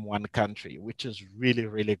from one country, which is really,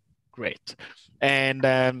 really great.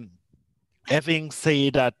 And having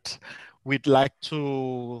said that, we'd like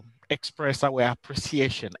to express our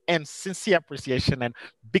appreciation and sincere appreciation and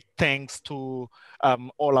big thanks to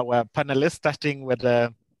all our panelists, starting with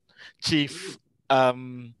Chief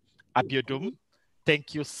Abiodun.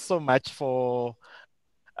 Thank you so much for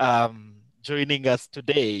joining us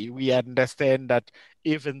today. We understand that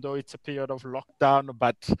even though it's a period of lockdown,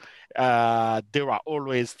 but there are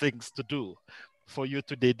always things to do. For you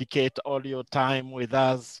to dedicate all your time with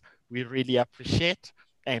us, we really appreciate.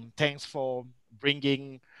 And thanks for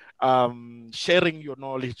bringing, sharing your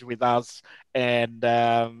knowledge with us, and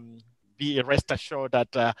be rest assured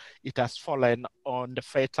that it has fallen on the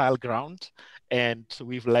fertile ground, and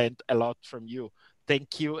we've learned a lot from you.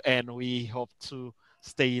 Thank you, and we hope to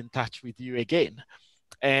stay in touch with you again.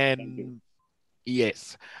 And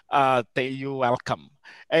yes, you're welcome.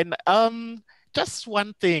 And just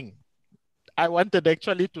one thing I wanted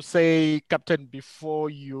actually to say, Captain,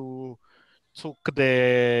 before you took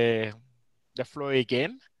the floor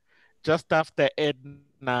again, just after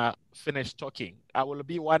Edna finished talking. I will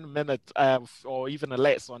be 1 minute or even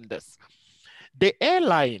less on this. The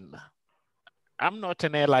airline, I'm not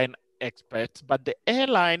an airline expert, but the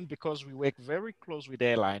airline, because we work very close with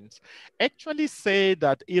airlines, actually say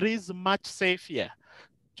that it is much safer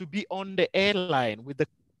to be on the airline with the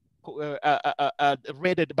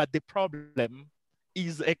rated, but the problem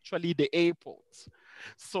is actually the airports.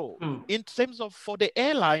 So in terms of, for the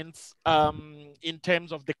airlines, in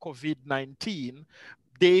terms of the COVID-19,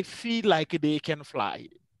 they feel like they can fly.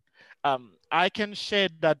 I can share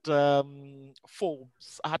that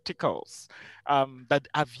Forbes articles that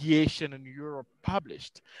Aviation in Europe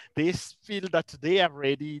published. They feel that they are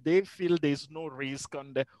ready. They feel there's no risk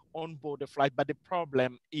on the onboard the flight, but the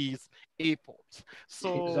problem is airports.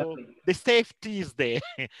 So the safety is there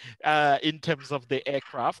in terms of the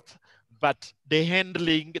aircraft, but the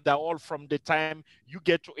handling, they're all from the time you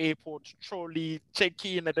get to airport, trolley, check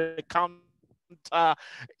in at the counter,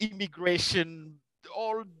 immigration,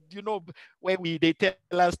 all, where they tell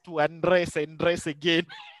us to undress and dress again,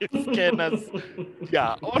 scanners,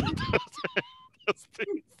 yeah, all those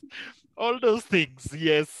things. All those things,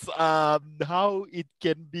 yes. How it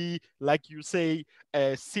can be, like you say,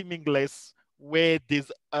 seamless, where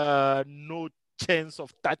there's no chance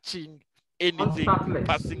of touching anything,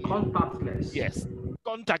 passing you. Contactless. Yes,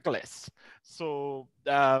 contactless. So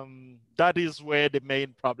that is where the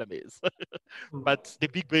main problem is. But the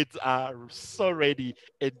big bets are so ready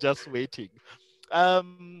and just waiting.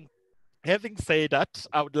 Um, Having said that,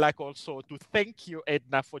 I would like also to thank you,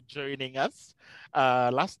 Edna, for joining us.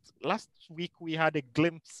 Last week we had a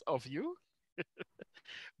glimpse of you,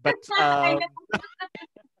 but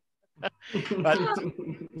but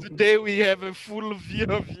today we have a full view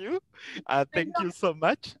of you. Thank you so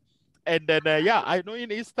much. And then yeah, I know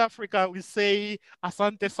in East Africa we say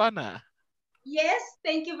Asante Sana. Yes,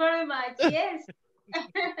 thank you very much. Yes.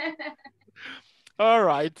 All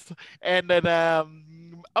right, and then our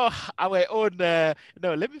own.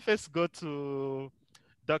 No, let me first go to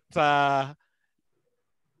Dr.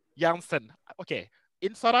 Jansen. Okay.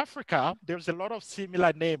 In South Africa, there's a lot of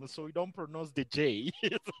similar names, so we don't pronounce the J.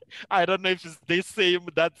 I don't know if it's the same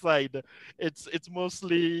that side. It's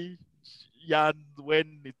mostly Jan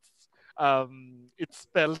when it's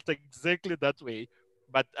spelled exactly that way.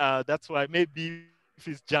 But that's why maybe if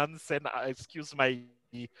it's Jansen, excuse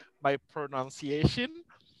my pronunciation.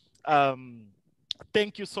 Um,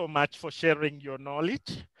 Thank you so much for sharing your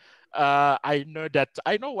knowledge. I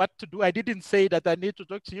know what to do. I didn't say that I need to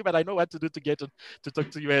talk to you, but I know what to do to get to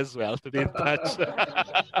talk to you as well, to be in touch.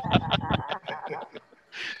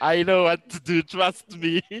 I know what to do. Trust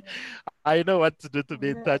me. I know what to do to be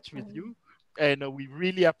in touch with you. And we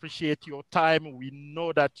really appreciate your time. We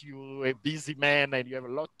know that you're a busy man and you have a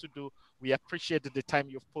lot to do. We appreciate the time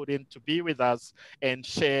you've put in to be with us and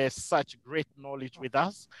share such great knowledge with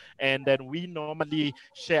us. And then we normally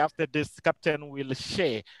share after this, Captain will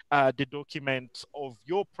share the document of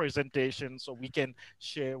your presentation so we can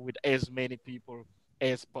share with as many people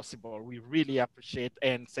as possible. We really appreciate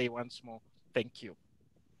and say once more, thank you.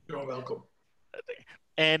 You're welcome.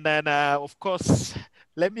 And then, of course,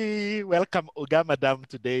 let me welcome Oga Madam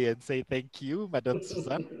today and say thank you, Madam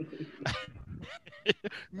Susan.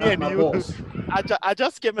 Me and you, I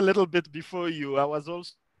just came a little bit before you. I was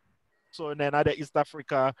also in another East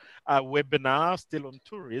Africa webinar, still on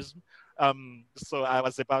tourism. So I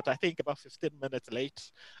was I think about 15 minutes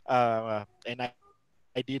late, and I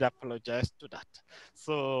did apologize to that.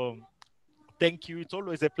 So thank you. It's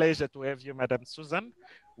always a pleasure to have you, Madam Susan.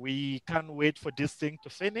 We can't wait for this thing to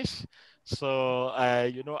finish. So,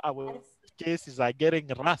 you know, our cases are getting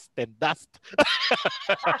rust and dust.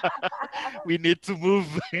 We need to move.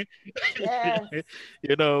 Yes.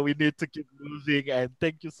 You know, we need to keep moving. And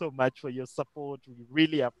thank you so much for your support. We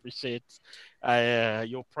really appreciate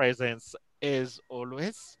your presence as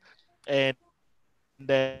always. And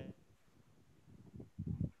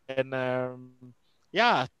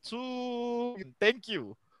yeah, thank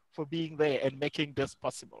you for being there and making this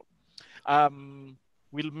possible.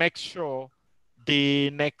 We'll make sure the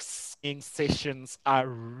next sessions are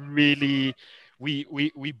really,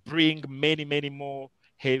 we bring many more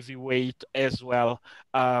heavyweight as well,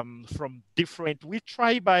 from different, we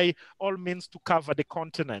try by all means to cover the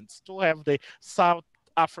continents, to have the South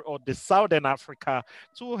Africa or the Southern Africa,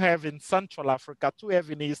 to have in Central Africa, to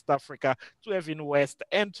have in East Africa, to have in West,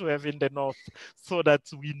 and to have in the North, so that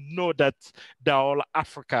we know that the whole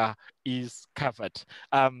Africa is covered.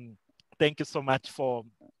 Thank you so much for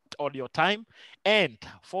all your time. And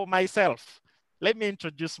for myself, let me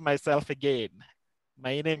introduce myself again.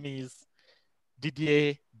 My name is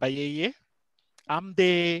Didier Bayeye. I'm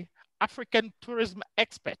the African tourism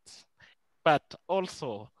expert, but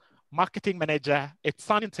also marketing manager at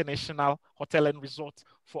Sun International Hotel and Resort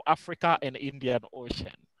for Africa and Indian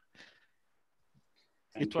Ocean.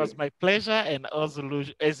 It was my pleasure and also,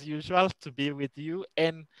 as usual, to be with you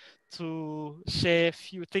and to share a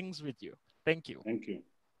few things with you. Thank you. Thank you.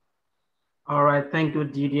 All right, thank you,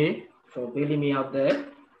 Didier, for bailing me out there.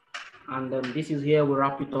 And this is here we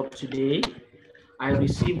wrap it up today. I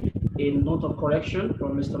received a note of correction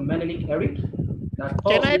from Mr. Menelik Eric.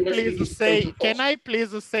 Can I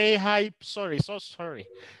please say hi? Sorry, so sorry.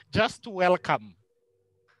 Just to welcome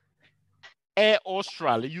Air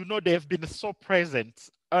Austral. You know they've been so present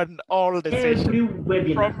on all the sessions from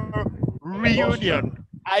Reunion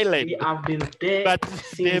Island. We have been there, but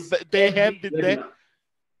they have been there.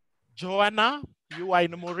 Joanna, you are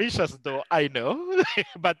in Mauritius, though, I know,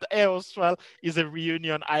 but Air Austral is a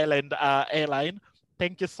Reunion Island airline.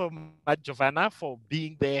 Thank you so much, Giovanna, for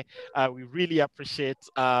being there. We really appreciate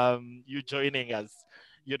you joining us.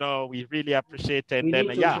 You know, we really appreciate it. We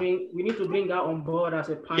need to bring her on board as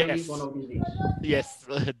a panelist one of these days. Yes,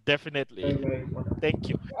 definitely. Thank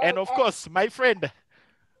you. And of course, my friend,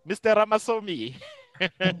 Mr. Ramasomi.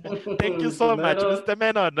 Thank you so much, Mr.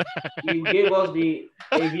 Menon. You gave us the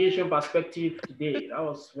aviation perspective today. That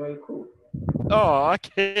was very cool. Oh,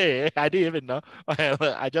 okay. I didn't even know.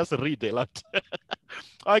 I just read a lot.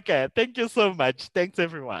 Okay, thank you so much. Thanks,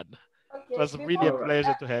 everyone. Okay, it was really a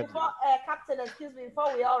pleasure to have you. Captain, excuse me,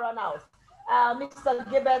 before we all run out, Mr.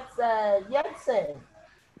 Gilbert Jensen,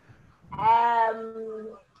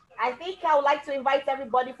 I think I would like to invite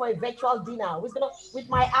everybody for a virtual dinner with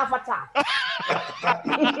my avatar.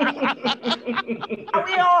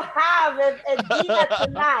 We all have a dinner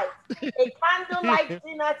tonight, a candlelight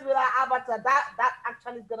dinner with our avatar. That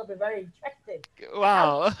actually is going to be very interesting.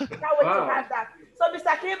 Wow. Can't wait to have that. So,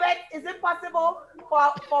 Mr. Gilbert, is it possible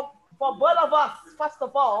for both of us, first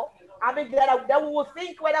of all, I mean, then we will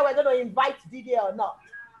think whether we're going to invite Didier or not.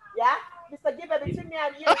 Yeah? Mr. Gilbert, between me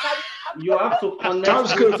and you, you have to connect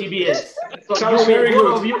through TBS. So Sounds very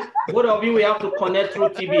good. Both of you, we have to connect through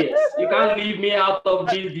TBS. You can't leave me out of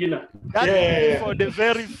this dinner. For the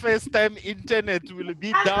very first time, internet will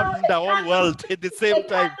be down in the whole world at the same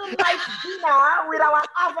time. Candlelight dinner with our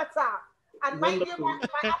avatar. And my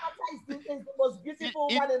avatar is the most beautiful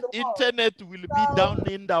one in the world. Internet will be down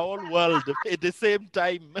in the whole world at the same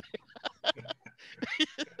time.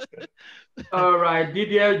 All right,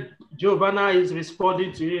 Didier, Giovanna is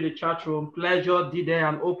responding to you in the chat room. Pleasure, Didier,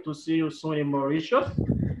 and hope to see you soon in Mauritius.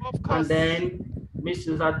 Of course. And then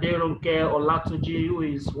Mrs. Aderonke Olatunji, who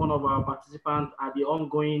is one of our participants at the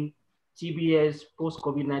ongoing TBS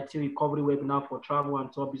Post-Covid19 recovery webinar for travel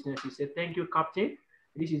and tour business. He said, thank you, Captain.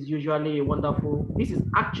 This is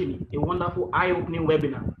actually a wonderful eye-opening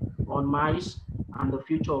webinar on MICE and the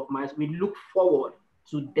future of MICE. We look forward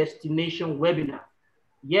to destination webinar.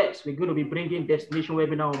 Yes, we're going to be bringing destination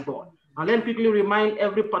webinar on board. And let me quickly remind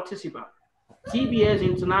every participant, TBS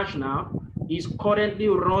International is currently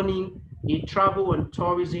running a travel and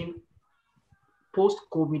tourism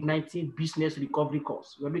post-COVID-19 business recovery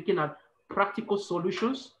course. We're looking at practical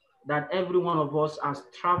solutions that every one of us as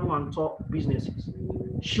travel and tour businesses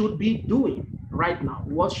should be doing right now.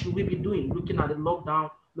 What should we be doing? Looking at the lockdown,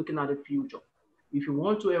 looking at the future. If you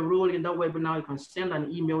want to enroll in that webinar, you can send an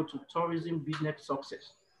email to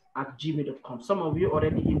tourismbusinesssuccess@gmail.com. Some of you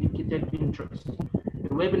already indicated interest. The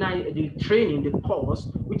webinar, the training, the course,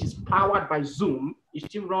 which is powered by Zoom, is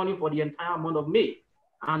still running for the entire month of May.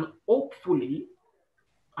 And hopefully,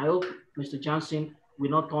 I hope Mr. Johnson will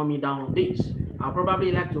not turn me down on this. I'll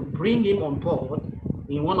probably like to bring him on board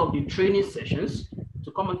in one of the training sessions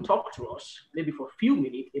to come and talk to us, maybe for a few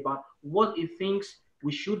minutes, about what he thinks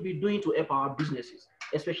we should be doing to help our businesses,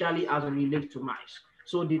 especially as it relates to MICE.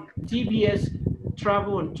 So the TBS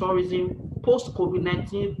Travel and Tourism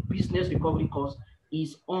Post-Covid19 Business Recovery course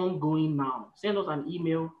is ongoing now. Send us an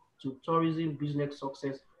email to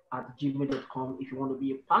tourismbusinesssuccess@gmail.com if you want to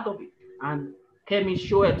be a part of it. And Kemi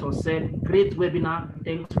Shoeto said, great webinar,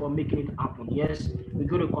 thanks for making it happen. Yes, we're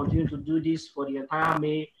going to continue to do this for the entire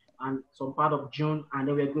May and some part of June, and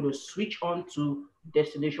then we're going to switch on to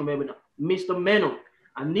destination webinar. Mr. Meno,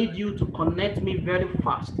 I need you to connect me very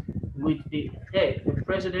fast with the head, the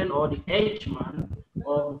president or the H-man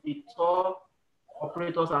of the Tour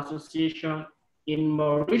Operators Association in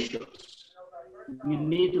Mauritius. We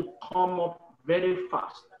need to come up very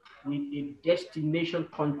fast with a destination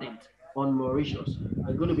content on Mauritius.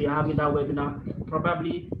 We're going to be having that webinar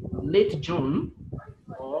probably late June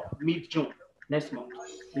or mid-June next month.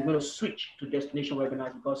 We're going to switch to destination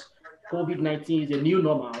webinars because COVID-19 is a new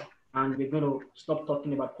normal, and we're going to stop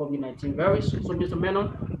talking about COVID-19 very soon. So Mr.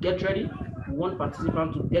 Menon, get ready. We want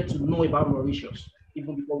participants to get to know about Mauritius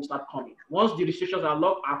even before we start coming. Once the restrictions are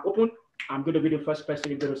open, I'm going to be the first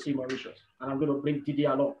person you're going to see Mauritius, and I'm going to bring Didi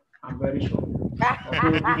along. I'm very sure.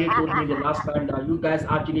 Although Didi told me the last time that you guys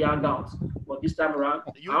actually hang out, but this time around,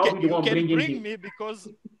 I'll be the one bringing him.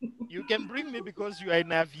 You can bring me because you are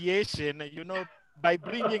in aviation. You know, by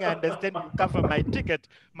bringing, I understand you cover my ticket,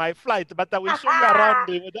 my flight, but I will show you around.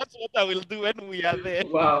 That's what I will do when we are there.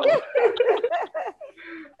 Wow.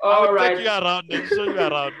 I will take you around and show you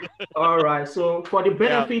around. All right. So for the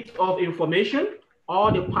benefit of information,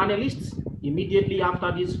 all the panelists, immediately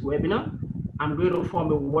after this webinar, I'm going to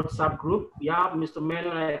form a WhatsApp group. We have Mr.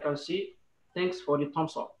 Menon, I can see. Thanks for the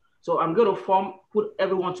thumbs up. So I'm going to put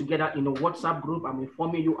everyone together in a WhatsApp group. I'm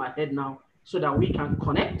informing you ahead now so that we can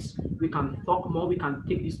connect, we can talk more, we can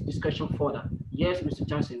take this discussion further. Yes, Mr.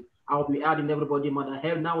 Johnson, I'll be adding everybody. Madam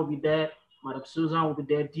Helena will be there. Madam Susan will be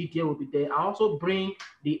there. Didier will be there. I also bring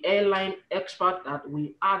the airline expert that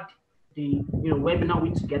we had the webinar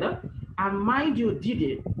with together. And mind you,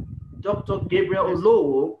 Didier, Dr. Gabriel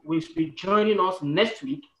Olowo will be joining us next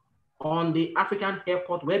week on the African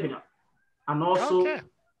Airport webinar, and also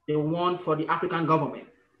the one for the African government.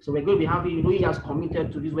 So we're going to be having, he has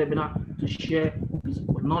committed to this webinar to share his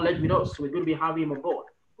knowledge with us. So we're going to be having him on board.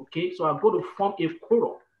 Okay, so I'm going to form a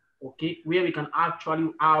forum, okay, where we can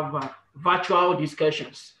actually have virtual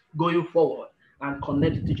discussions going forward and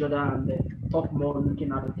connect with each other and talk more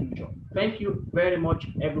looking at the future. Thank you very much,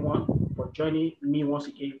 everyone, for joining me once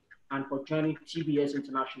again and for joining TBS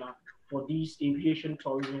International for this aviation,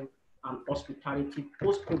 tourism, and hospitality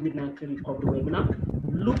post-COVID-19 recovery webinar.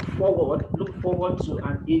 Look forward to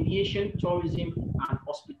an aviation, tourism, and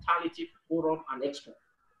hospitality forum and expo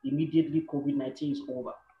immediately COVID-19 is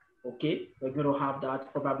over. Okay, we're going to have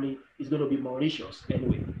that. Probably it's going to be Mauritius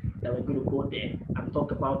anyway, that we're going to go there and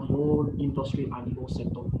talk about the whole industry and the whole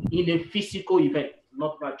sector in a physical event,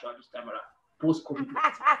 not virtual this time around,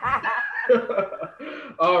 post-COVID-19.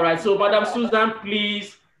 All right, so Madam Susan,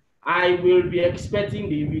 please, I will be expecting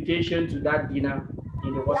the invitation to that dinner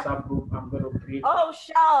in the WhatsApp group I'm going to create. Oh,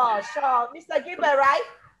 sure. Mr. Gilbert, right?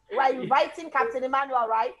 We're inviting Captain Emmanuel,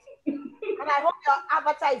 right? And I hope your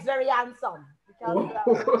avatar is very handsome.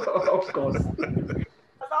 Because, of course.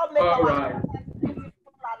 All right. Beautiful and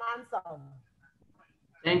handsome.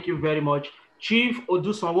 Thank you very much. Chief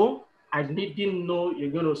Odusanwo, I didn't know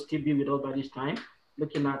you're going to still be with us by this time,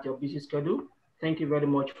 looking at your busy schedule. Thank you very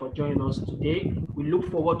much for joining us today. We look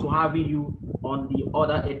forward to having you on the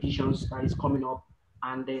other editions that is coming up.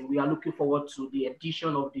 And then we are looking forward to the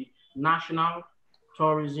edition of the National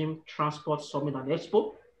Tourism Transport Summit and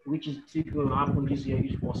Expo, which is going to happen this year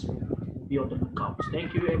if possible. Be on the lookout.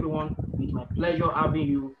 Thank you, everyone. It's my pleasure having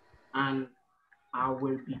you, and I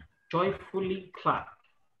will be joyfully glad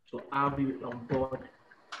to have you on board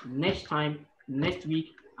next time, next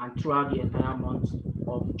week, and throughout the entire month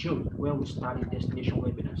of June when we start the destination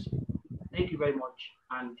webinars. Thank you very much,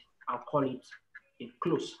 and I'll call it a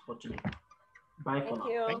close for today. Bye for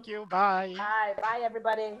now. Thank you. Bye. Bye,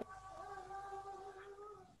 everybody.